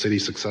worked with the city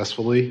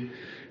successfully.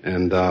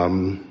 And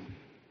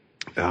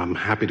I'm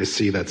happy to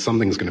see that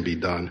something's going to be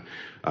done.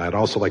 I'd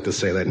also like to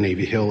say that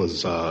Navy Hill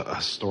is a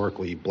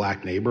historically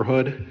black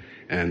neighborhood,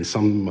 and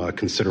some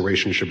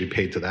consideration should be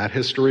paid to that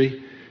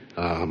history.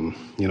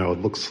 You know,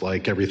 it looks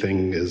like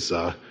everything is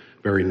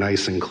very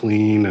nice and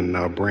clean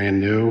and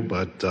brand new,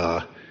 but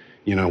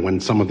you know, when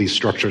some of these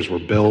structures were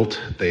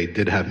built, they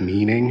did have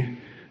meaning,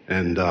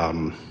 and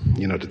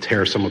you know, to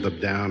tear some of them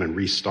down and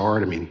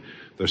restart, I mean,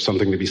 there's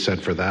something to be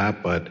said for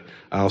that, but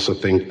I also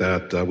think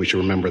that we should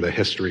remember the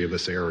history of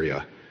this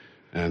area.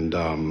 And,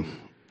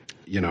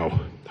 you know,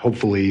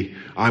 hopefully,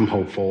 I'm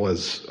hopeful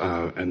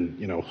and,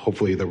 you know,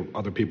 hopefully the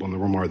other people in the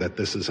room are, that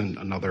this isn't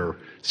another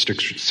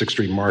 6th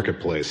Street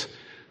Marketplace.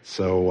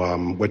 So,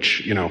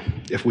 which, you know,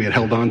 if we had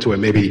held on to it,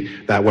 maybe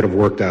that would have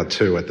worked out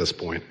too at this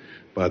point.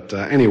 But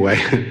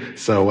anyway,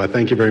 so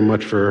thank you very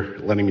much for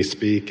letting me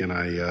speak, and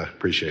I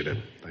appreciate it.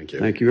 Thank you.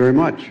 Thank you very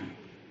much.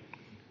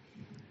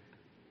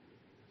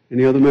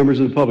 Any other members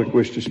of the public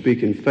wish to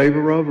speak in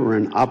favor of or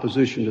in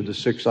opposition to the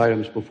 6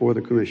 items before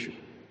the commission?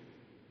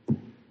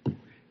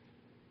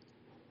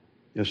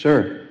 Yes,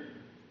 sir.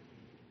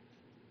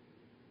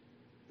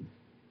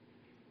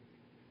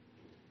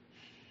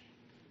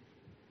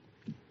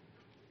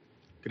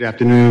 Good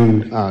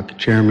afternoon,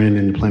 Chairman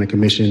and the Planning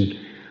Commission.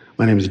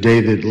 My name is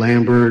David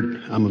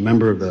Lambert. I'm a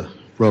member of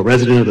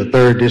resident of the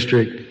 3rd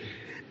District,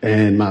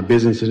 and my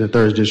business is in the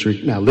 3rd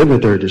District. Now I live in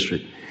the 3rd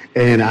District,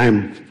 and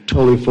I'm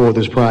totally for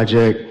this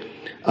project.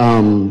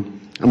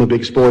 I'm a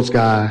big sports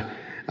guy.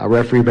 I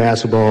referee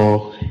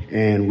basketball,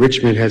 and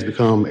Richmond has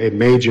become a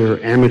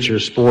major amateur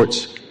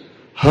sports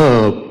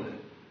hub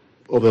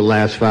over the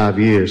last 5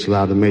 years. A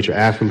lot of the major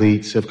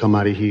athletes have come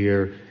out of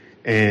here,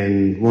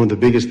 and one of the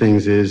biggest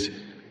things is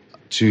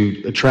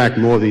to attract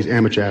more of these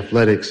amateur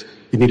athletics,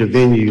 you need a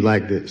venue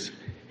like this.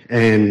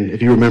 And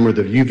if you remember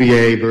the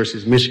UVA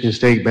versus Michigan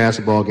State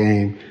basketball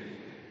game,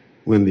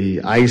 when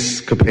the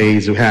ice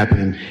capades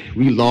happened,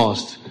 we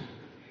lost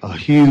a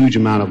huge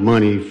amount of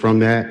money from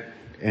that,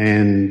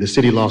 and the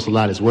city lost a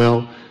lot as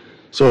well.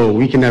 So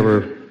we can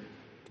never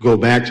go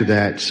back to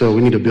that. So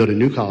we need to build a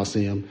new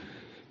Coliseum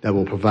that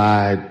will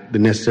provide the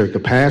necessary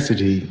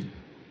capacity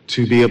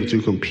to be able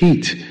to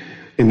compete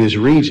in this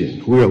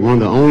region. We are one of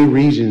the only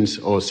regions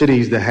or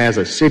cities that has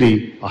a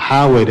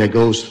highway that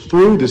goes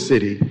through the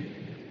city,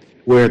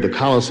 where the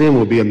Coliseum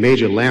will be a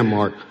major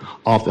landmark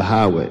off the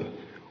highway.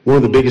 One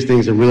of the biggest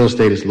things in real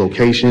estate is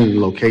location,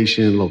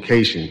 location,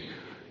 location.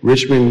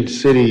 Richmond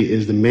City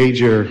is the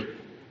major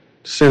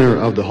center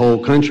of the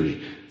whole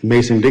country,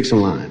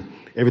 Mason-Dixon line.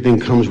 Everything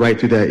comes right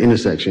through that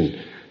intersection.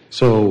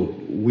 So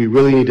we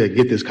really need to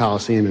get this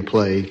Coliseum in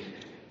play,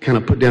 kind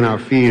of put down our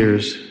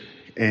fears.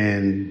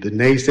 And the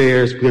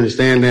naysayers, we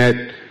understand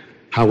that.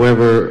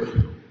 However,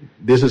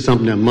 this is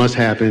something that must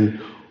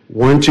happen.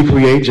 One, to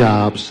create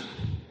jobs,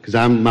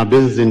 because my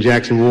business is in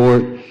Jackson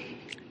Ward,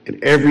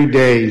 and every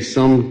day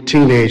some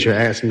teenager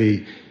asks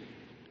me,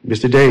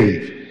 Mr.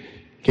 Dave,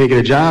 can't get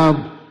a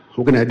job?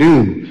 What can I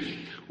do?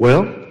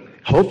 Well,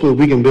 hopefully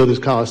we can build this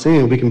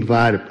Coliseum. We can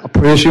provide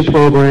apprenticeship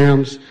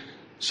programs,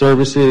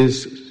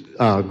 services,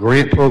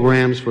 grant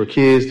programs for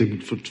kids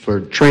for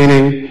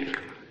training,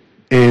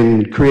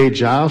 and create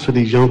jobs for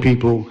these young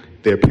people,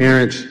 their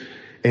parents,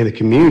 and the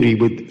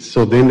community,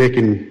 so then they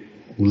can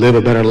live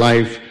a better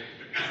life,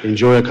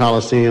 enjoy a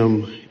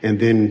Coliseum, and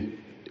then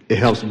it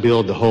helps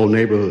build the whole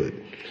neighborhood.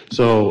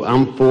 So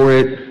I'm for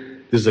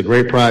it. This is a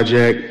great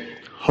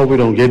project. Hope we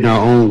don't get in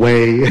our own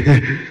way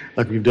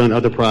like we've done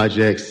other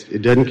projects.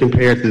 It doesn't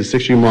compare to the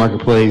 6th Street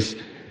Marketplace.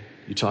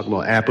 You talk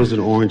about apples and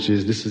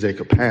oranges. This is a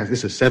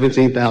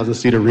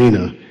 17,000-seat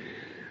arena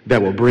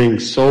that will bring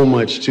so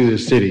much to the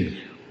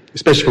city,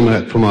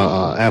 especially from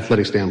a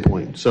athletic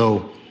standpoint.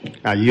 So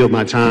I yield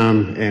my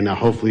time, and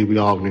hopefully we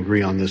all can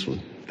agree on this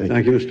one.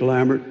 Thank you, Mr.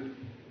 Lambert.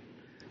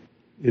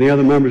 Any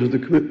other members of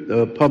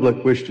the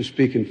public wish to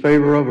speak in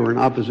favor of or in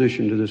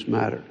opposition to this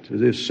matter, to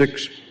these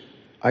 6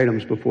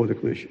 items before the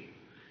commission?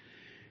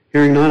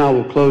 Hearing none, I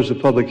will close the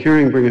public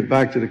hearing, bring it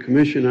back to the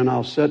commission, and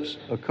I'll set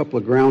a couple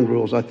of ground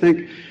rules. I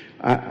think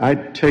I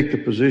take the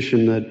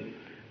position that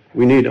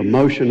we need a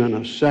motion and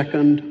a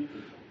second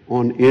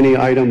on any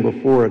item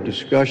before a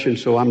discussion.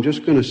 So I'm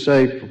just going to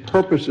say, for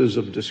purposes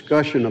of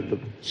discussion of the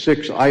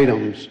 6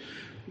 items,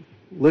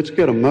 let's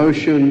get a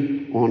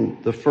motion on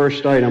the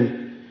first item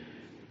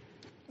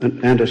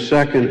and a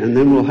second, and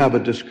then we'll have a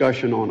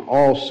discussion on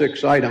all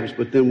 6 items,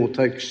 but then we'll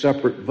take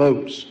separate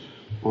votes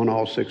on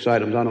all 6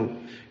 items.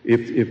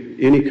 If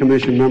any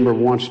commission member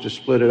wants to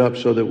split it up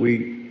so that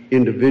we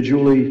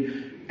individually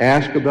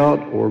ask about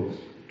or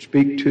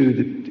speak to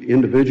the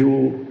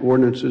individual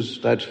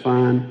ordinances, that's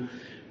fine.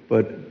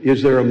 But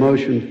is there a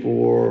motion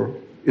on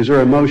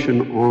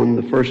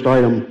the first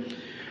item,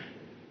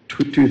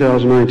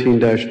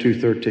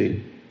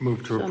 2019-213?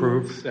 Move to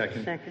approve.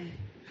 Second.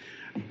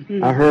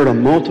 I heard a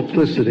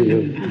multiplicity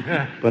of,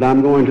 but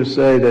I'm going to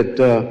say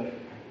that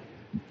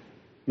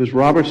Ms.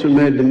 Robertson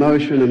made the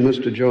motion and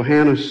Mr.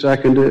 Johannes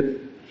seconded it.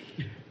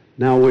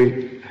 Now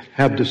we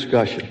have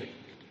discussion.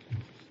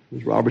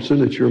 Ms.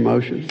 Robertson, it's your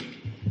motion.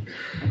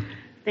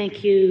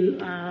 Thank you,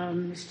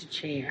 Mr.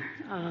 Chair.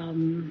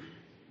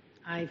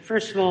 I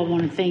first of all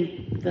want to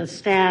thank the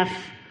staff,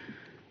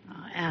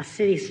 our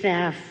city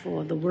staff,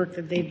 for the work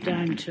that they've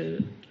done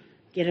to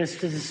get us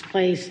to this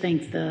place.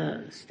 Thank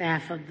the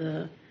staff of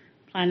the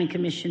Planning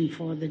Commission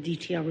for the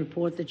detailed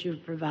report that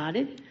you've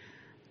provided,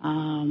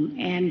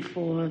 and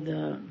for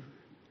the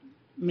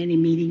many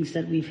meetings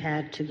that we've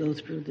had to go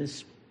through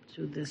this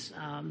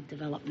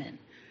development.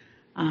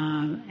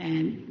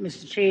 And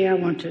Mr. Chair, I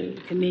want to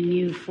commend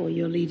you for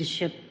your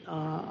leadership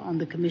on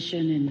the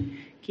commission and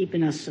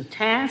keeping us to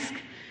task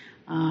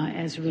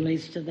as it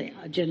relates to the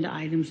agenda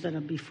items that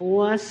are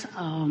before us.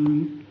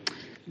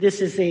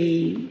 This is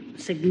a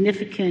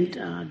significant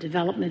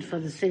development for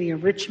the city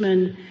of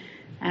Richmond,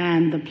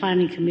 and the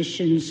Planning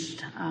Commission's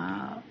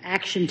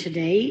action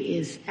today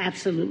is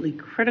absolutely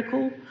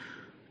critical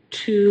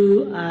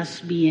to us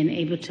being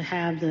able to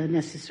have the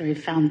necessary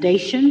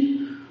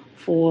foundation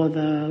for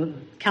the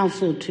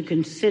council to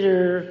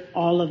consider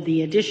all of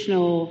the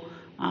additional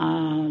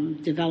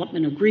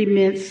development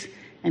agreements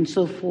and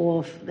so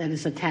forth that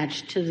is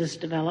attached to this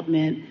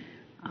development.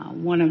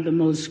 One of the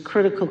most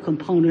critical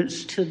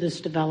components to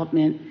this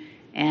development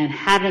and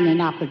having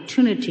an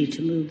opportunity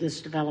to move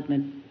this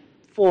development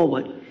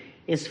forward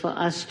is for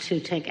us to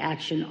take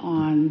action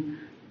on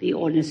the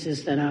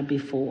ordinances that are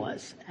before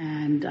us.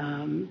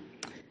 And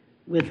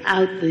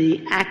without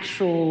the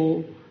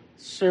actual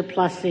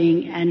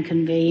surplusing and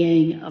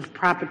conveying of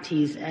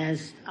properties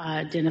as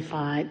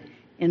identified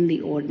in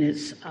the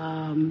ordinance,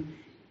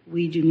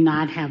 we do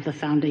not have the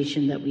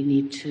foundation that we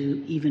need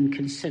to even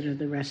consider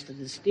the rest of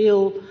this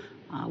deal.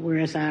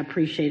 Whereas I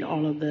appreciate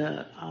all of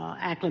the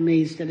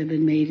acclimates that have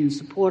been made in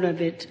support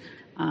of it,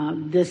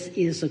 this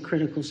is a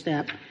critical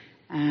step,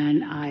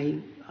 and I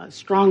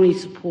strongly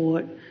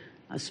support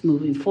us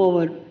moving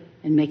forward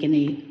and making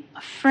an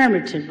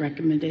affirmative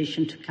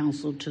recommendation to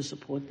council to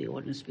support the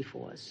ordinance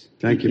before us.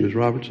 Thank you, Ms.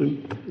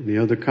 Robertson. Any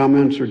other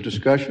comments or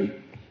discussion?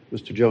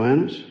 Mr.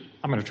 Johannes?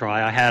 I'm going to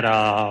try. I had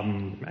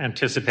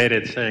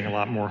anticipated saying a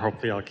lot more.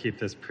 Hopefully, I'll keep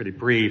this pretty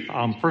brief.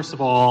 First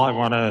of all, I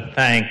want to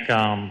thank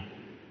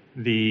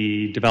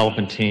the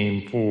development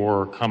team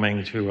for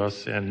coming to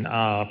us and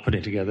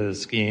putting together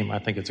this scheme. I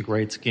think it's a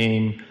great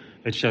scheme.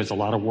 It shows a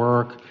lot of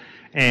work,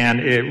 and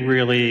it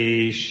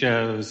really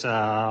shows,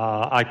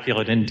 I feel,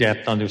 an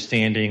in-depth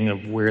understanding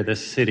of where the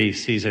city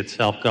sees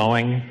itself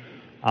going,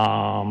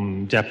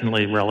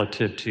 definitely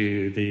relative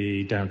to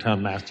the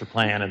downtown master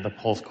plan and the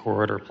Pulse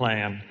Corridor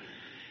plan.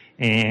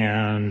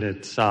 And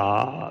it's,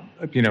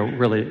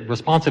 really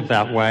responsive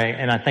that way.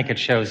 And I think it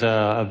shows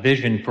a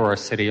vision for our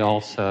city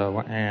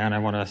also. And I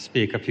want to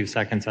speak a few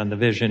seconds on the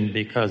vision,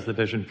 because the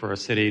vision for our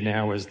city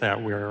now is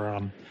that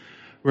we're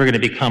going to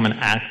become an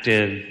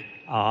active,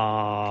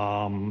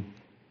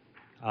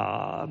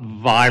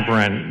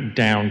 vibrant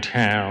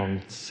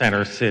downtown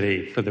center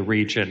city for the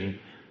region.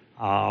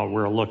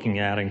 We're looking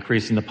at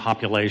increasing the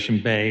population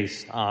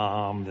base.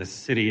 The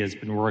city has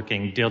been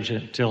working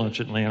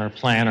diligently on our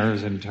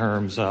planners in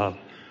terms of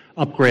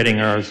upgrading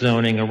our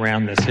zoning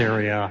around this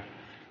area.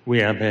 We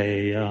have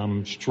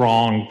a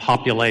strong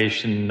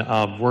population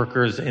of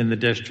workers in the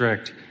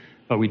district,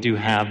 but we do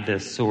have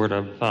this sort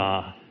of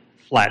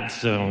flat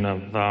zone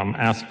of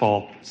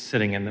asphalt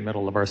sitting in the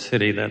middle of our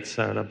city that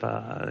sort of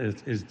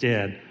is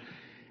dead.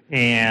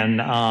 And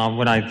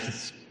when I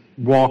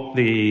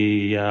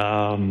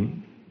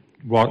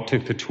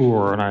took the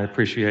tour, and I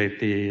appreciate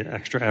the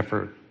extra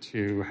effort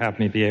to have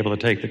me be able to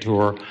take the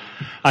tour,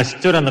 I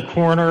stood on the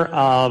corner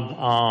of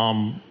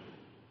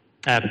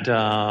at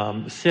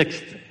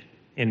 6th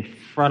in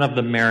front of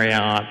the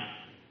Marriott,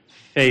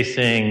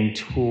 facing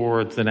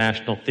towards the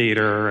National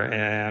Theater,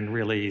 and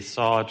really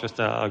saw just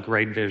a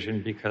great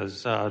vision,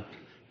 because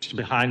just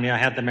behind me I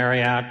had the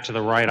Marriott, to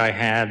the right I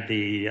had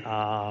the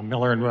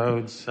Miller and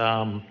Rhodes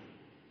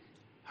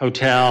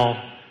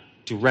Hotel.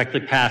 Directly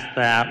past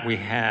that, we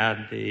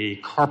had the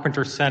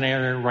Carpenter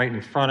Center. Right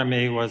in front of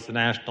me was the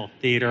National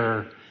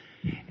Theater.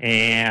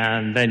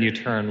 And then you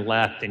turn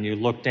left and you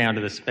look down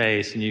to the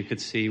space and you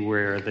could see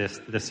where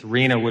this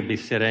arena would be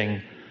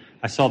sitting.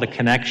 I saw the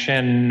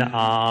connection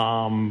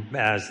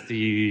as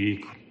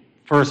the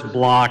first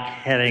block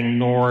heading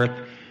north.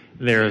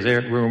 There's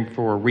room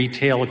for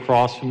retail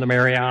across from the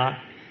Marriott.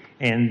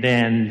 and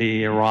then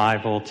the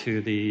arrival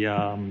to the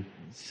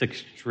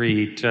 6th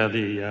Street,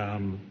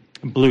 the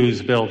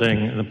Blues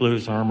building, the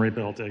Blues Armory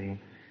building.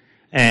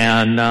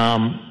 And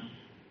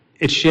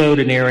it showed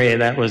an area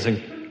that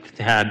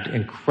had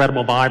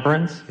incredible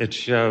vibrance. It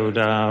showed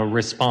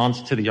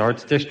response to the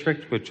Arts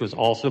District, which was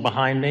also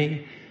behind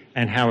me,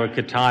 and how it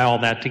could tie all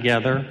that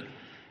together.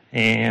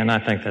 And I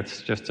think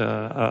that's just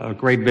a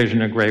great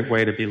vision, a great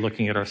way to be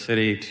looking at our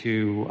city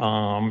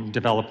to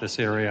develop this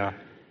area,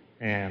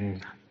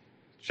 and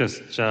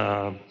just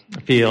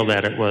feel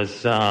that it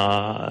was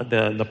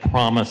the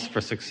promise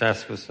for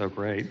success was so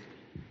great.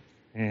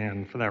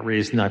 And for that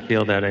reason, I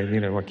feel that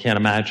I can't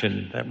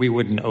imagine that we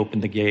wouldn't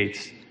open the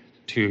gates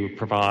to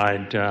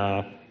provide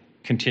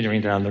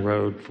continuing down the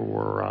road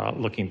for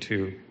looking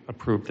to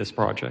approve this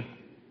project.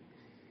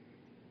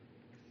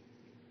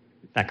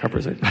 That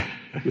covers it.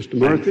 Mr.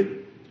 Murphy?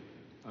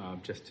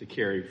 Just to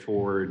carry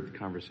forward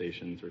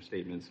conversations or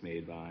statements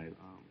made by...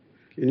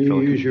 Can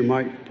you use your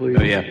mic, please?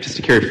 Oh, yeah. Just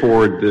to carry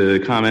forward the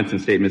comments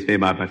and statements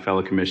made by my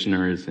fellow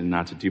commissioners and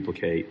not to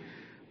duplicate.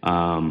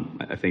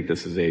 I think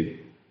this is a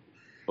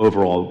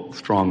overall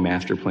strong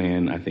master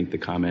plan. I think the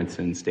comments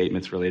and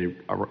statements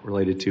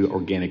related to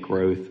organic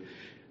growth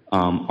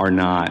are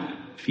not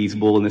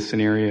feasible in this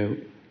scenario,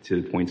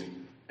 to the point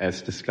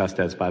as discussed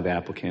as by the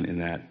applicant, in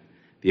that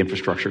the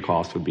infrastructure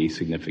cost would be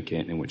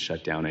significant and would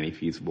shut down any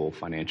feasible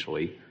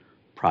financially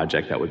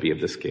project that would be of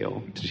this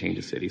scale to change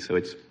the city.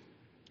 So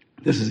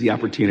this is the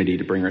opportunity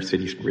to bring our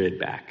city's grid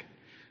back,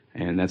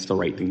 and that's the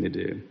right thing to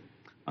do.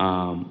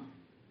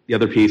 The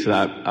other piece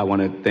that I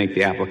want to thank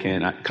the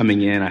applicant.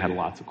 Coming in, I had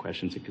lots of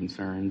questions and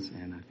concerns,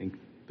 and I think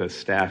both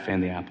staff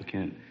and the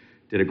applicant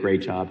did a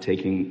great job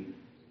taking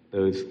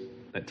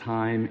that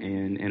time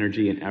and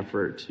energy and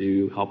effort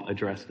to help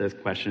address those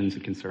questions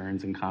and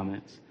concerns and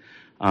comments.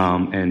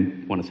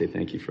 And want to say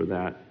thank you for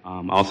that.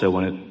 I also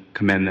want to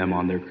commend them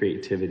on their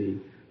creativity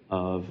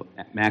of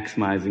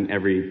maximizing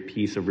every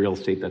piece of real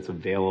estate that's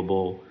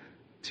available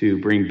to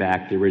bring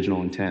back the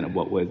original intent of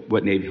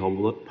what Navy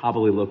Hill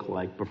probably looked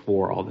like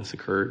before all this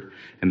occurred.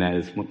 And that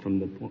is from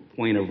the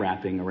point of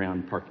wrapping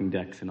around parking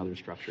decks and other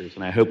structures.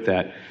 And I hope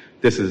that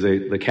this is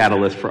the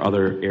catalyst for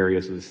other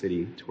areas of the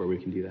city to where we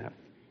can do that.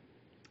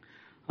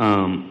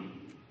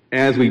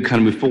 As we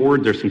kind of move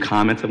forward, there's some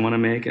comments I want to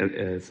make,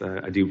 as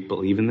I do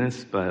believe in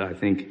this, but I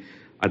think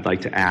I'd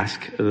like to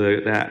ask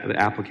the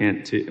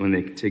applicant to, when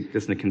they take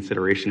this into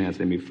consideration as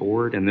they move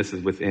forward, and this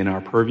is within our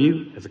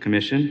purview as a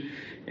commission,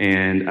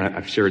 and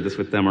I've shared this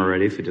with them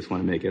already, so I just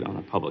want to make it on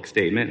a public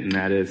statement, and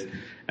that is,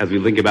 as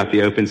we think about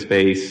the open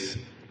space,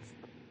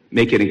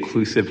 make it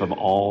inclusive of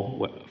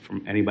all,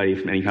 from anybody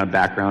from any kind of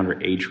background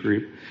or age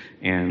group,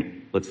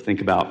 and let's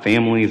think about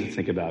families, let's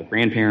think about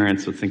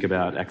grandparents, let's think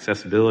about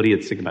accessibility,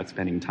 let's think about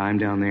spending time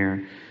down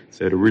there.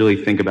 So to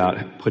really think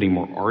about putting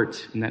more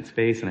art in that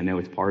space, and I know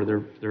it's part of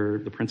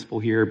the principle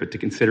here, but to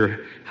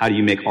consider how do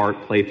you make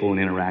art playful and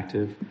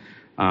interactive.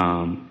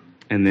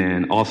 And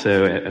then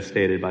also, as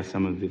stated by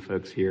some of the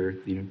folks here,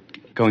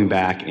 going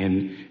back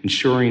and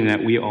ensuring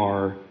that we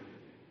are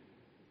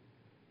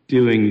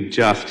doing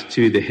just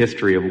to the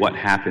history of what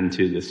happened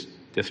to this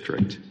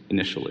district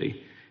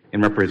initially,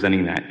 and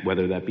representing that,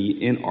 whether that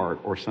be in art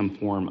or some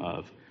form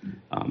of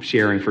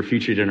sharing for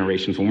future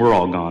generations when we're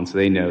all gone, so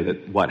they know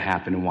that what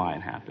happened and why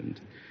it happened,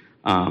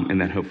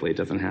 and then hopefully it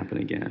doesn't happen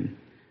again.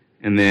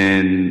 And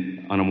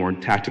then on a more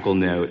tactical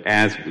note,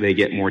 as they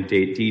get more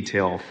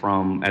detail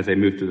as they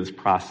move through this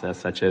process,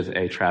 such as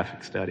a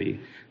traffic study,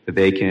 that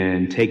they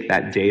can take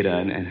that data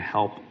and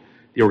help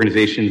the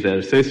organizations that are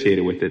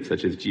associated with it,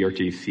 such as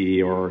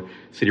GRTC or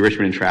City of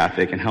Richmond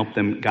Traffic, and help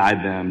them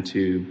guide them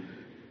to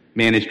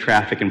manage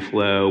traffic and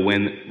flow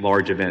when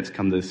large events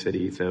come to the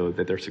city, so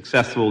that they're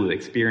successful, the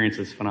experience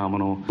is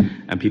phenomenal,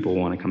 and people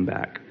want to come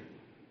back.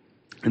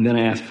 And then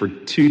I asked for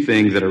two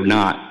things that are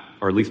not,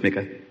 or at least make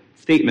a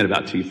statement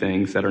about two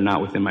things that are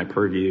not within my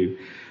purview,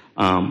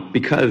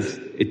 because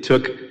it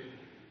took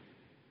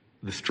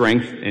the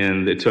strength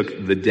and it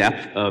took the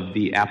depth of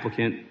the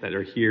applicant that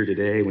are here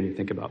today, when you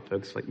think about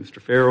folks like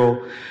Mr.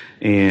 Farrell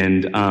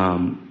and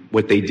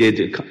what they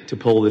did to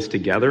pull this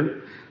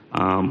together.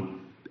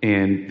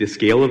 And the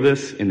scale of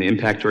this and the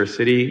impact to our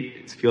city,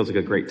 it feels like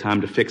a great time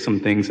to fix some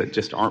things that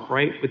just aren't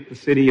right with the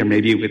city or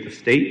maybe with the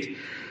state.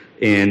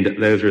 And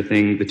those are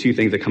the two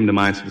things that come to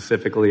mind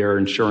specifically are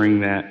ensuring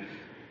that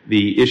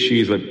the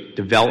issues with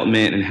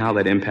development and how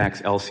that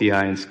impacts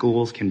LCI and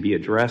schools can be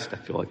addressed. I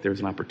feel like there's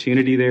an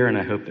opportunity there, and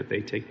I hope that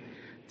they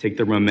take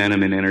their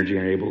momentum and energy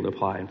and are able to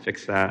apply and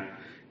fix that.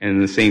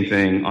 And the same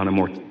thing on a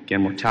more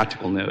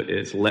tactical note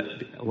is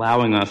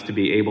allowing us to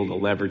be able to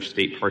leverage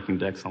state parking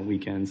decks on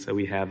weekends, so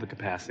we have the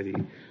capacity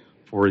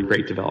for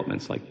great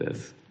developments like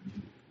this.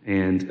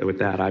 And with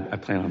that, I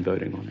plan on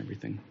voting on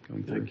everything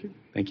going through. Thank you.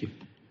 Thank you.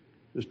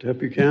 Mr.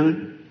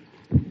 Buchanan?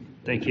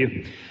 Thank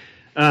you.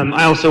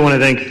 I also want to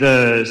thank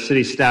the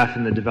city staff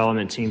and the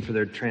development team for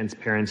their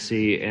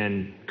transparency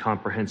and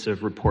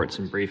comprehensive reports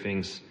and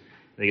briefings.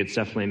 I think it's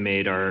definitely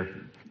made our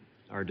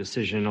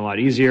decision a lot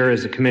easier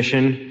as a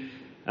commission.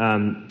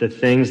 The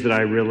things that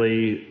I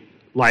really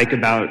like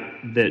about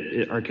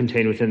that are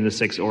contained within the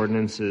 6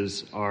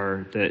 ordinances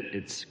are that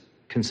it's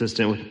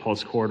consistent with the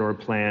Pulse Corridor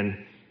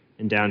Plan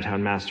and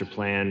Downtown Master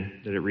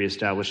Plan, that it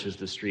reestablishes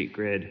the street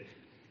grid.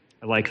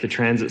 I like the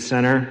transit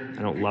center.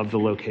 I don't love the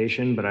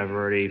location, but I've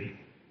already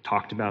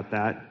talked about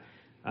that.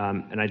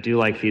 And I do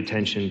like the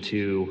attention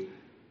to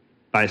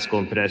bicycle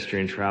and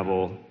pedestrian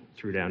travel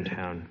through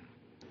downtown.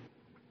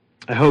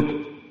 I hope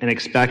and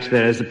expect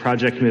that as the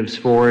project moves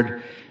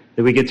forward,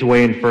 that we get to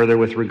weigh in further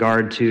with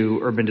regard to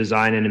urban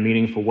design in a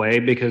meaningful way,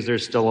 because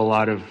there's still a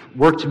lot of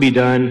work to be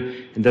done,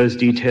 and those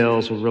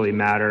details will really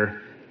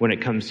matter when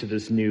it comes to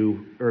this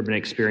new urban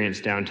experience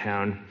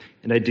downtown.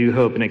 And I do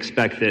hope and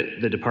expect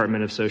that the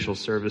Department of Social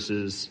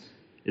Services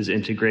is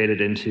integrated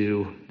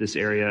into this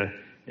area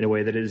in a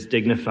way that is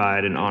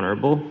dignified and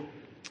honorable.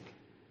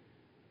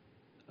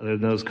 Other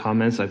than those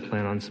comments, I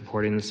plan on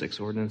supporting the 6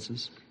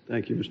 ordinances.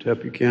 Thank you, Mr.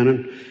 Hep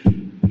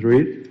Buchanan. Ms.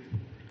 Reed?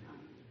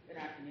 Good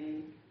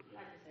afternoon. I'd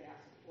like to say I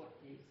support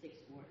the 6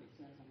 ordinances.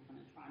 I'm going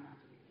to try not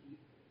to repeat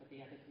what the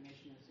other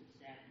commissioners have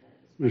said.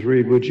 Ms.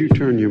 Reed, would you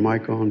turn your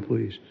mic on,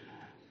 please?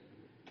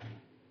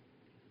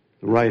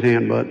 The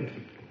right-hand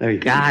button. There you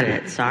go. Got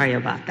it. Sorry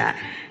about that.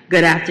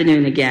 Good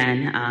afternoon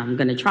again. I'm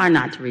going to try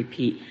not to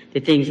repeat the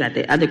things that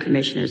the other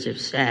commissioners have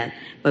said,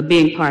 but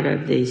being part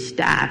of the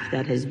staff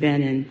that has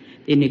been in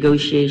the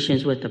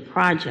negotiations with the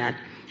project,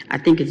 I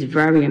think it's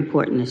very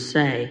important to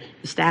say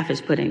the staff has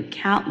put in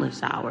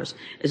countless hours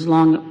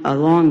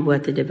along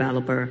with the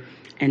developer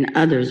and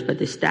others, but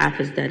the staff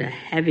has done a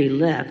heavy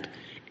lift.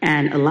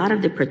 And a lot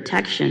of the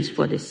protections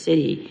for the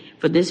city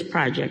for this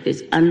project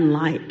is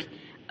unlike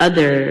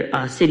other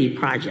city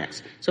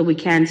projects. So we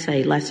can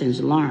say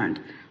lessons learned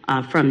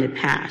from the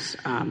past.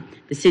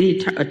 The city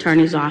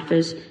attorney's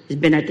office has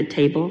been at the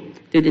table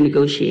through the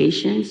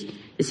negotiations.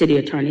 The city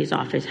attorney's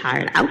office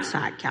hired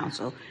outside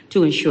counsel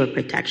to ensure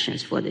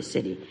protections for the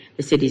city.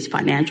 The city's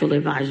financial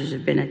advisors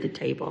have been at the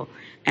table.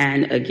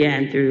 And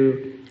again,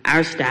 through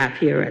our staff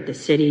here at the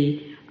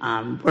city,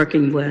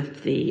 working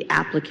with the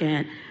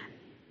applicant,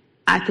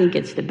 I think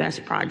it's the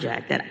best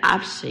project that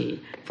I've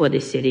seen for the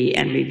city,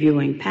 and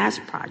reviewing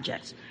past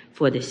projects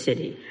for the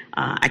city.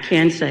 I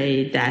can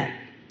say that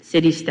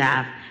city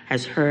staff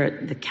has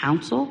heard the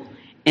council,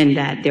 and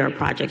that there are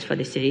projects for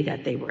the city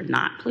that they were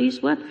not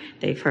pleased with.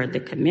 They've heard the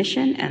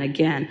commission, and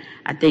again,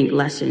 I think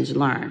lessons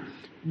learned.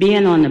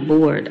 Being on the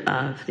board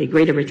of the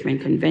Greater Richmond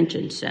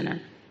Convention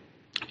Center,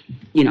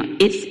 you know,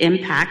 it's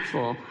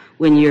impactful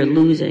when you're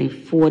losing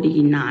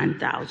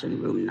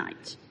 49,000 room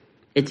nights.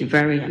 It's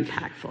very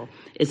impactful.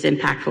 It's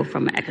impactful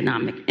from an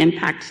economic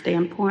impact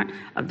standpoint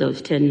of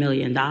those $10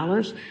 million.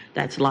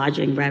 That's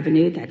lodging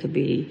revenue that could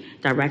be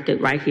directed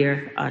right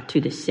here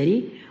to the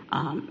city.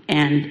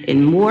 And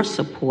in more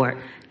support,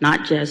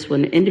 not just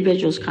when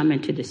individuals come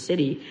into the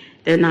city,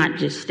 they're not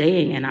just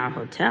staying in our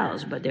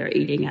hotels, but they're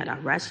eating at our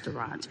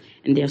restaurants,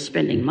 and they're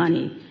spending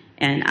money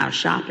in our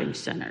shopping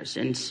centers.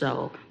 And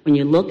so when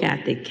you look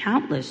at the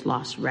countless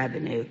lost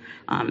revenue,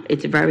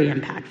 it's very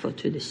impactful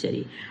to the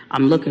city.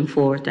 I'm looking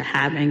forward to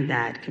having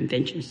that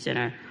convention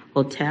center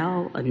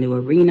hotel, a new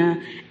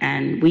arena,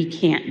 and we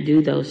can't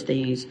do those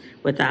things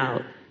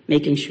without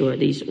making sure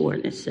these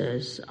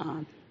ordinances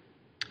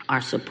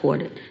are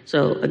supported.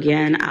 So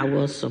again, I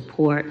will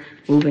support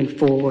moving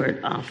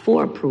forward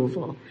for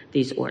approval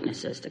these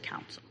ordinances to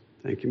council.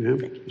 Thank you, ma'am.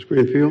 Ms.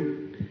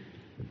 Greenfield?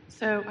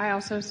 So I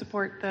also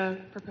support the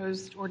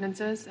proposed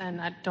ordinances, and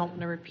I don't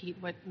want to repeat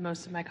what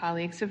most of my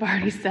colleagues have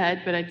already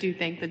said, but I do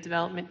thank the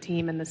development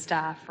team and the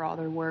staff for all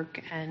their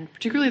work, and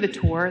particularly the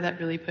tour that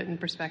really put in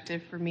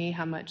perspective for me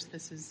how much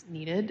this is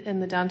needed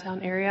in the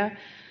downtown area.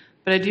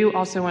 But I do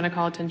also want to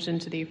call attention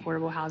to the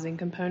affordable housing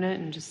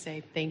component and just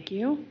say thank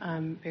you.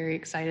 I'm very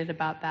excited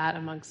about that,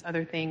 amongst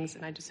other things,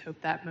 and I just hope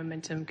that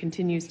momentum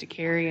continues to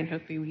carry, and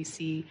hopefully we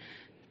see,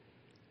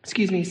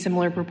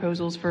 similar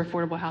proposals for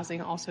affordable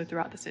housing also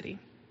throughout the city.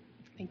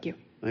 Thank you.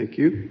 Thank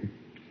you.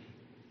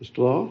 Mr.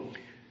 Law?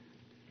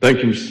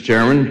 Thank you, Mr.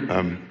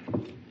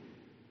 Chairman.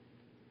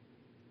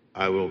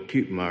 I will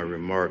keep my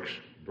remarks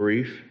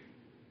brief.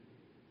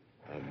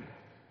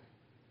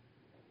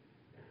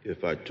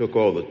 If I took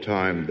all the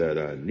time that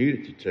I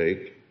needed to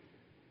take,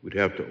 we'd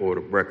have to order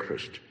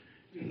breakfast.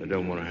 I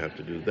don't want to have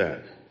to do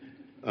that.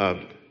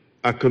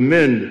 I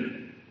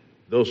commend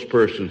those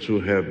persons who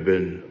have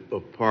been a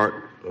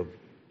part of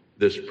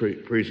this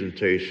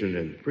presentation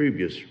and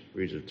previous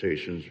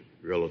presentations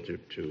relative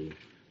to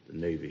the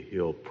Navy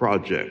Hill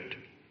project.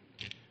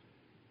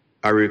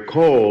 I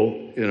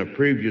recall in a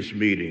previous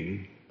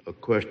meeting, a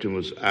question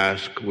was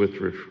asked with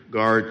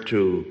regard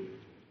to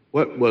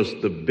what was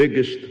the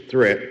biggest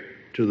threat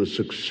to the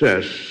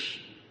success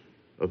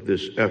of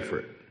this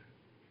effort.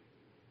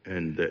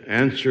 And the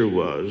answer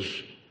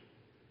was,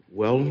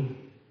 well,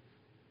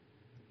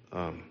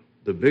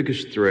 the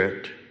biggest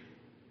threat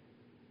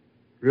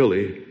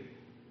really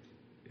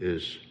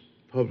is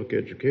public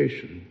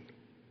education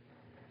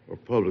or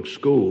public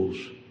schools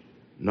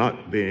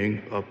not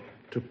being up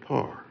to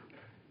par.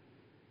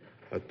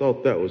 I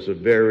thought that was a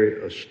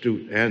very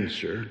astute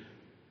answer.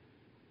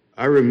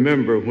 I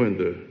remember when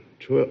the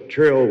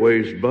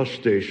Trailways bus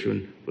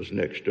station was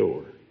next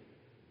door.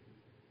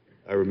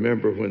 I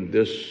remember when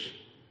this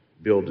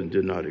building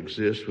did not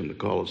exist, when the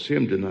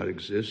Coliseum did not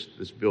exist.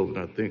 This building,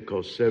 I think,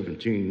 cost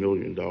 $17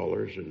 million,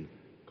 and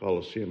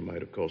Coliseum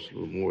might have cost a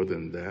little more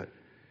than that.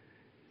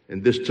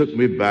 And this took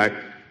me back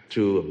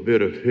to a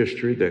bit of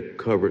history that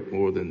covered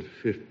more than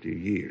 50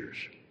 years.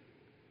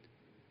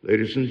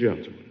 Ladies and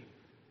gentlemen,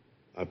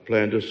 I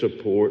plan to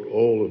support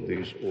all of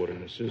these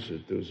ordinances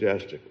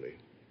enthusiastically.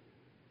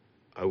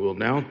 I will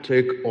now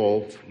take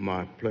off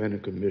my Planning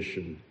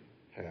Commission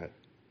hat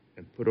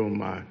and put on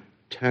my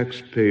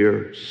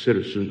taxpayer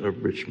citizen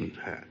of Richmond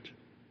hat.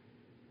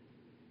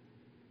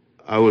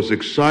 I was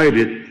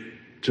excited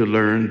to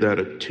learn that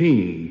a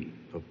team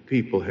of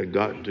people had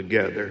gotten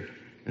together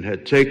and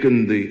had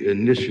taken the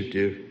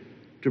initiative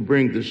to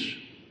bring this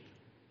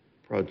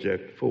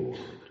project forward.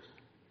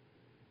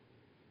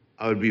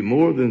 I would be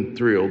more than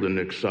thrilled and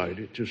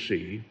excited to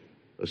see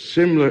a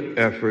similar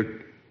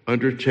effort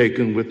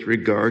undertaken with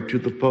regard to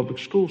the public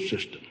school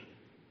system.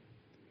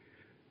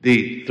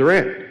 The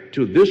threat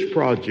to this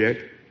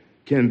project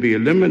can be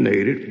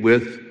eliminated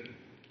with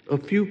a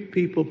few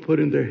people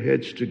putting their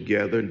heads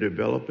together and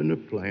developing a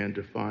plan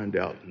to find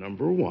out,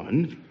 number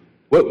one,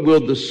 what will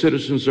the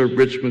citizens of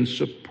Richmond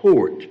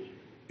support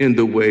in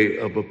the way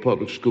of a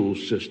public school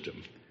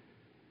system?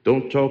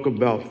 Don't talk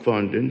about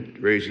funding,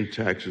 raising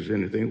taxes,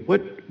 anything.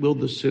 What will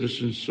the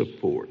citizens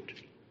support?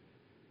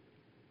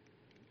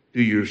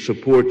 Do you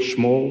support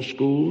small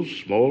schools,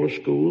 smaller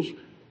schools?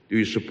 Do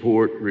you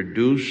support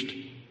reduced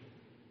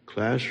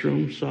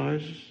classroom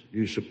sizes? Do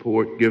you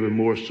support giving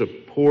more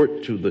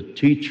support to the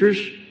teachers?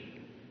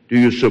 Do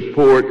you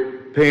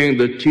support paying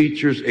the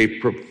teachers a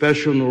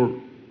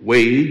professional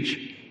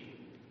wage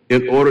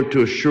in order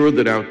to assure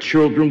that our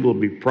children will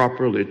be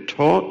properly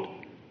taught?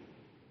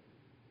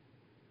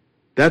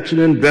 That's an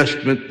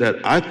investment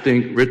that I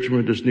think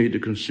Richmonders need to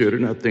consider,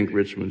 and I think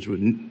Richmonders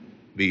would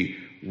be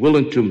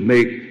willing to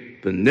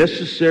make the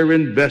necessary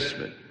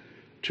investment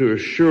to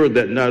assure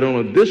that not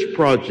only this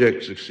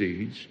project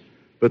succeeds,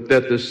 but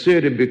that the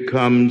city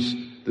becomes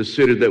the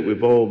city that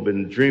we've all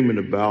been dreaming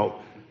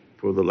about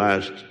for the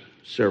last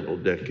several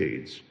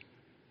decades.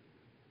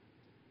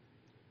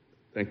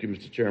 Thank you,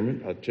 Mr.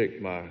 Chairman. I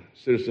take my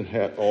citizen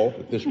hat off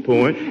at this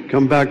point.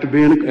 Come back to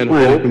being a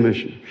planning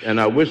commission. And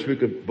I wish we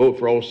could vote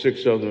for all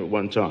 6 of them at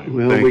one time.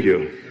 Well, Thank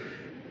you.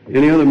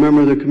 Any other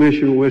member of the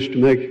commission wish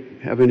to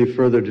have any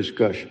further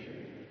discussion?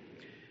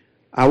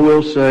 I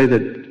will say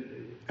that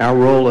our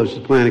role as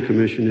the planning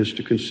commission is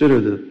to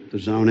consider the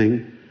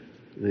zoning,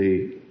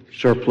 the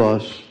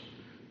surplus,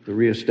 the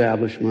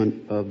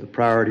reestablishment of the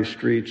priority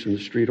streets and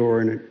the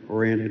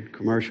street-oriented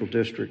commercial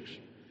districts,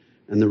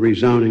 and the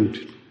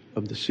rezoning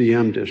of the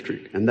CM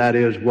district. And that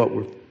is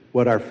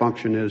what our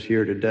function is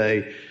here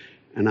today.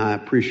 And I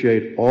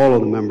appreciate all of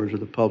the members of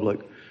the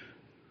public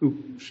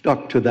who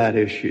stuck to that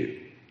issue.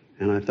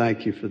 And I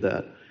thank you for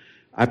that.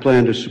 I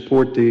plan to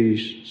support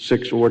these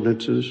 6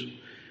 ordinances,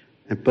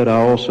 but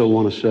I also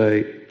want to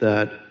say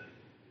that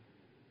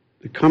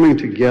the coming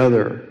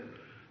together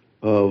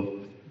of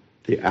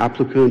the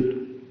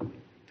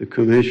applicant, the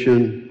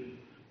commission,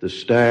 the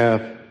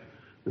staff,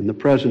 and the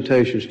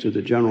presentations to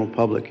the general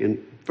public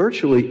in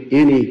virtually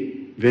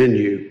any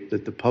venue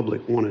that the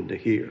public wanted to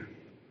hear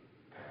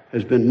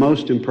has been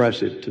most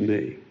impressive to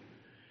me.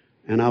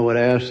 And I would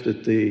ask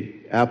that the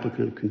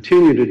applicant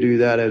continue to do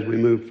that as we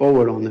move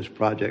forward on this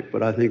project.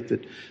 But I think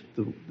that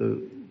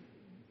the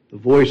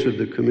voice of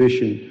the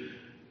commission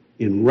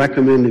in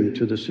recommending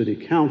to the City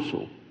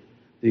Council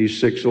these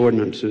 6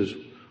 ordinances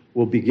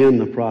will begin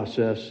the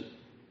process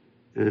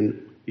and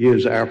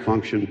is our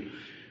function.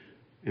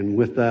 And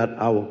with that,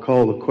 I will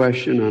call the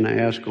question and I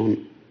ask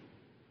on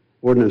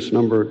ordinance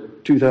number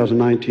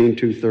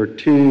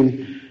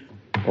 2019-213.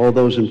 All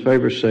those in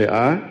favor say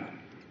aye.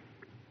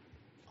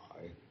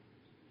 Aye.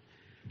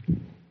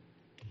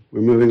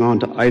 We're moving on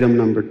to item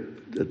number,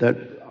 that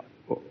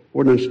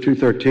ordinance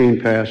 213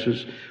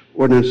 passes.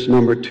 Ordinance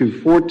number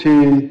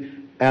 214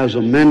 as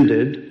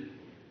amended.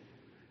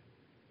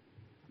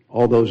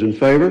 All those in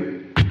favor?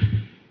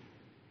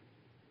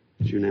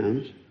 It's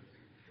unanimous.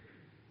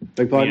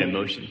 Beg Need pardon? a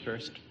motion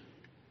first?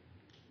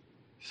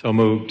 So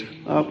moved.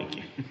 Oh,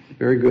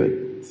 very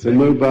good. Been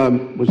moved by,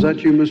 was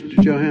that you, Mr.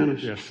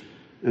 Johannes? Yes.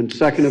 And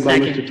seconded by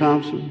Second. Mr.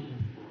 Thompson?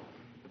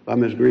 By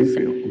Ms.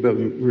 Greenfield? By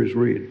Ms.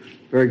 Reed?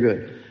 Very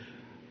good.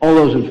 All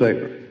those in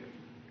favor?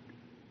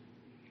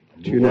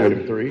 It's Move unanimous.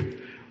 item 3.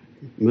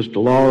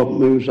 Mr. Law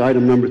moves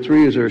item number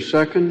 3. Is there a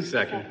second?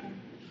 Second.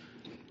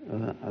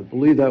 I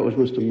believe that was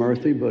Mr.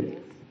 Murphy, but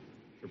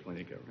For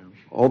plenty to go around.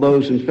 all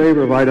those in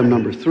favor of item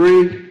number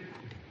 3?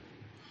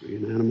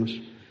 Unanimous.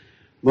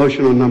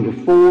 Motion on number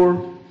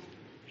 4.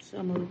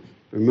 So moved.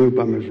 Been moved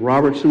by Ms.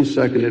 Robertson,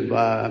 seconded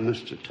by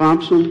Mr.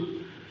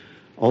 Thompson.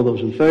 All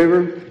those in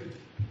favor?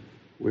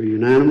 We're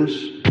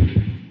unanimous.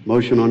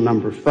 Motion on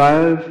number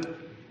 5.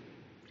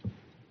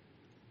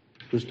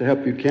 Mr.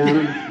 Hep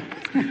Buchanan.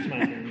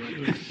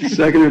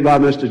 Seconded by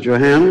Mr.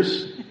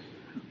 Johannes.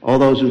 All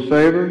those in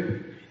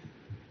favor?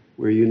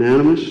 We're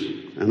unanimous.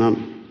 And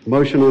on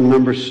motion on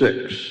number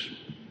 6.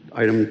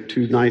 item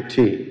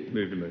 219.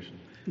 Move the motion.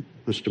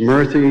 Mr.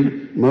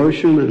 Murphy,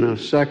 motion, and a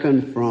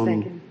second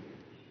from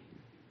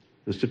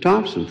Mr.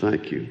 Thompson.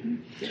 Thank you.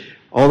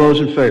 All those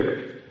in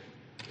favor?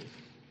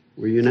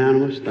 We're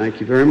unanimous. Thank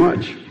you very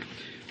much.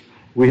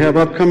 We have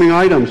upcoming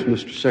items,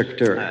 Mr.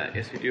 Secretary.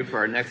 Yes, we do. For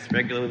our next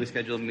regularly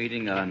scheduled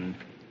meeting on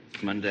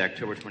Monday,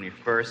 October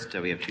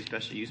 21st, we have 2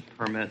 special use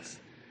permits,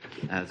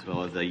 as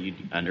well as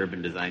an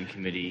urban design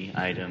committee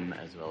item,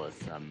 as well as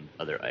some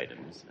other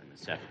items. And the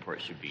staff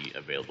report should be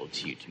available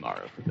to you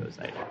tomorrow for those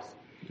items.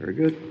 Very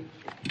good.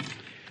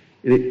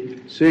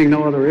 Seeing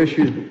no other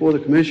issues before the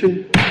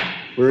commission,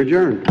 we're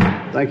adjourned.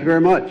 Thank you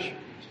very much.